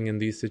reacting in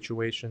these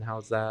situations?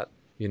 How's that?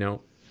 You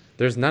know,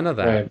 there's none of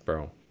right. that,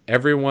 bro.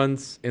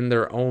 Everyone's in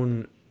their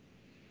own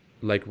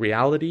like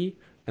reality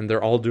and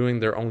they're all doing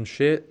their own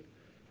shit.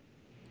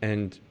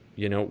 And,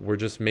 we're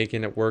just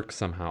making it work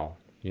somehow.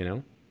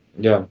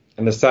 Yeah,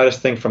 and the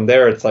saddest thing from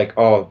there, it's like,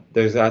 oh,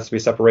 there has to be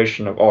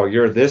separation of, oh,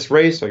 you're this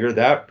race, or you're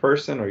that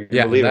person, or you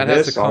Yeah. And believe in that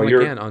has to this, oh, come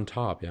you're again on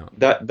top. Yeah.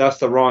 that's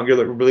the wrong,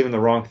 you're believing the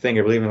wrong thing,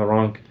 you're believing the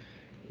wrong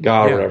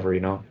God or Yeah. whatever.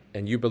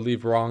 and you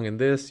believe wrong in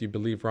this, you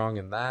believe wrong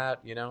in that,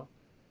 you know?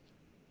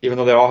 Even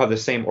though they all have the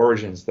same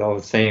origins, they're all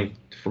the same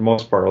for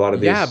most part. A lot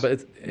of Yeah, these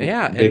but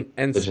yeah, big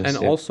and religions,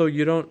 yeah, also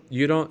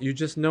you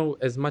just know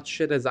as much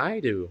shit as I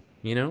do,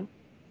 you know?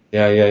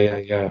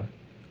 yeah.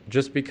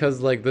 Just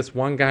because like this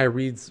one guy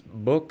reads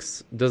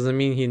books doesn't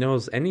mean he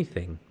knows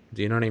anything.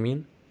 Do you know what I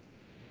mean?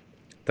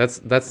 That's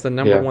the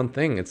number Yeah. one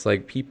thing. It's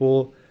like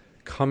people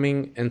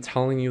coming and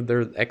telling you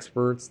they're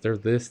experts, they're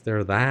this,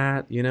 they're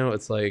that, you know?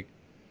 It's like,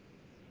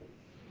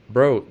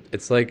 bro,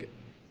 it's like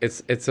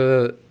it's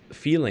a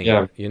feeling,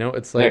 Yeah. you know?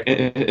 It's Yeah, like,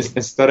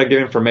 instead of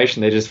giving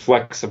information, they just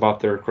flex about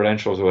their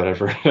credentials or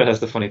whatever. That's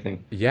the funny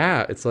thing.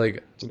 yeah, it's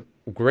like,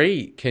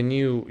 great, can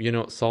you, you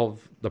know,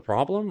 solve the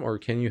problem or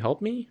can you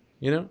help me,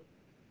 you know?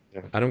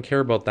 Yeah. I don't care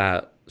about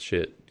that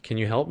shit. Can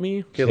you help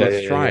me? Okay, Yeah, let's yeah,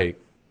 yeah, yeah. try.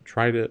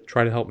 Try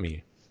to help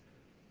me.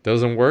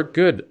 Doesn't work?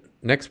 Good.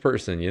 Next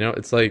person, you know?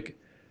 It's like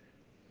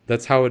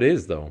that's how it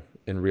is though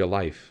in real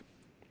life.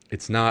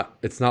 It's not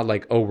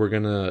like, oh, we're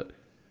going to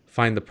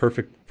find the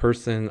perfect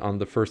person on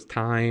the first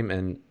time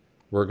and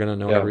we're going to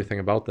know Yeah, everything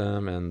about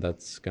them and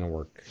that's going to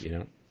work, you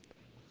know?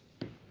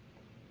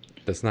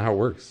 That's not how it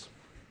works.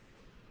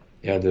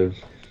 yeah, dude.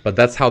 But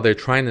that's how they're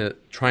trying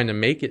to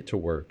make it to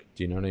work.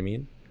 Do you know what I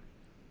mean?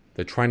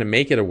 They're trying to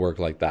make it a work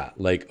like that.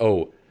 Like,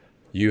 oh,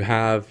 you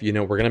have, you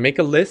know, we're going to make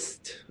a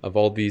list of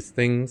all these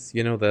things,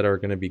 you know, that are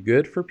going to be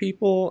good for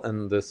people.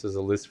 And this is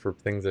a list for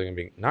things that are going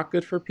to be not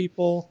good for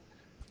people,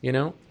 you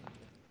know?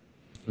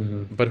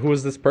 Hmm. But who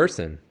is this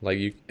person?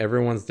 Like,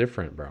 everyone's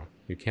different, bro.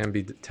 You can't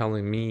be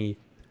telling me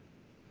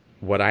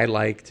what I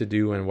like to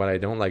do and what I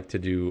don't like to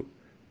do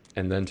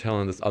and then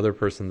telling this other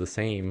person the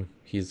same.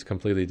 He's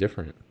completely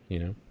different, you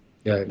know?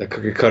 Yeah, the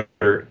cookie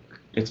cutter.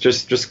 It's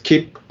just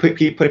keep putting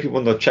people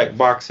in the check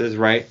boxes,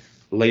 right?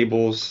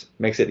 Labels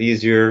makes it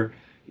easier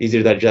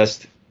to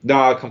digest.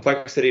 No,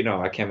 complexity.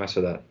 No, I can't mess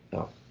with that.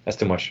 No, that's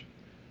too much.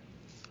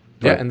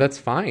 Yeah, But and that's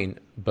fine.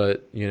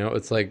 But, you know,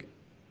 it's like,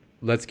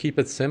 let's keep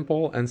it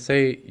simple and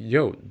say,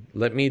 yo,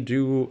 let me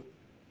do,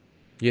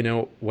 you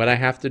know, what I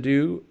have to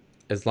do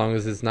as long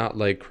as it's not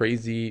like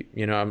crazy,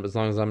 you know, as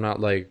long as I'm not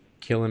like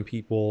killing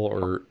people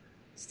or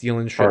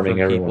stealing shit harming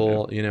from everyone. Yeah,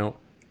 people, you know,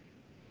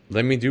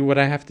 let me do what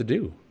I have to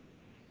do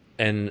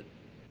and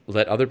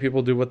let other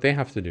people do what they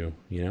have to do,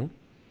 you know?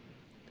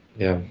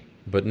 yeah,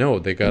 But no,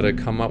 they got to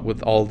come up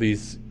with all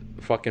these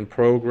fucking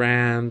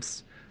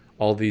programs,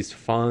 all these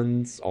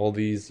funds, all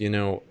these, you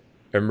know,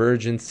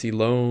 emergency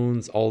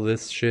loans, all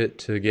this shit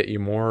to get you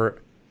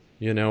more,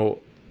 you know,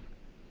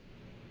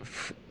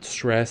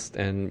 stressed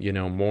and, you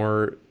know,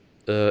 more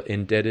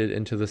indebted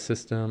into the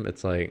system.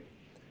 It's like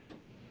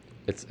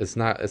it's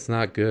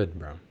not good,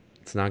 bro.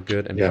 It's not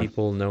good and yeah.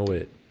 people know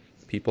it.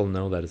 People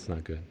know that it's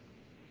not good.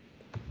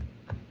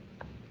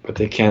 But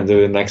they can't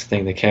do the next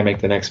thing. They can't make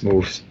the next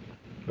moves.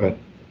 But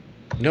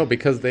No,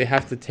 because they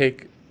have to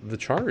take the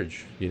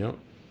charge, you know?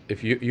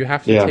 If you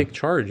have to yeah, take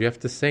charge, you have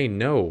to say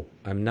no.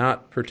 I'm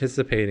not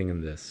participating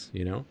in this,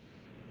 you know?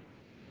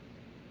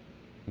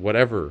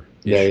 Whatever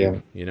yeah.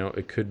 issue, you know?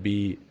 It could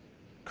be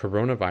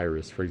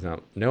coronavirus, for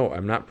example. No,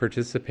 I'm not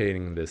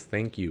participating in this.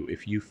 Thank you.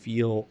 If you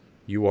feel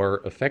you are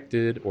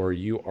affected or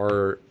you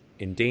are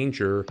in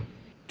danger,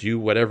 do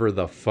whatever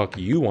the fuck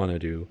you want to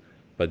do,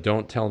 but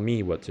don't tell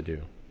me what to do.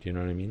 Do you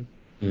know what I mean?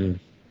 Mm.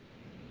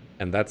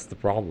 And that's the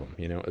problem,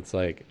 you know? It's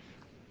like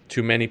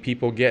too many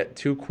people get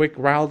too quick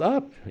riled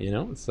up, you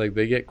know? It's like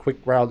they get quick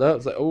riled up.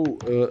 It's like,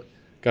 oh,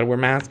 gotta wear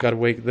masks, gotta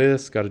wake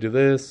this, gotta do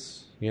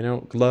this, you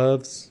know,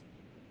 gloves.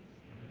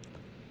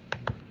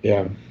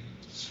 Yeah.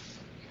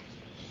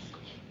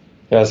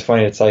 Yeah, it's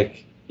funny. It's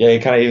like, yeah, you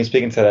kind of even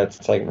speaking to that.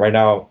 It's like right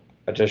now,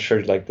 I just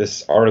showed you like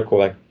this article,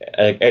 like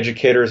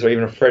educators are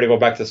even afraid to go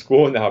back to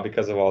school now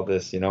because of all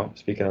this, you know?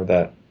 Speaking of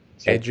that,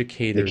 it's like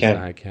they Educators, can't,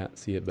 I can't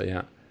see it, but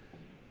yeah,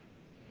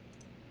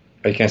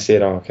 oh, you can't see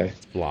it. Oh, okay.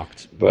 it's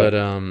blocked. But But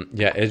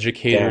yeah,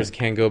 educators damn,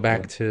 can go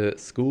yeah, back to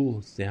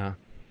schools. Yeah.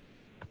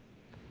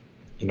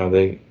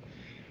 they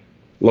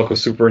local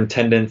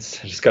superintendents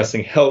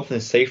discussing health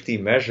and safety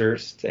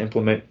measures to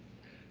implement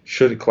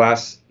should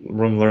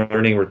classroom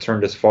learning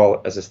return this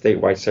fall, as a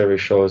statewide survey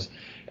shows.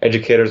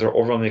 Educators are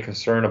overwhelmingly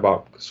concerned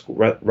about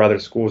rather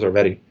schools are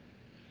ready.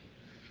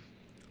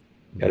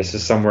 Yeah, this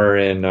is Yeah. somewhere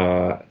in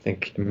I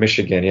think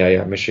Michigan.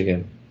 Yeah,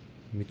 Michigan.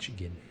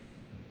 Michigan.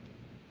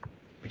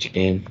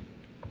 Michigan.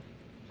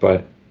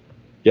 But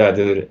yeah,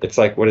 dude, it's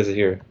like what is it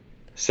here?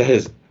 It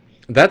says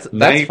That's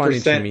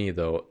funny to 90%. me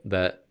though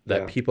that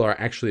Yeah, people are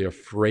actually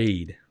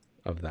afraid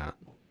of that.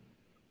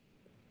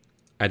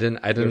 I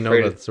they're didn't know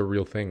afraid. that's a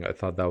real thing. I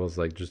thought that was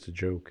like just a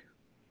joke.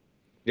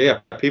 Yeah,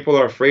 people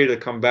are afraid to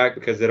come back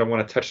because they don't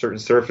want to touch certain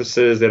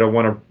surfaces. They don't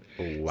want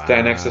to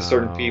stand next to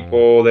certain Wow.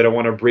 people. They don't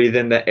want to breathe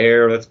in the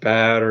air that's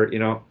bad, or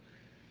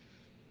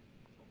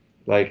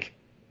like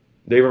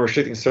they're even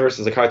restricting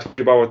services. Like how I told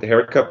you about with the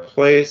haircut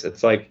place,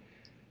 it's like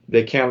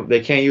they can't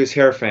use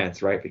hair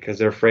fans, right? Because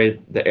they're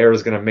afraid the air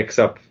is gonna mix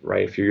up,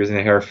 right? If you're using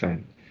a hair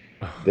fan,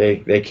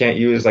 they can't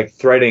use like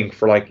threading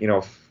for like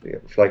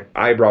for like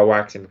eyebrow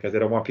waxing because they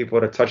don't want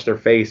people to touch their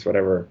face,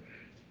 whatever,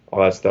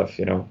 all that stuff.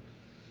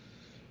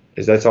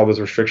 is that's all those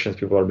restrictions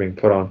people are being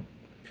put on,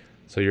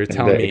 So you're and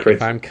telling that it me if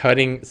creates. I'm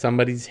cutting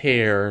somebody's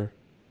hair,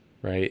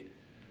 right,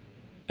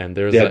 and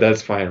Yeah,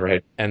 that's fine,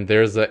 right?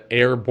 there's a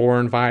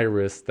airborne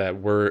virus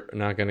that we're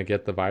not gonna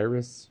get the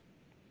virus?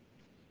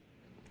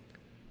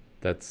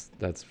 That's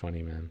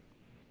funny, man.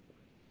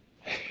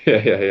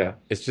 Yeah, yeah, yeah.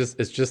 It's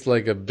just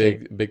like a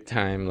Can't big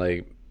time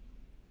like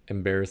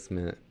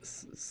embarrassment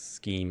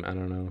scheme. I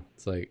don't know.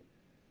 It's like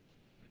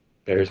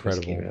embarrassment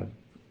scheme, incredible. yeah.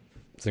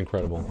 It's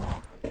incredible.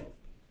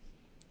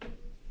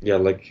 Yeah,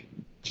 like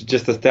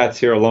just the stats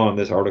here alone in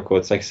this article,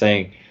 it's like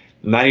saying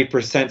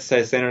 90%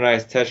 says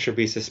standardized tests should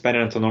be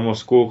suspended until normal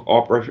school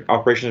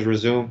operations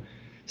resume.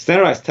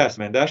 Standardized tests,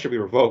 man, that should be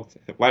revoked.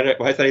 Why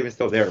is that even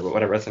still there? But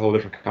whatever, that's a whole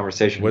different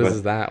conversation. What But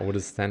is that? What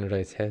is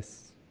standardized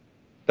tests?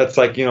 that's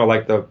like,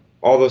 like the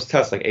all those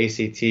tests like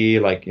ACT,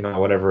 like,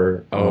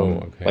 whatever,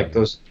 Oh, like okay.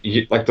 those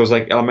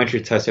like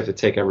elementary tests you have to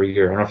take every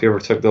year. I don't know if you ever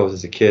took those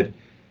as a kid.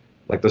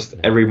 Like those No.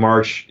 every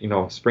March,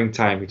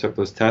 springtime, you took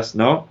those tests.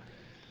 No?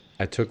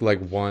 I took like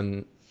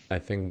one, I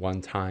think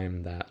one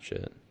time that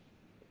shit.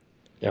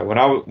 Yeah, when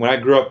I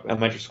grew up in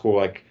elementary school,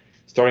 like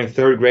starting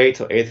third grade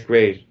till eighth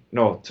grade,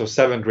 no, till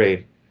seventh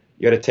grade,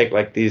 you had to take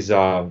like these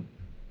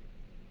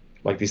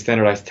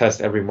standardized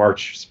tests every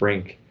March,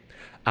 spring.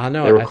 I don't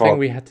know. They were I think called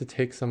we had to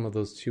take some of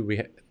those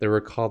too. They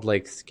were called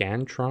like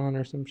Scantron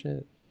or some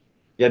shit.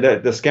 yeah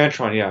the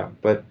Scantron, yeah.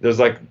 But there's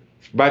like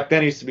back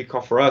then it used to be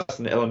called for us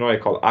in Illinois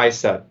called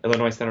ISET,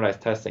 Illinois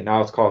Standardized Testing.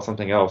 Now it's called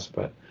something else.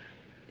 But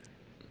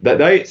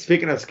that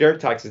speaking of scare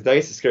tactics, that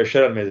used to scare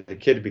shit out of me as a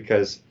kid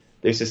because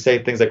they used to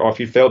say things like, "Oh, if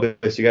you failed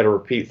this, you got to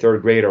repeat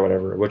third grade or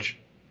whatever," which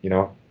you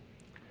know,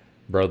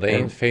 Bro, they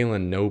ain't and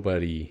failing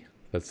nobody.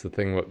 That's the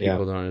thing what yeah.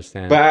 people don't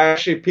But understand.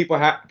 actually, people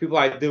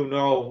I do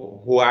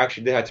know who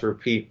actually did have to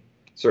repeat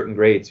certain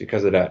grades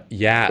because of that.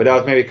 Yeah, But that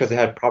was maybe because they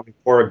had probably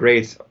poorer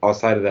grades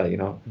outside of that,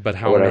 but or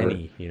how whatever.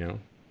 many, you know?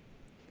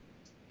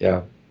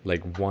 Yeah,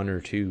 Like one or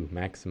two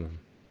maximum.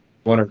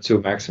 one or two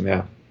maximum.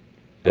 Yeah,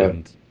 but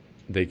And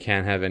they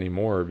can't have any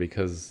more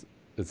because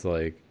it's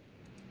like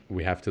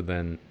we have to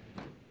then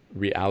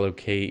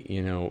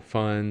reallocate,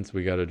 funds.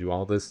 We got to do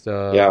all this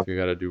yeah, stuff. We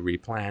got to do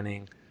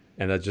replanning.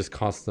 And that just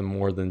costs them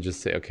more than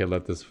just say, okay,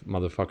 let this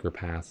motherfucker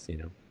pass.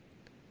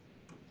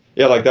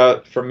 yeah, like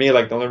that for me.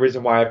 Like the only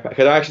reason why,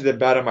 because I actually did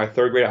bad in my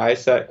third grade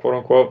ISET, quote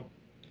unquote.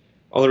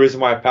 Only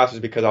reason why I passed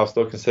was because I was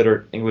still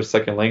considered English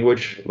second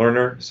language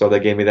learner, so they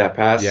gave me that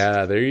pass.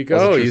 Yeah, there you That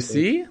was a go. true You story.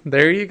 see?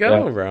 There you Yeah,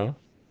 go, bro.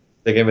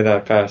 they gave me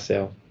that pass.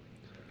 Yeah.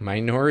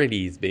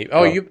 Minorities, baby.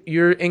 Oh, Uh,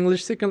 you're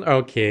English second.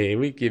 Okay,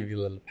 we give you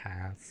a little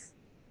pass.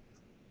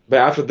 But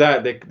after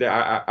that,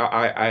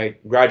 I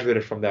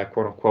graduated from that,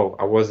 quote unquote.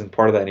 I wasn't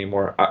part of that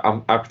anymore.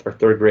 I'm after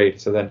third grade.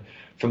 So then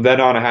from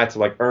then on, I had to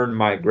like earn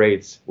my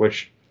grades,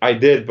 which I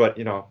did. But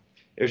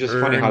it was just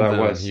funny how Earn that them.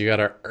 was. You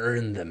gotta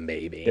earn them,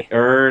 baby.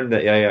 Earn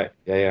that. Yeah, yeah,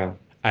 yeah, yeah.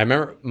 I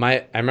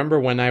remember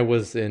when I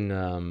was in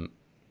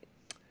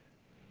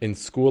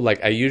school.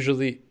 Like I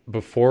usually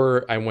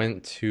before I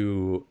went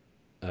to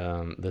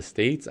the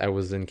States, I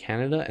was in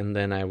Canada, and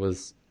then I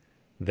was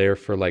there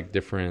for like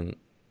different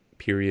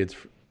periods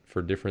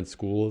for different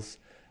schools.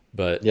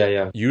 But Yeah,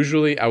 yeah.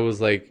 usually I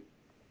was like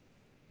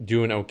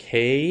doing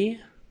okay,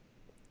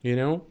 you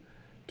know,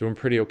 doing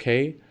pretty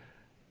okay.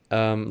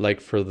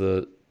 Like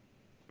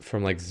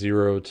from like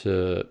 0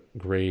 to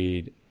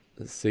grade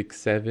 6,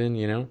 7,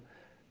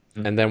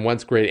 Mm. and then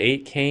once grade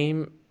 8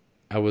 came,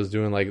 I was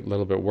doing like a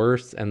little bit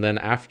worse. And then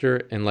after,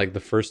 in like the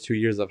first 2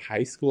 years of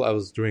high school, I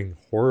was doing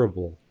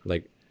horrible,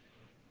 like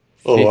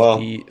Oh wow.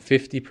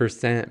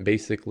 50%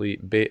 basically,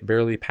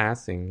 barely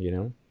passing.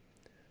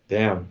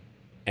 Damn.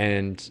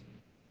 And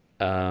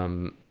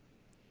um,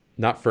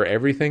 not for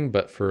everything,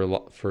 but for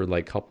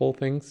like couple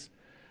things.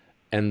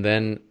 And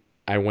then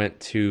I went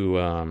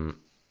to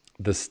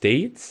the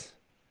States,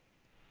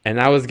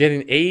 and I was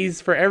getting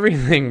A's for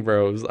everything,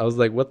 bro. I was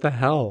like, what the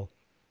hell?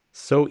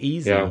 So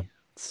Yeah. easy.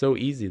 So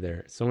easy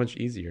there. So much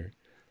easier.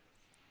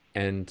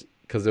 And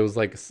because it was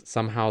like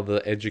somehow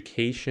the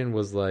education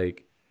was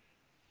like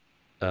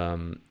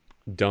um,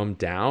 dumbed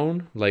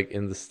down, like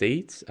in the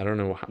States. I don't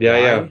know Yeah,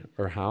 yeah. why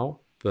or how,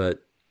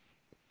 but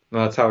No,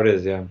 that's how it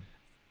is. Yeah.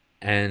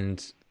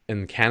 and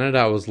in Canada,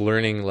 I was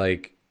learning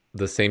like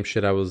the same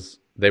shit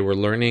they were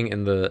learning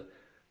in the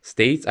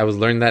States. I was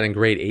learning that in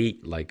grade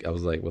 8. Like I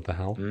was like, what the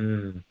hell?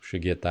 Mm.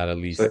 Should get that at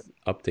So least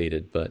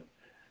updated. But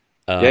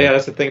yeah, yeah. um,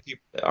 That's the thing.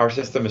 Our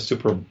system is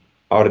super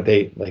out of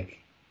date. Like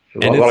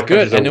and a it's lot of good,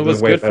 countries are and it doing was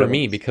way good for better than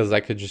me us. because I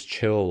could just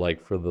chill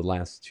like for the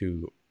last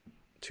two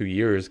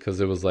years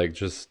because it was like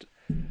just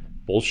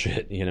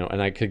bullshit.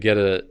 And I could get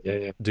a Yeah,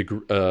 yeah.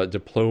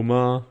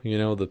 diploma,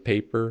 the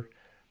paper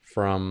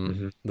from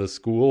Hmm. the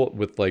school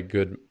with like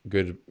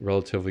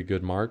relatively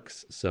good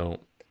marks. So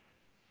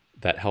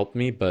that helped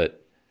me.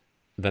 But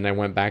then I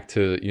went back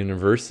to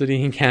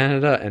university in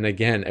Canada, and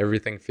again,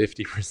 everything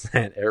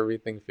 50%,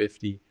 everything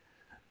 50,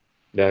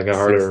 Yeah, it got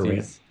harder, right?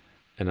 60s.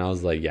 And I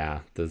was like,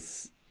 yeah,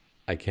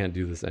 I can't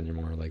do this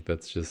anymore. Like,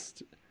 that's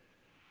just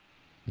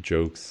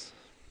jokes.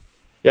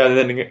 Yeah, and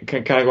then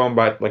kind of going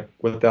by like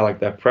with that like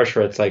that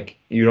pressure, it's like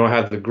you don't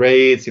have the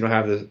grades, you don't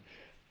have the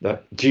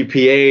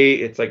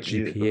GPA. It's like the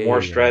GPA,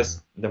 more yeah.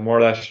 stress, the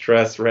more that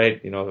stress,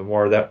 right? You know, the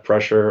more that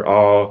pressure.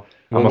 Oh,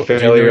 I'm a Well, do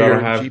you know failure. I don't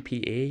your have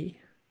GPA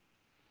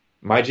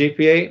my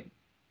GPA.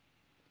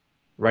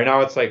 Right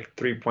now, it's like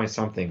 3 point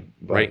something,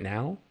 right but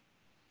now?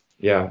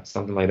 yeah,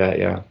 something like that.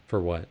 Yeah. For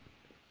what?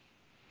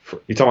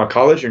 You talking about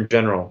college or in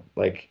general?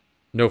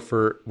 No,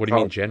 for what do you mean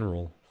College,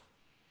 general?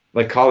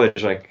 like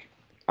college, like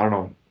I don't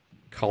know.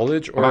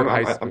 College I'm or I'm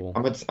high I'm I'm, school?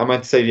 I'm, gonna, I'm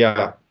gonna say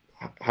yeah,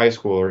 high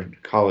school or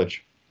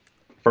college.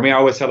 For me, I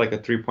always had like a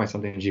 3 point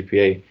something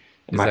GPA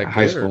in Is my that high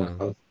good or school and no?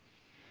 college.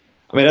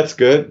 I mean, that's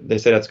good. They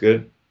say that's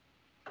good.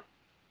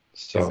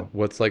 Is So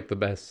what's like the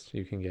best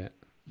you can get?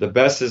 the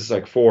best is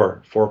like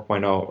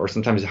 4.0, or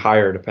sometimes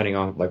higher depending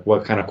on like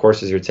what kind of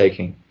courses you're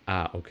taking.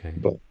 Ah, okay.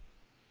 But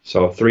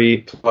so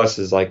 3 plus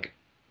is like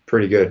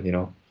pretty good, you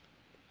know.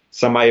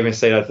 Some might even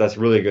say that that's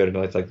really good and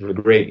it's like really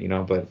great, you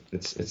know, but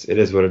it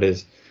is what it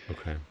is.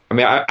 Okay. I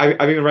mean,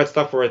 I've even read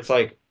stuff where it's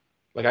like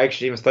I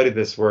actually even studied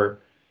this where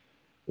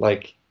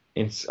like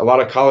in a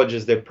lot of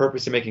colleges they're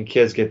purposely making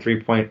kids get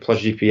 3 point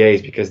plus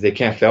GPAs because they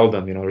can't fail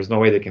them, you know. There's no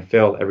way they can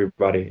fail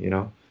everybody, you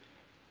know.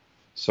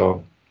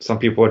 So some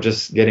people are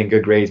just getting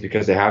good grades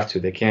because they have to.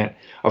 They can't.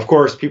 Of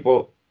course,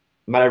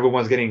 not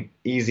everyone's getting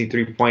easy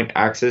 3 point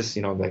access,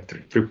 you know, like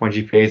 3 point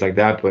GPAs like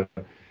that. But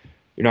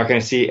you're not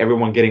going to see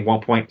everyone getting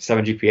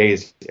 1.7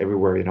 GPAs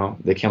everywhere. You know,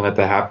 they can't let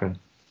that happen.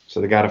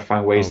 So they got to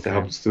find ways to Okay.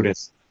 help the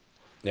students.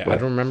 Yeah, I But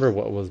don't remember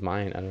what was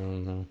mine. I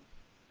don't know.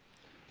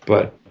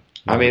 but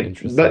I But I'm mean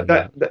interested in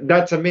that.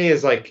 that to me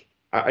is like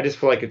I just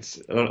feel like it's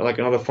like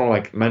another form of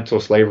like mental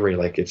slavery.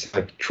 Like it's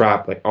like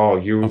trap. Like oh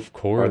you Of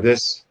are course.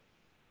 this.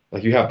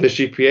 Like you have this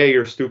GPA,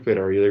 you're stupid,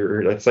 or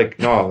it's like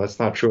no, that's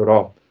not true at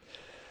all.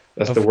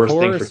 That's the Of worst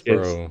thing for course, kids.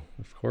 bro.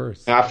 Of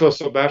course. And I feel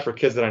so bad for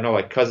kids that I know,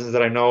 like cousins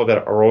that I know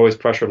that are always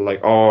pressured,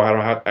 like, oh,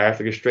 I have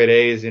to get straight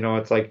A's. You know,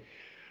 it's like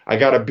I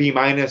got a B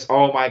minus.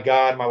 Oh my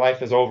God, my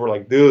life is over.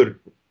 Like, dude,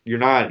 you're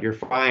not. You're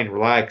fine.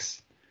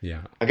 Relax.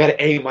 Yeah. I got an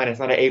A minus,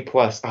 not an A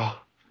plus. Oh,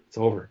 it's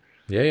over.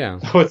 Yeah, yeah.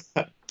 No, it's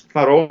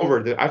not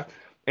over, dude.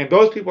 And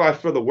those people I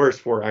feel the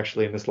worst for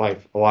actually in this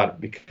life a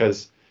lot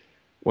because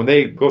when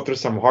they go through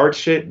some hard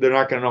shit, they're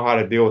not gonna know how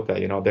to deal with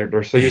that. You know,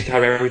 they're so used to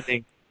having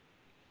everything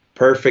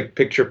perfect,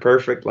 picture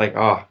perfect. Like,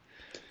 ah,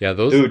 Yeah,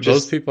 dude, those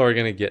just people are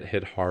gonna get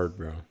hit hard,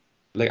 bro.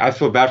 like I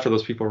feel bad for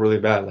those people really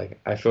bad. Like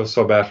I feel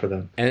so bad for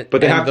them,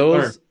 but they And have to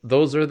learn.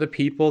 those are the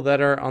people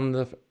that are on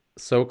the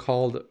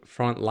so-called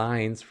front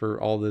lines for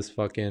all this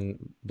fucking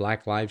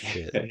Black Lives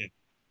shit, Yeah,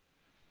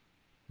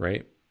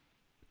 right?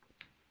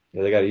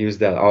 they got to use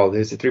that. Oh,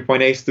 there's a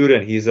 3.8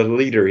 student. He's a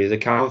leader. He's a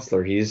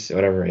counselor. He's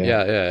whatever. Yeah,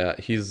 Yeah, yeah, yeah.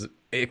 He's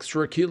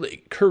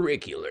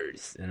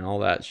extracurriculars and all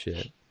that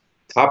shit.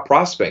 top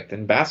prospect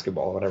in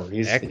basketball. Whatever.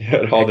 He's Ex- he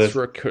had all this.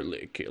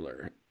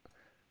 extracurricular.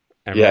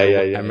 Yeah,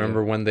 yeah, I yeah, yeah.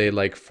 remember when they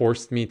like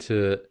forced me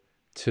to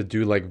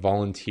do like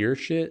volunteer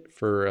shit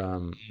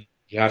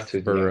You have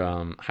to. for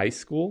Yeah, high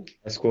school.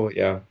 that's cool.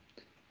 Yeah.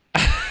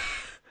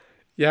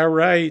 Yeah,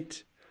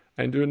 right.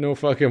 I do no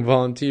fucking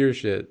volunteer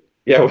shit.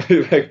 Yeah,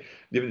 like,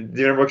 do you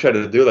remember what you had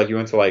to do? Like, you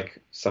went to like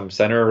some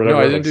center or No,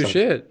 I whatever, didn't like do some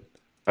shit.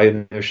 I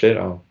didn't know shit.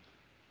 Oh,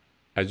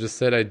 I just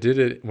said I did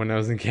it when I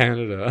was in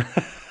Canada.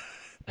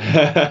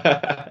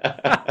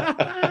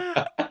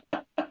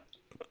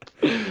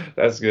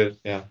 that's good.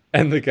 Yeah.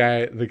 And the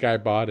guy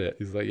bought it.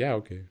 He's like, "Yeah,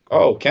 okay, cool."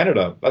 Oh,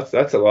 Canada.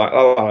 That's a lot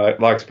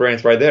of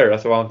experience right there.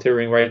 That's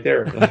volunteering right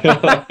there.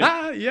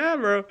 Yeah,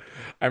 bro.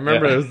 I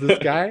remember there Yeah. was this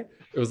guy.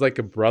 It was like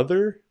a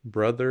brother.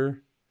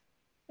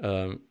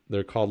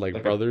 They're called like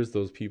Like a brothers.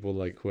 Those people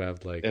like who have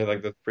yeah, like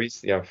like the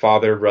priest. Yeah,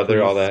 father,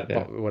 brother, all priests, that.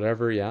 Yeah,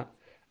 whatever. Yeah,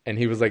 and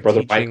he was like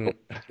brother Michael. teaching.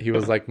 He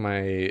was like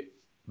my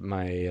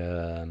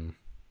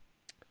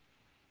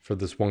for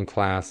this one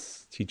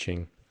class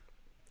teaching,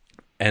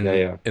 Yeah, and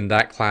yeah. in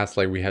that class,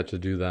 like we had to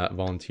do that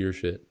volunteer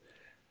shit,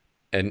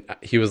 and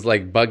he was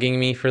like bugging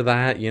me for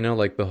that, you know,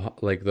 like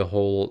the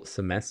whole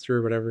semester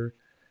or whatever.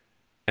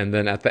 And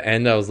then at the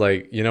end, I was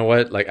like, you know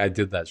what? Like I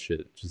did that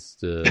shit.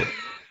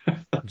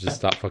 Just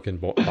stop fucking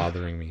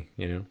bothering me,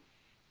 you know?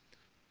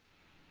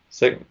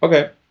 It's like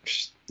okay,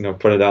 just,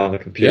 put it down on the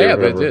Yeah, computer, yeah,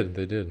 they whatever. did.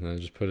 They did. And I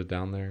just put it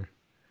down there.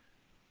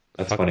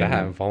 That's Fuck funny, that.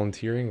 man.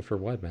 Volunteering for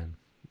what, man?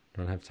 I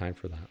don't have time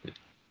for that.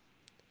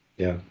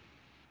 Yeah,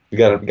 you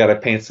gotta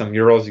paint some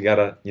murals. You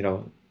gotta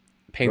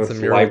Paint go to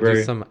some the murals, do library.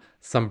 some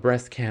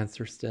breast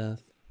cancer stuff,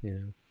 you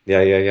know.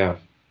 Yeah, yeah, yeah,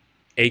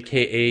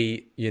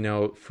 AKA, you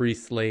know, free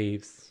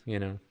slaves, you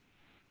know.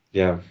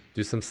 yeah,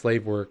 Do some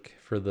slave work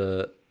for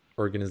the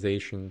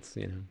organizations,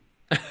 you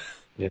know.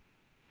 yeah,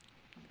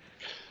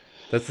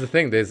 That's the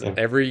thing. There's yeah.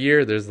 every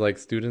year there's like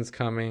students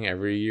coming.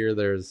 Every year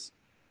there's,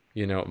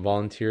 you know,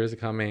 volunteers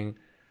coming.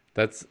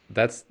 That's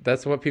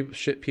what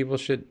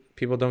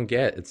people don't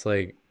get. It's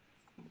like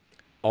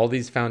all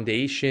these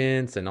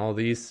foundations and all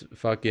these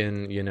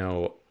fucking, you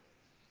know,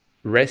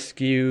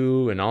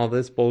 rescue and all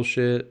this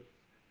bullshit.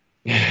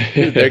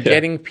 Dude, they're Yeah,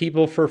 getting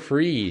people for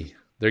free.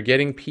 They're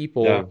getting yeah,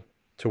 people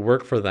to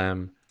work for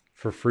them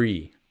for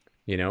free,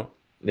 you know?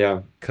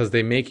 Yeah. because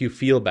they make you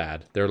feel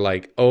bad. They're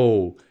like,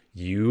 oh,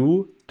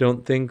 you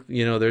don't think,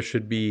 there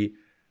should be,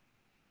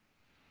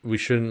 we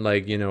shouldn't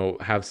like,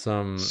 have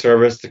some,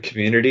 Service to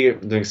community,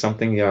 doing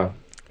something. Yeah.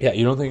 yeah,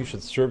 you don't think you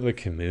should serve the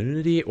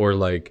community, or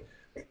like,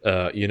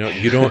 you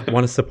don't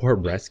want to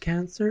support breast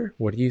cancer?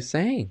 What are you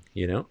saying?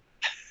 Right,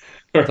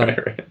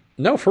 right.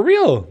 No, for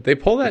real. They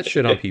pull that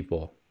shit on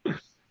people.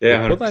 They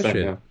Yeah, pull that 100%.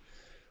 shit. Yeah.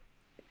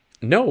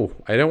 No,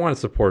 I don't want to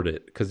support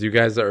it because you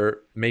guys are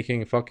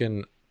making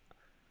fucking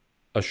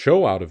a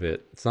show out of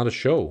it. It's not a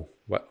show.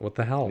 What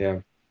the hell? Yeah.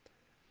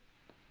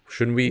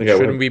 Shouldn't we They got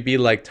shouldn't work. we be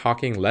like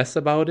talking less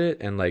about it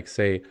and like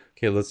say,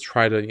 okay, let's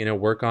try to,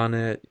 work on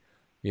it.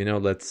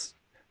 Let's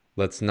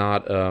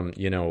not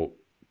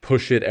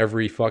push it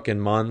every fucking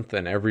month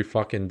and every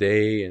fucking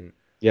day and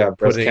Yeah,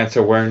 breast putting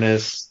cancer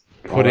awareness,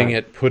 all putting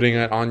that.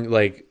 it on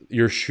like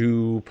your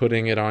shoe,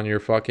 putting it on your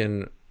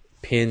fucking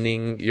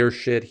pinning your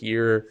shit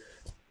here.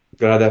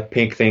 Got that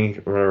pink thing,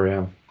 whatever.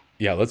 Yeah.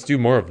 Yeah, let's do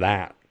more of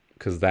that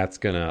because that's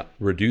gonna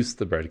reduce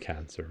the breast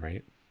cancer,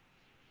 right?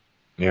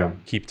 Yeah.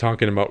 Keep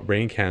talking about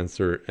brain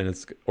cancer and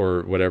it's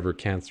or whatever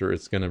cancer,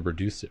 it's gonna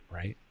reduce it,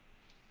 right?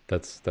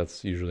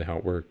 That's usually how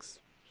it works.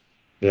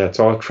 Yeah, it's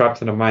all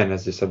trapped in the mind,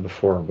 as you said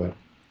before. But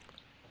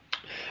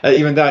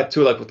even that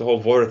too, like with the whole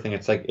voter thing,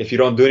 it's like if you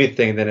don't do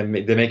anything, then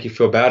they make you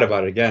feel bad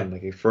about it again.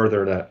 Like you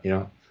further that.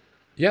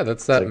 Yeah,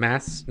 that's It's that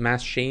like,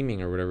 mass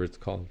shaming or whatever it's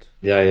called.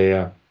 yeah, yeah,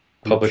 yeah.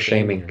 Group Public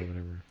shaming or shaming.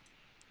 whatever.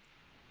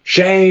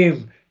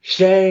 Shame,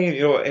 shame.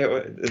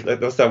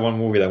 That's that one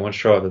movie, that one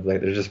show that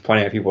like they're just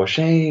pointing at people.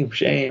 Shame,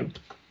 shame.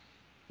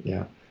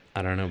 Yeah.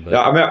 I don't know,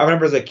 Yeah, but I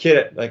remember as a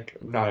kid, like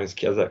not as a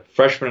kid, as a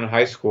freshman in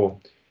high school,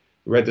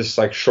 we read this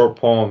like short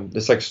poem,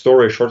 this like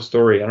short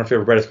story. I don't know if you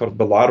ever read it. It's called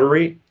The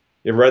Lottery.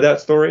 You ever read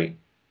that story?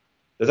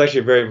 It's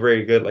actually very,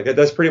 very good. Like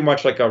that's pretty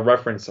much like a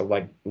reference of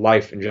like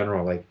life in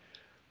general. Like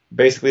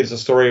basically, it's a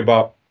story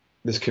about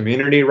this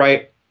community,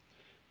 right?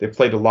 They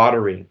played the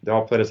lottery. They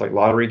all played this like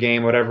lottery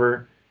game,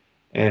 whatever.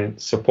 And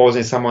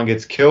supposing someone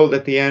gets killed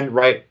at the end,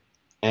 right?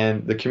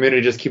 And the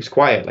community just keeps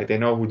quiet. Like they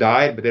know who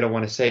died, but they don't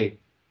want to say,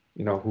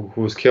 who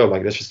was killed.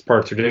 Like that's just part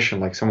of tradition.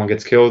 Like someone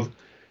gets killed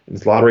in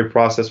this lottery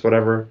process,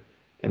 whatever,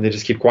 and they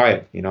just keep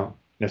quiet. And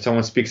if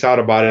someone speaks out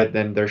about it,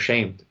 then they're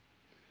shamed.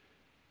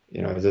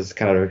 It's just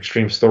kind of an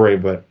extreme story,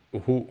 but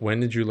when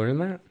did you learn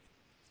that?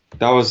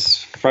 that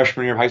was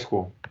freshman year of high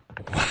school.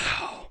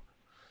 Wow.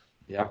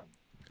 Yeah.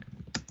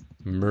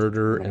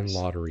 Murder and Nice.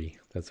 lottery.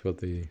 That's what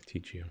they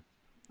teach you.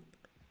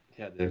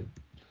 Yeah, dude.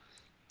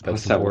 That's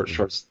What's that one important.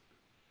 short?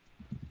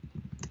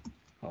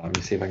 Let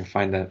me see if I can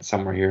find that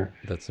somewhere here.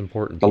 That's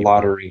important, The people.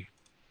 Lottery.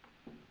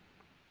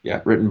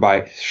 Yeah, written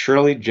by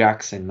Shirley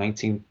Jackson,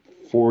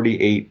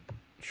 1948.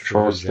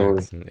 Shirley Short story.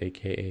 Jackson,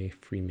 aka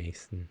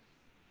Freemason.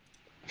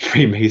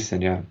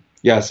 Freemason, yeah.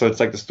 Yeah, so it's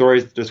like the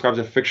story describes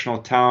a fictional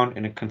town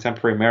in a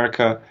contemporary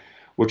America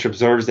which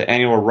observes the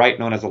annual rite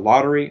known as a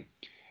lottery,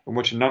 in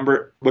which the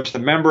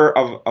member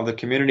of the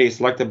community is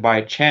selected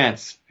by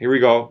chance, here we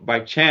go, by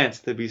chance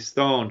to be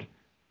stoned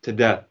to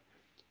death.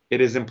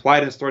 It is implied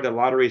in the story that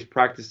lottery is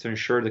practiced to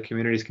ensure the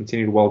community's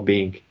continued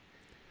well-being.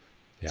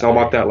 It's Yeah, all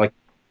there about you that, go. like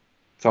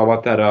it's all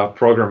about that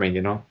programming.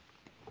 There Gotta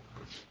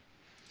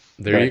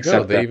you go.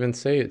 accept They that. even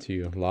say it to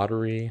you.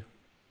 Lottery.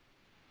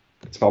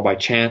 It's all by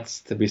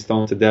chance to be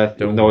stoned to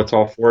death, even though Stoned. it's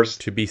all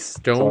forced. To be It's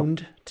all,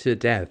 stoned to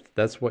death.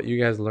 That's what you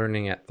guys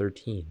learning at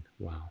 13.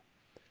 Wow.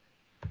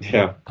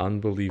 yeah.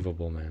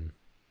 Unbelievable, man.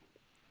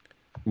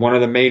 One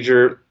of the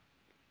major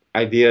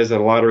ideas of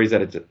the lottery is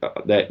that it's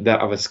that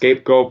of a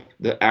scapegoat.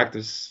 The act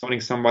of stoning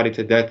somebody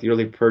to death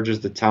yearly purges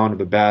the town of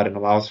the bad and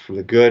allows for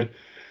the good.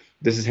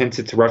 This is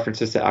hinted to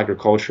references to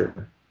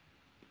agriculture.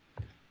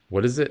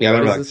 What is it? Yeah, What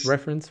they're is like this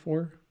reference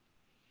for?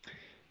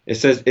 it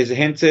says is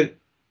hinted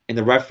in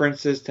the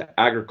references to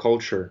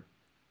agriculture.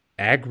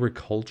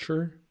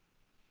 Agriculture?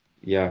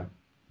 Yeah,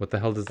 What the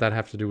hell does that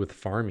have to do with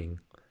farming?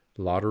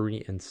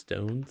 Lottery and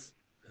stones?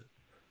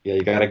 yeah.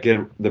 You gotta get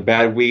the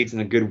bad weeds and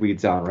the good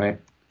weeds out, right?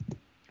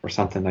 Or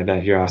something like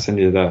that. Here, I'll send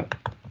you the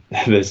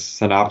this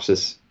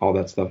synopsis, all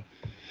that stuff.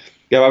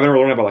 Yeah, I've been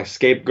learning about like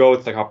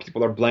scapegoats, like how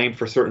people are blamed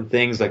for certain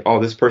things, like oh,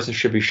 this person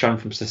should be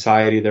shunned from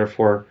society,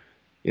 therefore,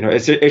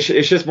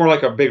 it's just more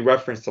like a big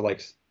reference to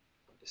like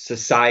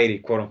society,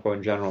 quote unquote,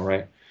 in general,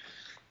 right?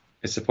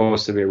 It's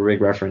supposed to be a big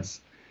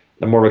reference,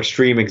 the more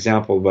extreme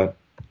example, but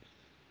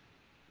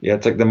yeah,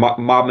 it's like the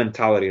mob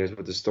mentality is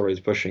what the story is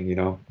pushing.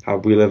 How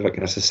we live like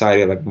in a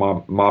society like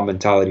mob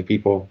mentality,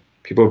 people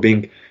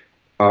being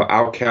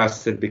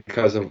outcasted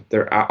because of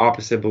their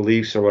opposite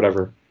beliefs or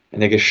whatever,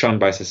 and they get shunned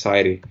by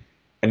society.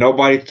 And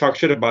nobody talks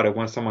shit about it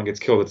when someone gets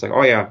killed. It's like,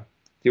 oh yeah,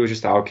 he was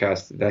just an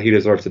outcast, that he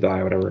deserved to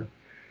die, whatever.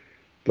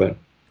 But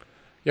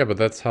Yeah, but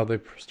that's how they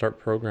start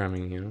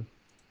programming.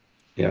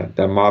 yeah,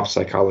 that mob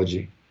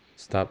psychology.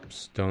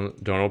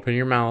 Don't open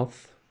your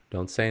mouth.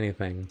 Don't say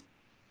anything.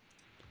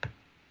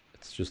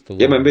 It's just the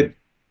Yeah, law.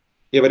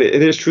 but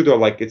it is true though.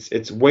 Like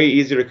it's way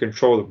easier to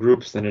control the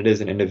groups than it is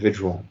an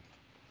individual.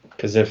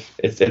 Because if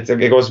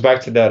it goes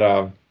back to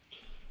that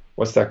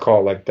what's that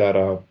called? Like that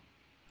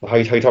how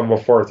you talked about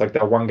before. It's like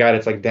that one guy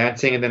that's like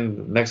dancing, and then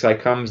the next guy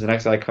comes, the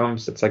next guy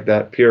comes. It's like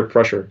that peer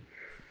pressure.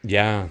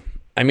 Yeah.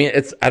 I mean,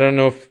 I don't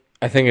know if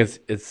I think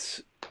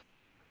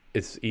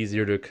it's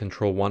easier to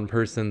control one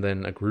person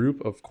than a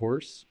group, of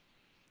course.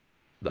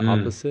 The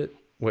Mm. opposite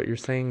what you're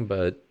saying,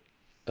 but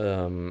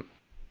um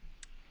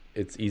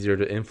it's easier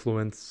to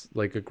influence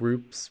like a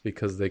groups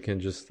because they can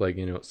just like,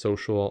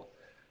 social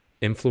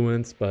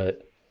influence,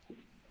 but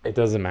it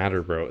doesn't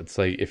matter, bro. It's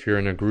like if you're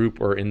in a group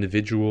or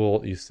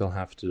individual, you still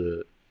have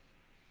to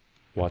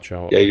watch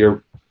out. Yeah,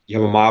 you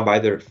have a mob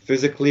either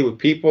physically with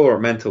people or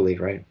mentally,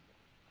 right?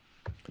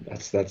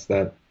 That's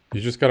that.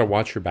 You just gotta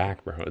watch your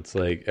back, bro. It's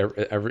like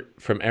every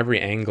from every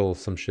angle,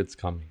 some shit's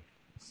coming.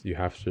 So you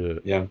have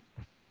to Yeah.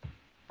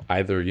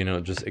 either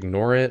just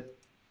ignore it,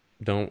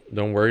 don't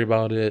worry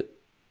about it,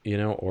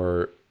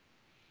 or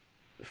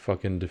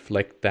fucking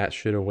deflect that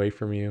shit away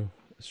from you.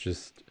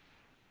 It's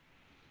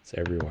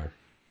everywhere.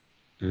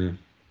 Mm.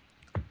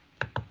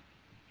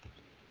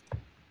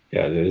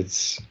 Yeah, dude,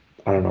 it's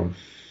I don't know,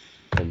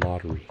 The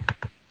lottery.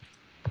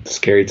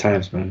 scary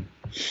times, man.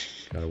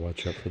 Gotta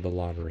watch out for the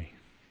lottery.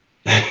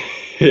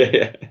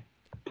 Yeah.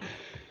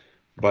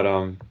 But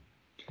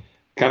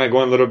kind of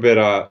going a little bit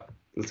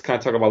let's kind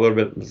of talk about a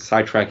little bit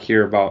sidetrack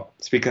here about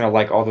speaking of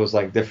like all those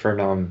like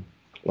different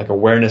like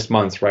awareness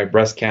months, right?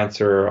 Breast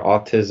cancer,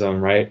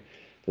 autism, right?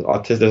 There's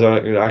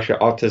actually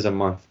autism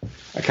month.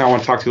 I kind of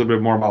want to talk to you a little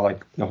bit more about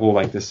like the whole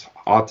like this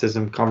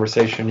autism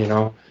conversation,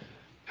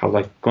 how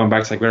like going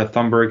back to like Greta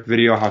Thunberg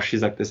video, how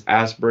she's like this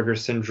Asperger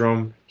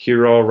syndrome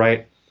hero,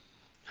 right?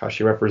 How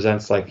she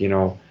represents like,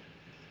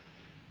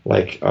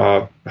 like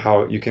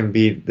how you can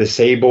be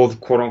disabled,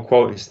 quote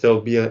unquote, and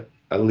still be a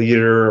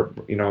leader,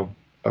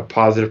 a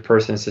positive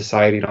person in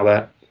society and all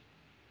that.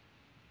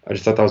 I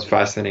just thought that was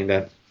fascinating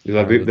that All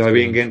right, let's that we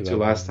get didn't get into into that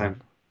last one.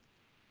 time.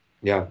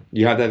 Yeah,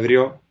 you have that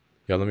video?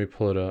 Yeah, let me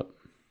pull it up.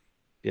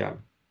 Yeah,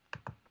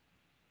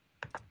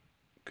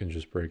 Can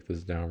just break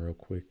this down real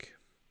quick.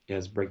 yeah.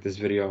 Let's break this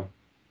video.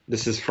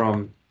 This is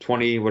from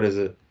what is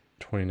it?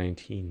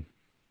 2019.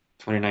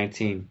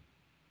 2019.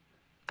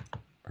 All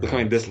Look right, how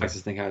many let's see dislikes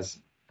this thing has.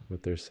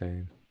 what they're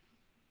saying.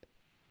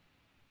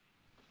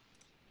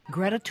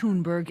 Greta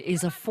Thunberg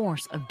is a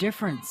force of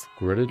difference,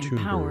 Greta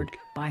empowered Thunberg.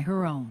 by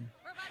her own.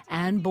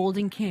 Anne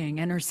Bolding King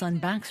and her son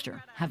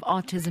Baxter have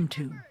autism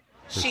too.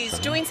 She's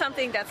doing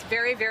something that's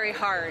very, very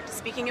hard,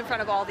 speaking in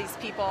front of all these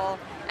people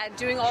and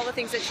doing all the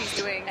things that she's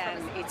doing, and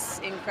it's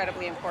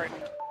incredibly important.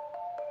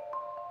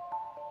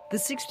 The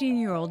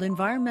 16-year-old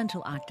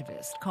environmental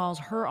activist calls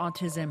her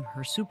autism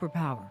her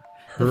superpower,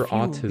 Her the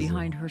fuel autism.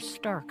 behind her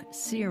stark,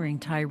 searing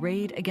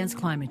tirade against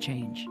climate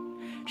change.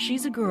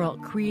 She's a girl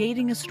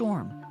creating a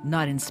storm,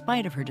 not in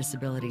spite of her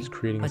disability, She's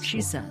creating a but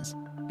she storm. says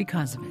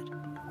because of it.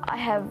 I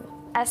have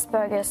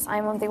Asperger's,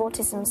 I'm on the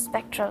autism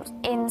spectrum.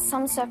 In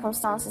some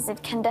circumstances,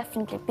 it can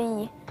definitely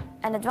be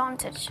an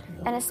advantage,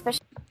 and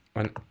especially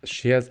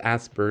She has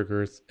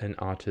Asperger's and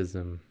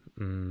autism.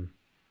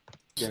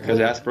 Yeah, because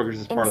Asperger's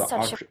is in part of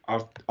such the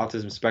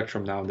autism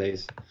spectrum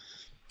nowadays.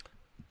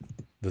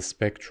 The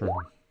spectrum.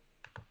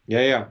 Yeah,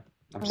 yeah.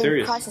 I'm a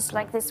serious. crisis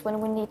like this when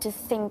we need to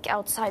think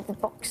outside the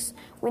box.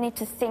 We need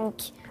to think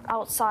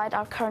outside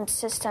our current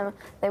system,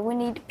 that we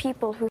need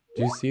people who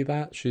Do you see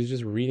that? She's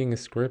just reading a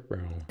script, bro.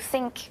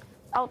 think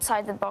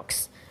outside the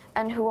box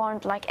and who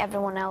aren't like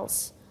everyone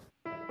else.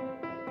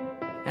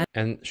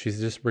 And she's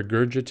just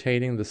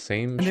regurgitating the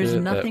same And there's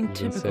shit nothing that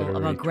been said typical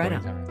already about Greta.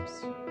 20 times.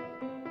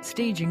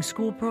 Staging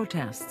school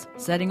protests,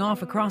 setting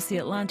off across the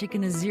Atlantic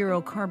in a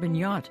zero-carbon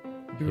yacht,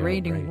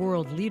 berating right.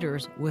 world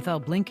leaders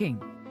without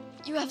blinking.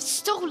 You have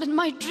stolen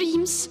my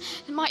dreams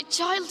and my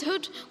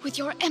childhood with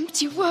your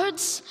empty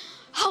words.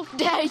 How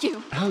dare you?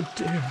 How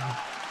dare you?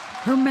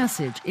 Her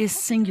message is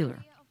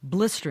singular,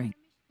 blistering,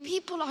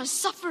 People are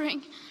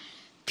suffering.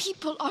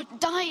 People are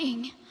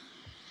dying.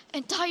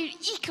 Entire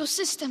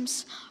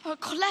ecosystems are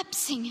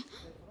collapsing.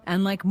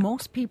 and like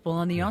most people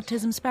on the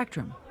autism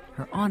spectrum,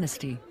 her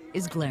honesty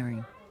is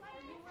glaring.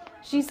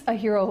 She's a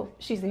hero.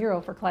 She's a hero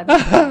for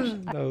climate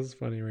change. That was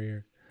funny right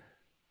here.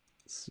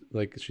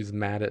 Like she's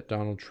mad at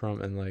Donald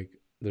Trump and like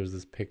there's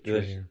this picture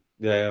Yeah, here.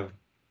 yeah.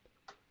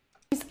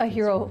 She's a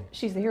hero.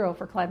 She's a hero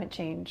for climate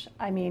change.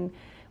 I mean,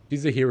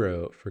 She's a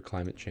hero for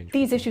climate change.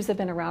 these issues have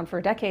been around for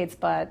decades,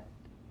 but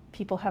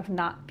people have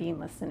not been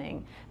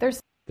listening. There's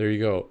There you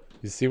go.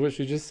 You see what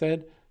she just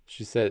said?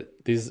 She said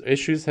these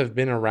issues have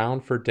been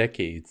around for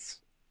decades,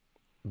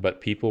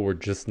 but people were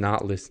just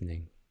not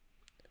listening.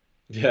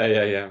 Yeah,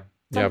 yeah, yeah.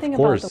 Yeah, of Something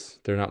about course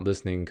they're not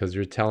listening because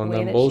you're telling way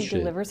them that she bullshit.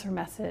 delivers her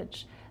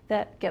message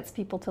that gets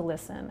people to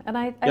listen. And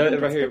I Yeah,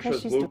 think right it's here. because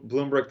It she's shows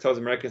Bloomberg tells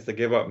Americans to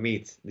give up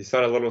meat. You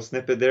saw that little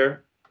snippet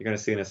there? You're gonna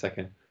see in a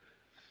second.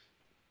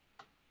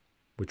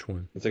 Which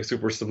one? It's like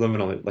super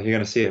subliminal. Like you're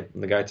gonna see it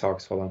when the guy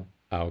talks. Hold on.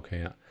 Oh, okay,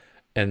 yeah.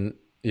 And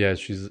yeah,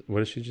 what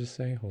did she just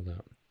say? Hold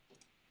up.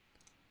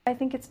 I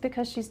think it's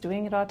because she's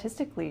doing it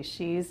autistically.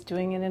 She's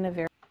doing it in a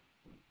very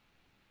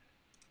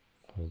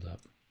Hold up.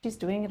 She's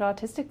doing it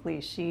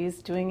autistically.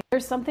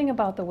 There's something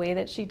about the way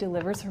that she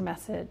delivers her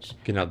message.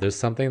 There's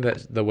something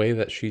that the way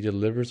that she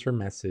delivers her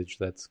message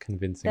that's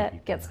convincing that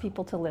people gets now.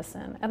 people to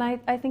listen. And I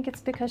think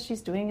it's because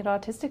she's doing it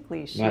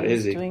autistically. Not She's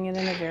Izzy. doing it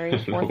in a very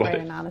forthright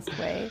and honest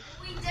way.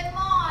 We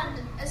demand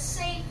a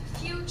safe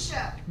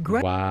future.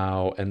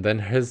 Wow. And then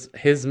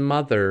his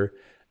mother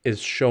is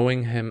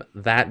showing him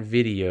that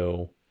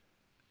video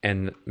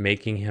and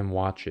making him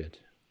watch it.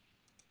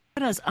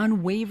 Greta's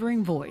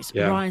unwavering voice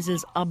Yeah.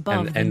 rises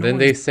above And the then noise.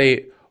 they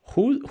say,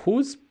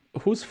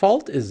 whose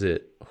fault is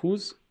it?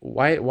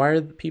 Why are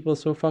the people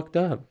so fucked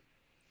up?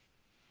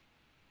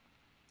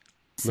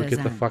 Look says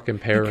at the Anne, fucking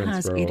parents,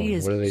 because bro. it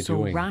is What are they so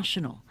doing?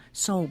 rational,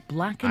 so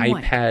black and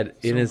white, iPad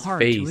in so his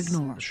hard to face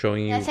ignore.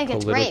 showing you I think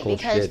it's great political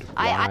because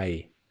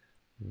shit.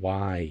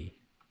 Why?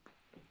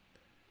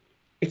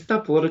 It's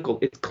not political.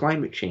 It's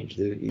climate change,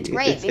 dude. It's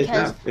great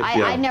because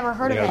I'd never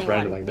heard of yeah, brand it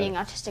anyone like being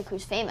that. autistic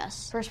who's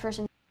famous. First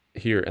person.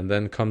 Here, and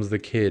then comes the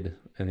kid,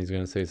 and he's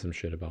gonna say some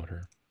shit about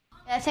her.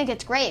 I think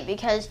it's great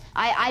because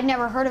I'd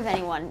never heard of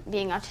anyone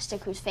being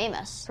autistic who's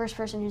famous. First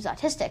person who's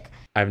autistic.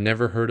 I've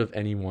never heard of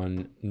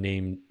anyone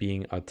named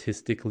being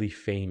autistically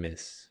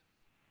famous.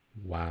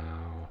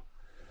 Wow.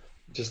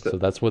 Just So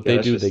that's what yeah, they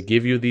that's do. just- They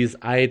give you these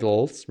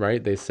idols,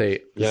 right? They say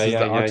this Yeah, is yeah,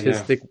 the yeah,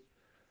 autistic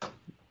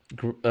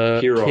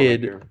Hero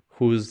kid here.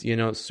 who's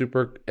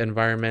super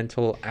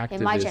environmental activist.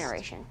 In my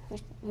generation,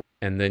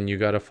 And then you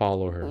gotta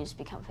follow her. who's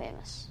become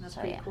famous. That's So,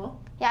 pretty yeah. cool.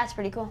 Yeah, it's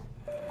pretty cool.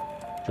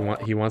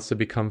 He wants to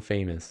become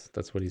famous.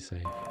 That's what he's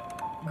saying.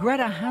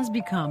 Greta has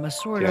become a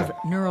sort Yeah. of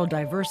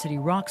neurodiversity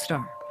rock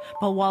star.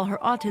 But while her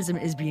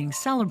autism is being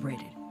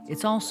celebrated,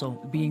 it's also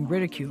being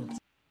ridiculed.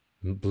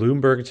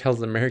 Bloomberg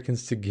tells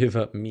Americans to give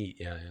up meat.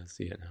 Yeah, I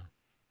see it now.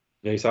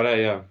 Yeah, you saw that,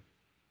 yeah. And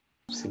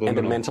a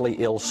Subliminal. mentally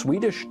ill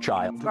Swedish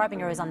child. Describing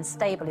her as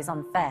unstable is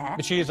unfair.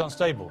 But she is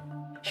unstable.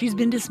 She's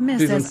been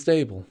dismissed She's as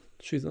unstable.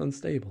 She's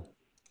unstable.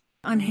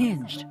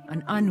 unhinged,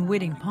 an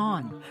unwitting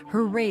pawn.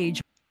 Her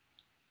rage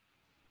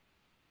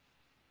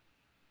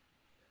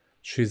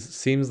She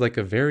seems like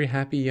a very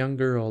happy young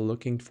girl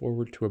looking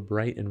forward to a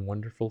bright and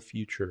wonderful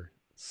future.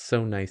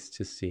 So nice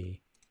to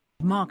see.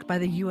 mocked by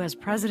the U.S.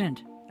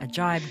 president. A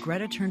jibe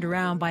Greta turned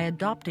around by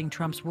adopting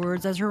Trump's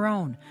words as her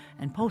own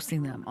and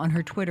posting them on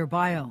her Twitter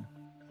bio.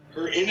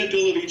 Her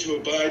inability to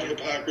abide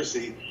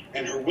hypocrisy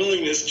and her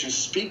willingness to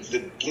speak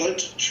the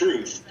blunt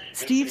truth.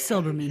 Steve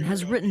Silberman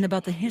has written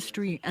about the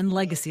history and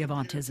legacy of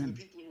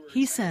autism.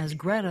 He says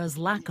Greta's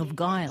lack of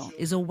guile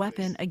is a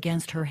weapon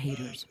against her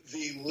haters.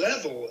 The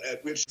level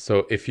at which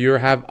So if you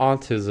have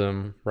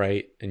autism,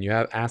 right, and you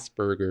have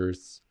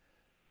Asperger's,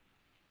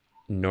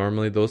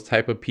 normally those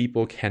type of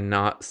people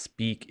cannot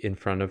speak in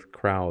front of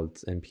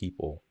crowds and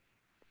people.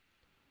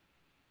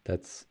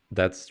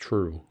 That's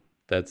true.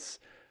 That's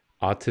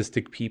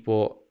autistic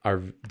people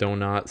do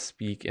not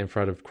speak in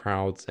front of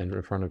crowds and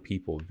in front of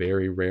people,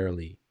 very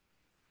rarely.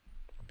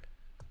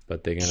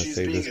 But they're gonna she's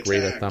say being this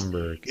Greta attacked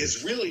Thunberg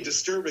is really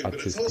disturbing, but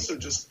it's autistic. also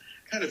just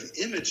kind of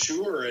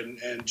immature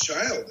and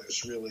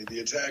childish, really, the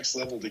attacks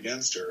leveled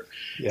against her.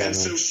 Yeah, and no.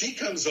 so she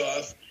comes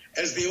off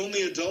as the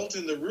only adult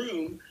in the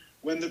room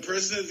when the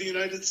President of the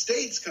United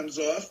States comes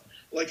off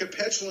like a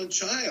petulant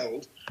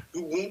child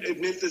who won't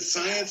admit that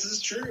science is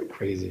true.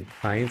 Crazy.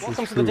 Science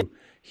Welcome is to the true.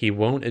 He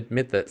won't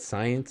admit that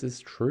science is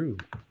true.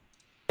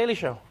 Daily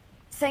Show.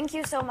 Thank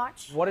you so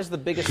much. What is the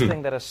biggest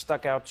thing that has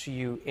stuck out to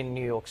you in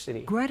New York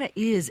City? Greta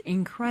is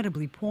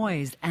incredibly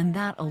poised, and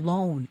that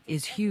alone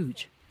is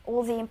huge.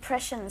 All the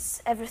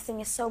impressions, everything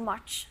is so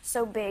much,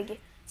 so big,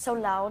 so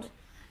loud.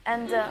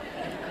 And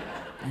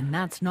And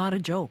that's not a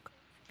joke.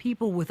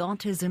 People with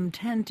autism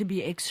tend to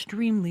be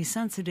extremely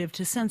sensitive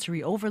to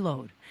sensory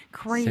overload,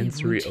 crave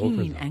Sensory routine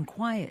overload. and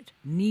quiet,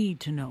 need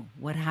to know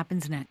what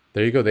happens next.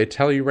 There you go. They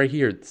tell you right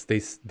here.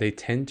 They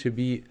tend to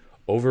be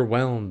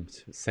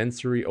overwhelmed,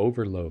 sensory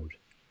overload.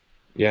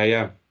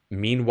 Yeah.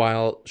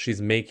 Meanwhile,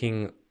 she's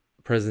making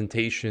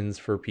presentations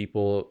for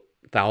people,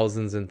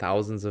 thousands and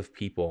thousands of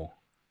people.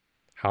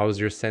 How is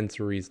your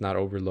sensories not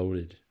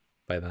overloaded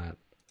by that?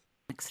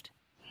 Next.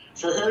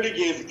 For her to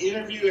give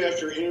interview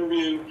after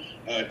interview,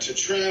 to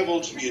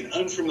travel, to be in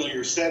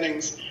unfamiliar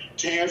settings,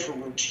 to have her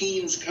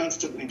routines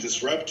constantly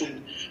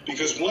disrupted,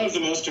 because one of the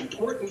most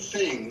important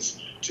things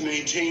to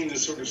maintain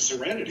this sort of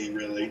serenity,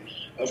 really,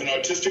 of an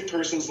autistic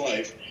person's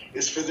life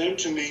is for them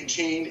to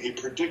maintain a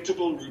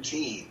predictable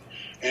routine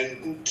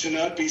and to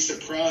not be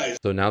surprised.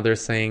 So now they're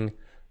saying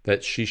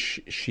that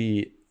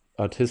she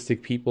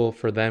autistic people,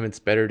 for them it's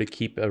better to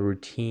keep a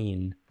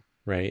routine,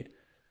 right?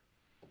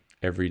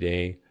 Every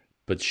day.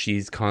 But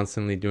she's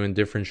constantly doing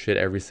different shit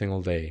every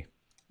single day.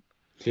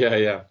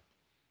 Yeah.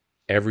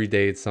 Every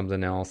day it's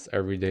something else.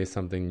 Every day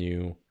something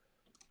new.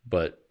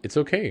 But it's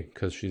okay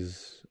because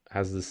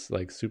has this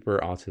like super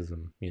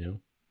autism, you know?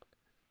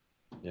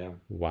 Yeah.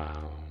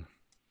 Wow,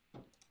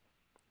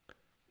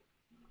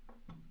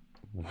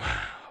 man.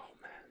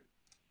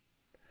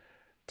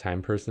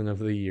 Time Person of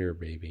the Year,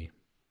 baby.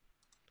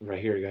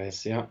 Right here,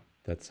 guys. Yeah.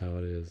 That's how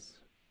it is.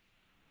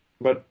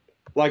 But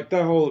like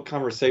the whole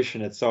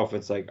conversation itself,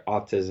 it's like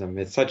autism.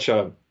 It's such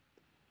a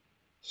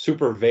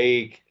super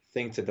vague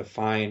thing to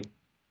define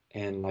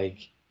and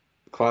like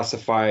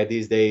classify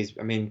these days.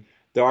 I mean,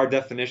 there are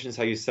definitions,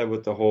 how you said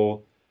with the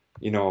whole,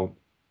 you know,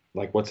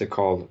 like what's it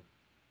called?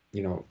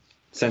 You know,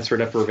 sensory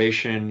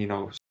deprivation, you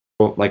know,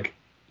 like,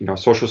 you know,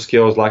 social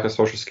skills, lack of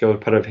social skills,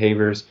 repetitive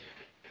behaviors.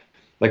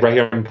 Like right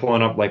here, I'm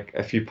pulling up, like,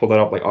 if you pull that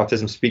up, like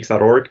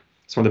autismspeaks.org.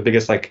 It's one of the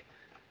biggest, like,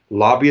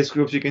 lobbyist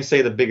groups, you can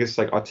say, the biggest,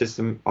 like,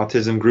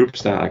 autism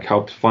groups that, like,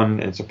 help fund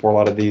and support a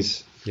lot of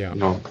these, you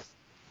know,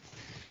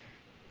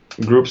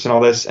 groups and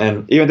all this.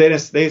 And even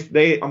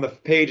they on the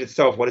page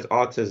itself, what is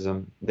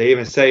autism? They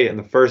even say in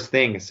the first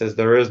thing, it says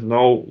there is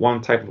no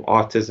one type of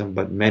autism,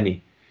 but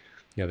many.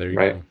 Yeah, there you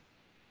go.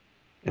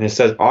 And it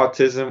says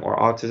autism or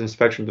autism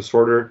spectrum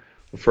disorder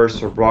refers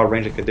to a broad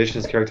range of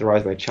conditions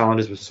characterized by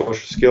challenges with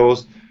social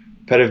skills,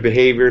 repetitive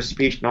behavior,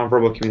 speech,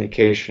 nonverbal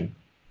communication,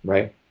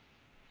 right?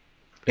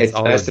 It's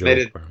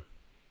estimated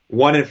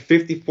 1 in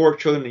 54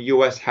 children in the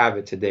U.S. have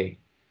it today.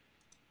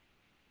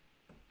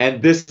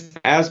 And this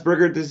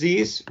Asperger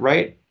disease,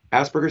 right?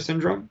 Asperger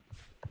syndrome,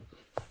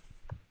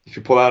 if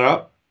you pull that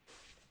up,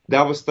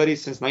 that was studied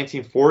since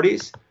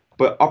 1940s,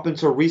 but up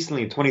until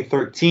recently,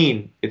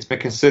 2013, it's been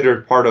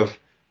considered part of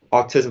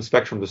autism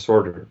spectrum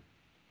disorder.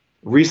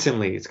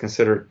 Recently, it's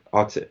considered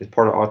part of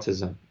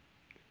autism.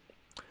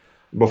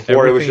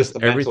 Before it was just a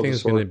mental everything's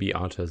disorder. Going to be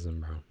autism,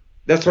 bro.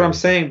 That's what I'm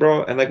saying,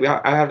 bro. And like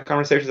I had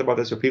conversations about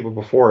this with people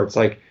before. It's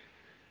like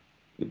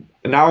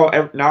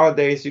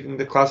nowadays you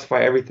can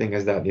classify everything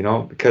as that, you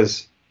know,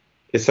 because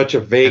it's such a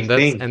vague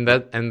thing. And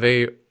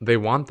they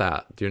want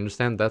that. Do you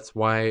understand? That's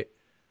why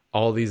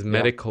all these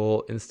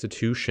medical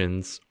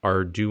institutions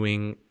are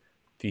doing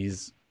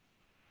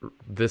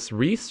this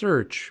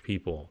research.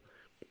 People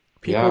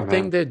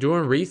think they're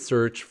doing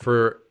research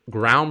for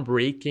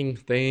groundbreaking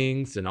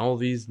things and all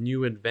these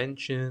new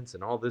inventions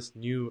and all this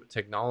new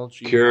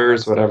technology,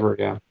 cures,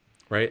 whatever.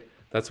 Right.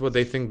 That's what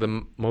they think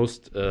the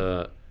most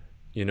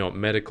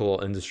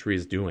medical industry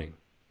is doing.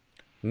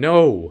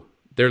 No,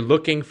 they're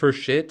looking for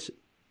shit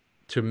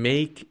to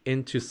make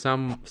into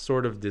some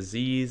sort of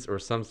disease or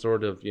some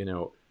sort of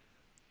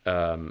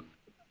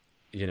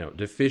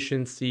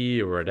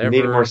deficiency or whatever. We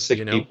need more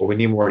sick people. We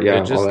need more. Yeah,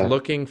 they're just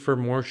looking for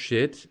more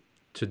shit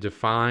to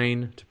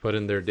define, to put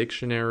in their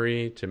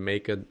dictionary, to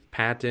make a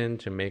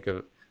patent, to make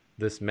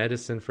this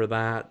medicine for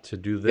that, to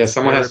do this. Yeah,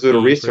 someone has to do the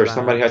research.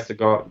 Somebody has to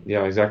go.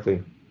 Yeah,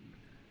 exactly.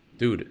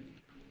 Dude,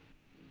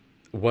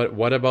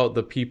 what about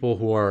the people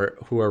who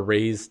are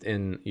raised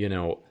in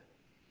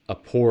a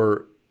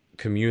poor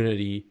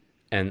community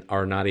and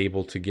are not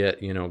able to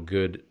get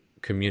good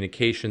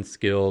communication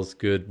skills,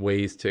 good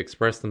ways to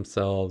express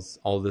themselves,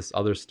 all this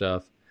other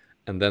stuff,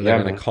 and then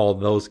they're going to call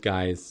those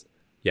guys,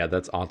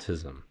 that's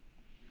autism.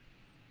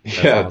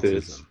 Dude,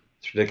 it's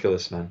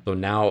ridiculous, man. So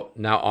now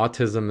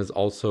autism is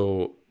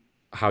also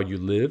how you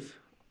live,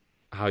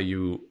 how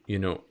you're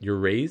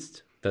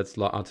raised. That's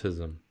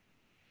autism.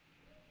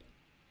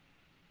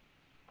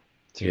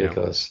 It's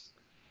ridiculous.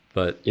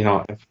 But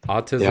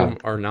autism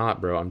or not,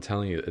 bro, I'm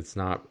telling you, it's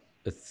not.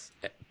 It's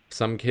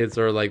some kids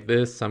are like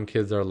this, some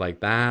kids are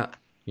like that.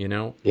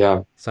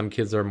 Yeah. Some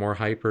kids are more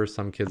hyper,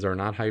 some kids are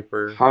not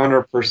hyper.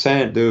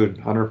 100%, dude.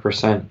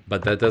 100%.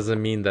 But that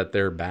doesn't mean that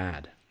they're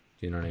bad.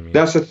 You know what I mean?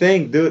 That's the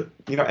thing, dude.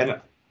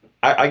 And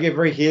I get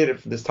very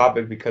heated for this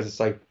topic because it's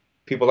like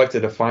people like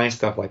to define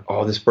stuff like,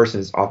 oh, this person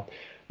is off.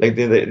 Like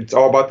it's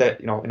all about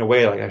that, in a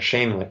way, like a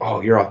shame, like,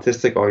 oh, you're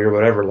autistic, or you're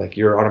whatever. Like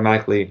you're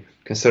automatically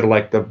considered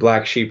like the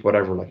black sheep,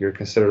 whatever. Like you're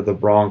considered the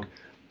wrong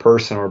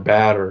person or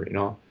bad, or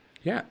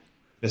Yeah.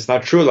 It's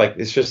not true. Like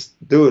it's just,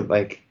 dude.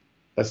 Like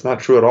that's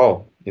not true at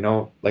all.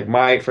 Like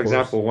for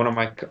example, one of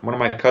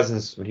my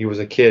cousins, when he was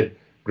a kid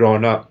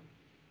growing up,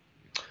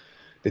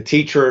 the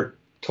teacher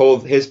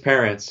told his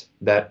parents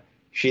that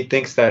she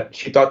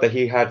thought that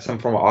he had some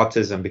form of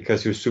autism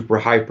because he was super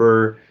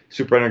hyper,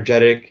 super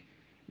energetic.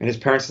 And his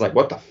parents are like,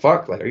 what the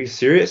fuck? Like, are you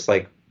serious?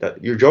 Like,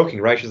 that you're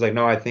joking, right? She's like,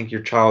 no, I think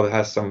your child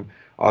has some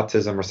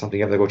autism or something.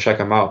 You have to go check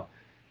him out.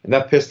 And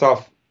that pissed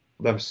off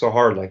them so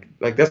hard.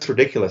 Like that's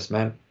ridiculous,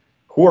 man.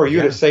 Who are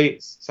you to say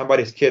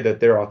somebody's kid that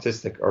they're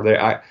autistic or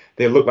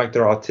they look like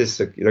they're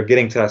autistic? They're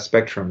getting to that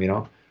spectrum,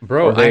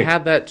 Bro, I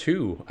had that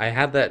too. I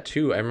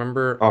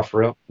remember for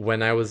real?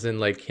 When I was in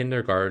like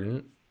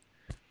kindergarten.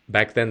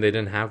 Back then, they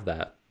didn't have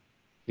that.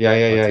 Yeah.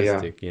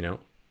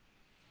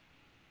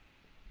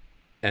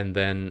 And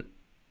then,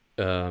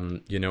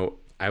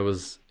 I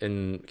was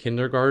in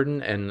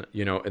kindergarten, and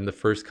in the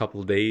first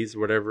couple of days,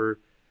 whatever,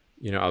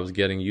 I was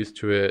getting used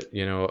to it.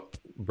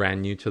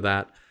 Brand new to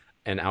that,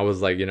 and I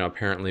was like,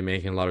 apparently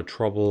making a lot of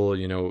trouble.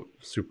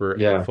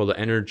 Super full of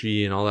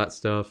energy and all that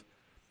stuff.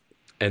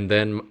 And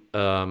then,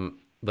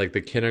 like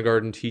the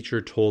kindergarten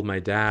teacher told my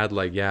dad,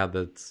 like, yeah,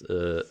 that's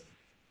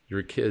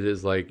your kid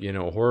is like,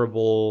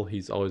 horrible.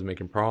 He's always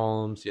making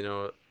problems.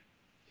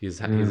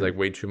 He's like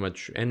way too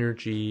much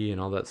energy and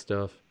all that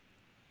stuff.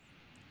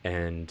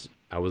 And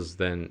I was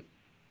then,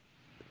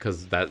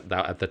 because that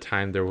at the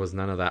time there was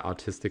none of that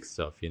autistic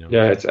stuff,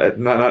 Yeah, it's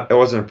not it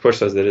wasn't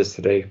pushed as it is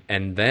today.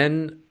 And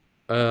then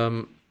I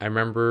don't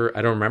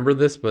remember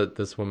this, but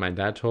this is what my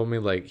dad told me.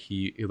 Like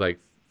he like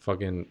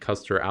fucking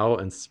cussed her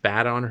out and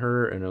spat on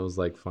her, and it was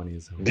like funny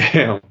as hell.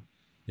 Damn.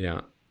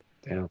 Yeah.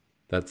 Damn.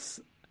 That's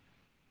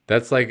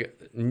like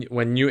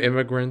when new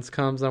immigrants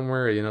come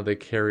somewhere, you know, they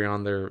carry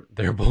on their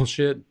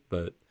bullshit,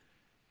 but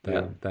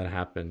that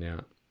happened,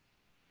 yeah.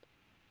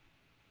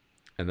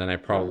 And then I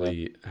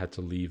probably had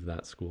to leave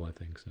that school, I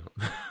think so.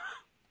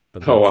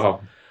 But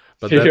wow.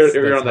 But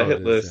you're on the how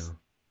hit it list. is, yeah.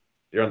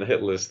 You're on the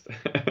hit list.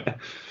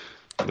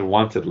 The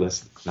wanted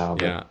list now.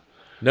 But... Yeah.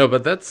 No,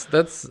 but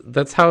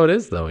that's how it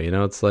is though, you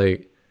know. It's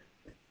like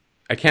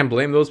I can't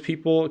blame those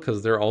people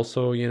because they're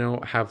also, you know,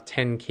 have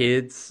 10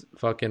 kids,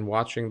 fucking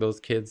watching those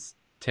kids,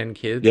 10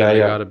 kids. Yeah, and they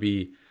yeah. gotta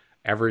be,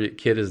 every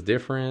kid is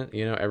different,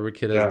 you know, every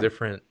kid has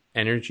different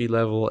energy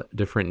level,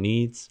 different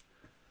needs.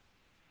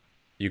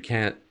 You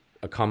can't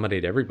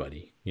accommodate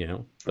everybody, you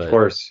know. But, of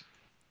course.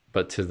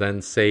 But to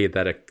then say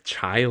that a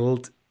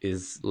child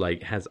is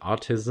like has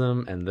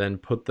autism and then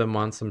put them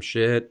on some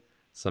shit,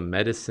 some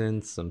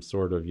medicine, some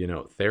sort of, you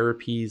know,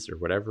 therapies or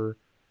whatever.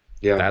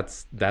 Yeah.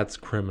 That's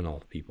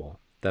criminal, people.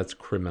 That's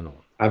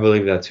criminal. I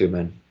believe that too,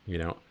 man. You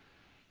know,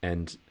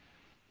 and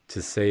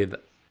to say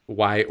that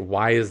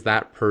why is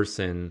that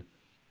person,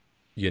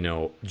 you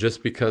know,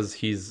 just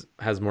because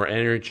has more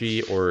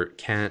energy or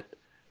can't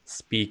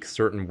speak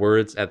certain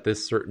words at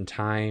this certain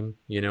time,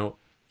 you know,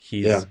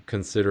 he's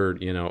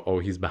considered, you know, oh,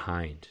 he's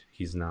behind.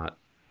 He's not,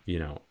 you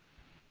know,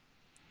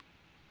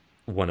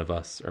 one of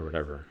us or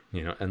whatever,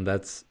 you know, and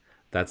that's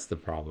the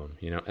problem,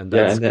 you know, and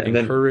that's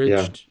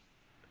encouraged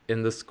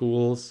in the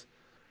schools,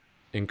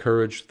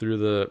 encouraged through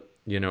the,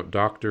 you know,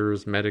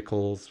 doctors,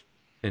 medicals,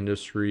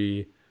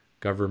 industry,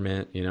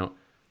 government, you know,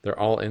 they're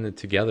all in it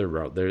together,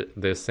 bro.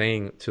 They're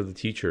saying to the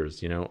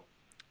teachers, you know,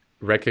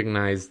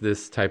 recognize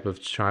this type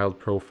of child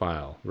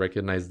profile,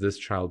 recognize this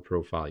child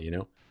profile, you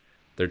know.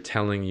 They're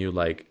telling you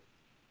like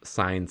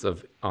signs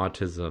of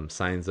autism,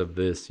 signs of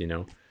this, you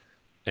know.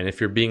 And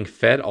if you're being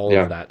fed all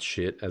of that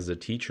shit as a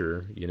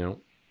teacher, you know,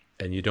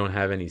 and you don't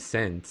have any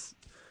sense,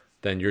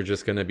 then you're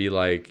just going to be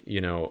like, you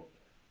know,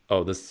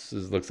 oh, looks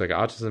like an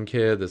autism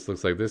kid. This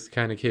looks like this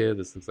kind of kid.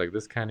 This looks like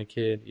this kind of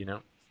kid, you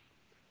know?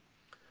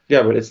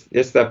 Yeah, but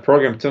it's that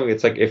program too.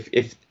 It's like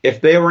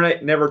if they were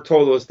never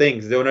told those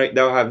things, they'll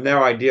have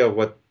no idea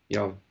what, you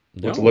know,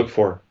 what to look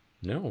for.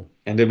 No.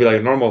 And they'll be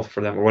like normal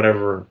for them or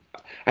whatever.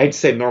 I hate to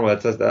say normal.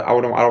 That's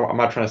I'm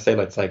not trying to say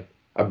that's like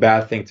a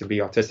bad thing to be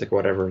autistic or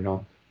whatever, you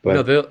know.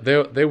 But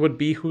no, they would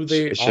be who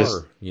they are,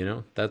 just, you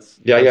know. That's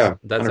I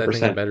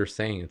think a better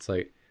saying. It's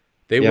like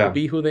they will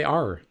be who they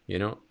are, you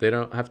know. They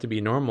don't have to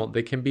be normal.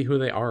 They can be who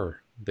they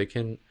are. They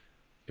can,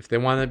 if they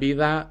want to be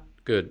that,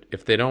 good.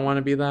 If they don't want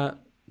to be that,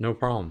 no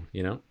problem,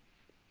 you know.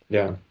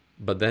 Yeah.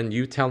 But then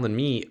you telling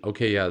me,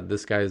 okay, yeah,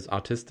 this guy's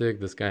autistic.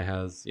 This guy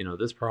has, you know,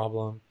 this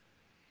problem.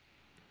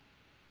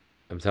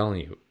 I'm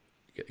telling you,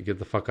 get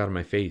the fuck out of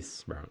my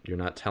face, bro. You're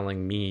not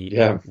telling me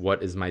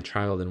what is my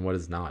child and what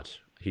is not.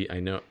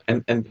 I know.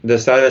 And the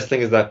saddest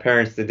thing is that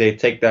parents, they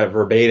take that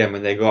verbatim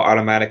and they go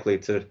automatically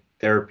to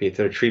therapy,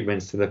 to the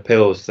treatments, to the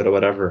pills, to the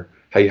whatever.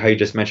 How you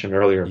just mentioned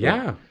earlier.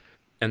 Yeah.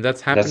 And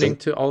that's happening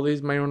to all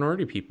these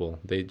minority people.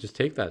 They just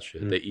take that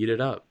shit. They eat it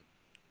up.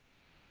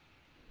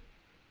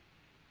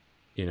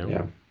 You know?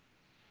 Yeah.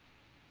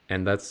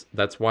 And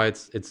that's why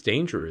it's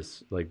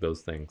dangerous, like those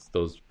things,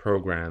 those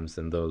programs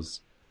and those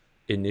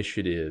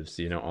initiatives,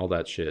 you know, all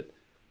that shit.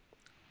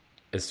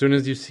 As soon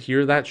as you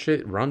hear that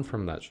shit, run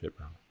from that shit,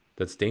 bro.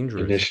 That's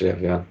dangerous.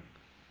 Initiative, yeah.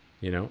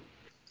 You know,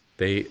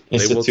 they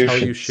will tell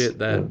you shit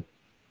that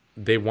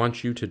they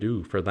want you to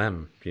do for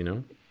them. You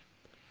know,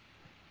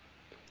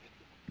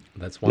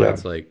 that's why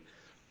it's like,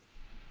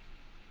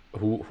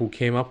 who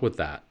came up with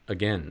that?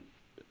 Again,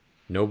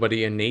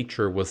 nobody in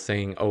nature was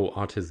saying, "Oh,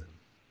 autism,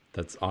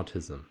 that's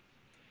autism."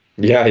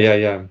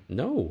 Yeah.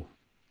 No,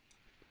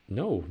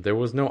 there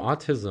was no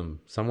autism.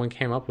 Someone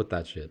came up with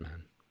that shit,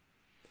 man.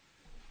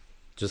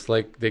 Just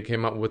like they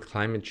came up with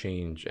climate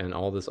change and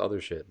all this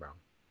other shit, bro.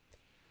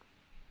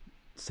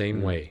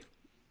 Same way.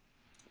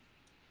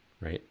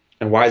 Right?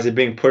 And why is it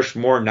being pushed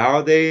more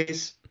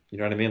nowadays? You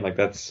know what I mean? Like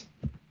that's...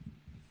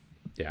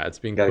 Yeah, it's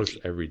being pushed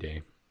every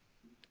day.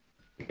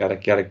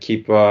 Gotta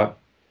keep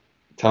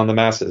telling the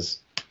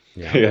masses.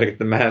 Yeah. You gotta get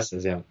the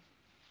masses, yeah.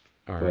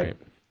 All right.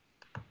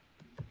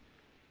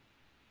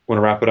 Want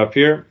to wrap it up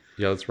here?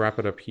 Yeah, let's wrap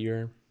it up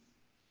here.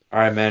 All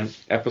right, man.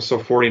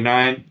 Episode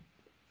 49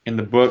 in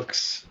the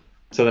books.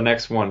 To the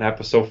next one,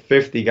 episode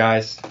 50,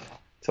 guys.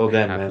 Till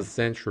then, man. Half a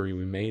century,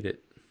 we made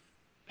it.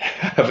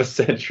 Half a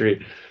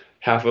century.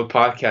 Half a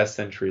podcast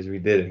centuries, we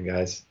did it,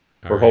 guys.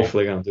 We're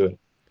hopefully going to do it.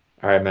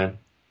 All right, man.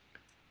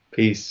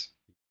 Peace.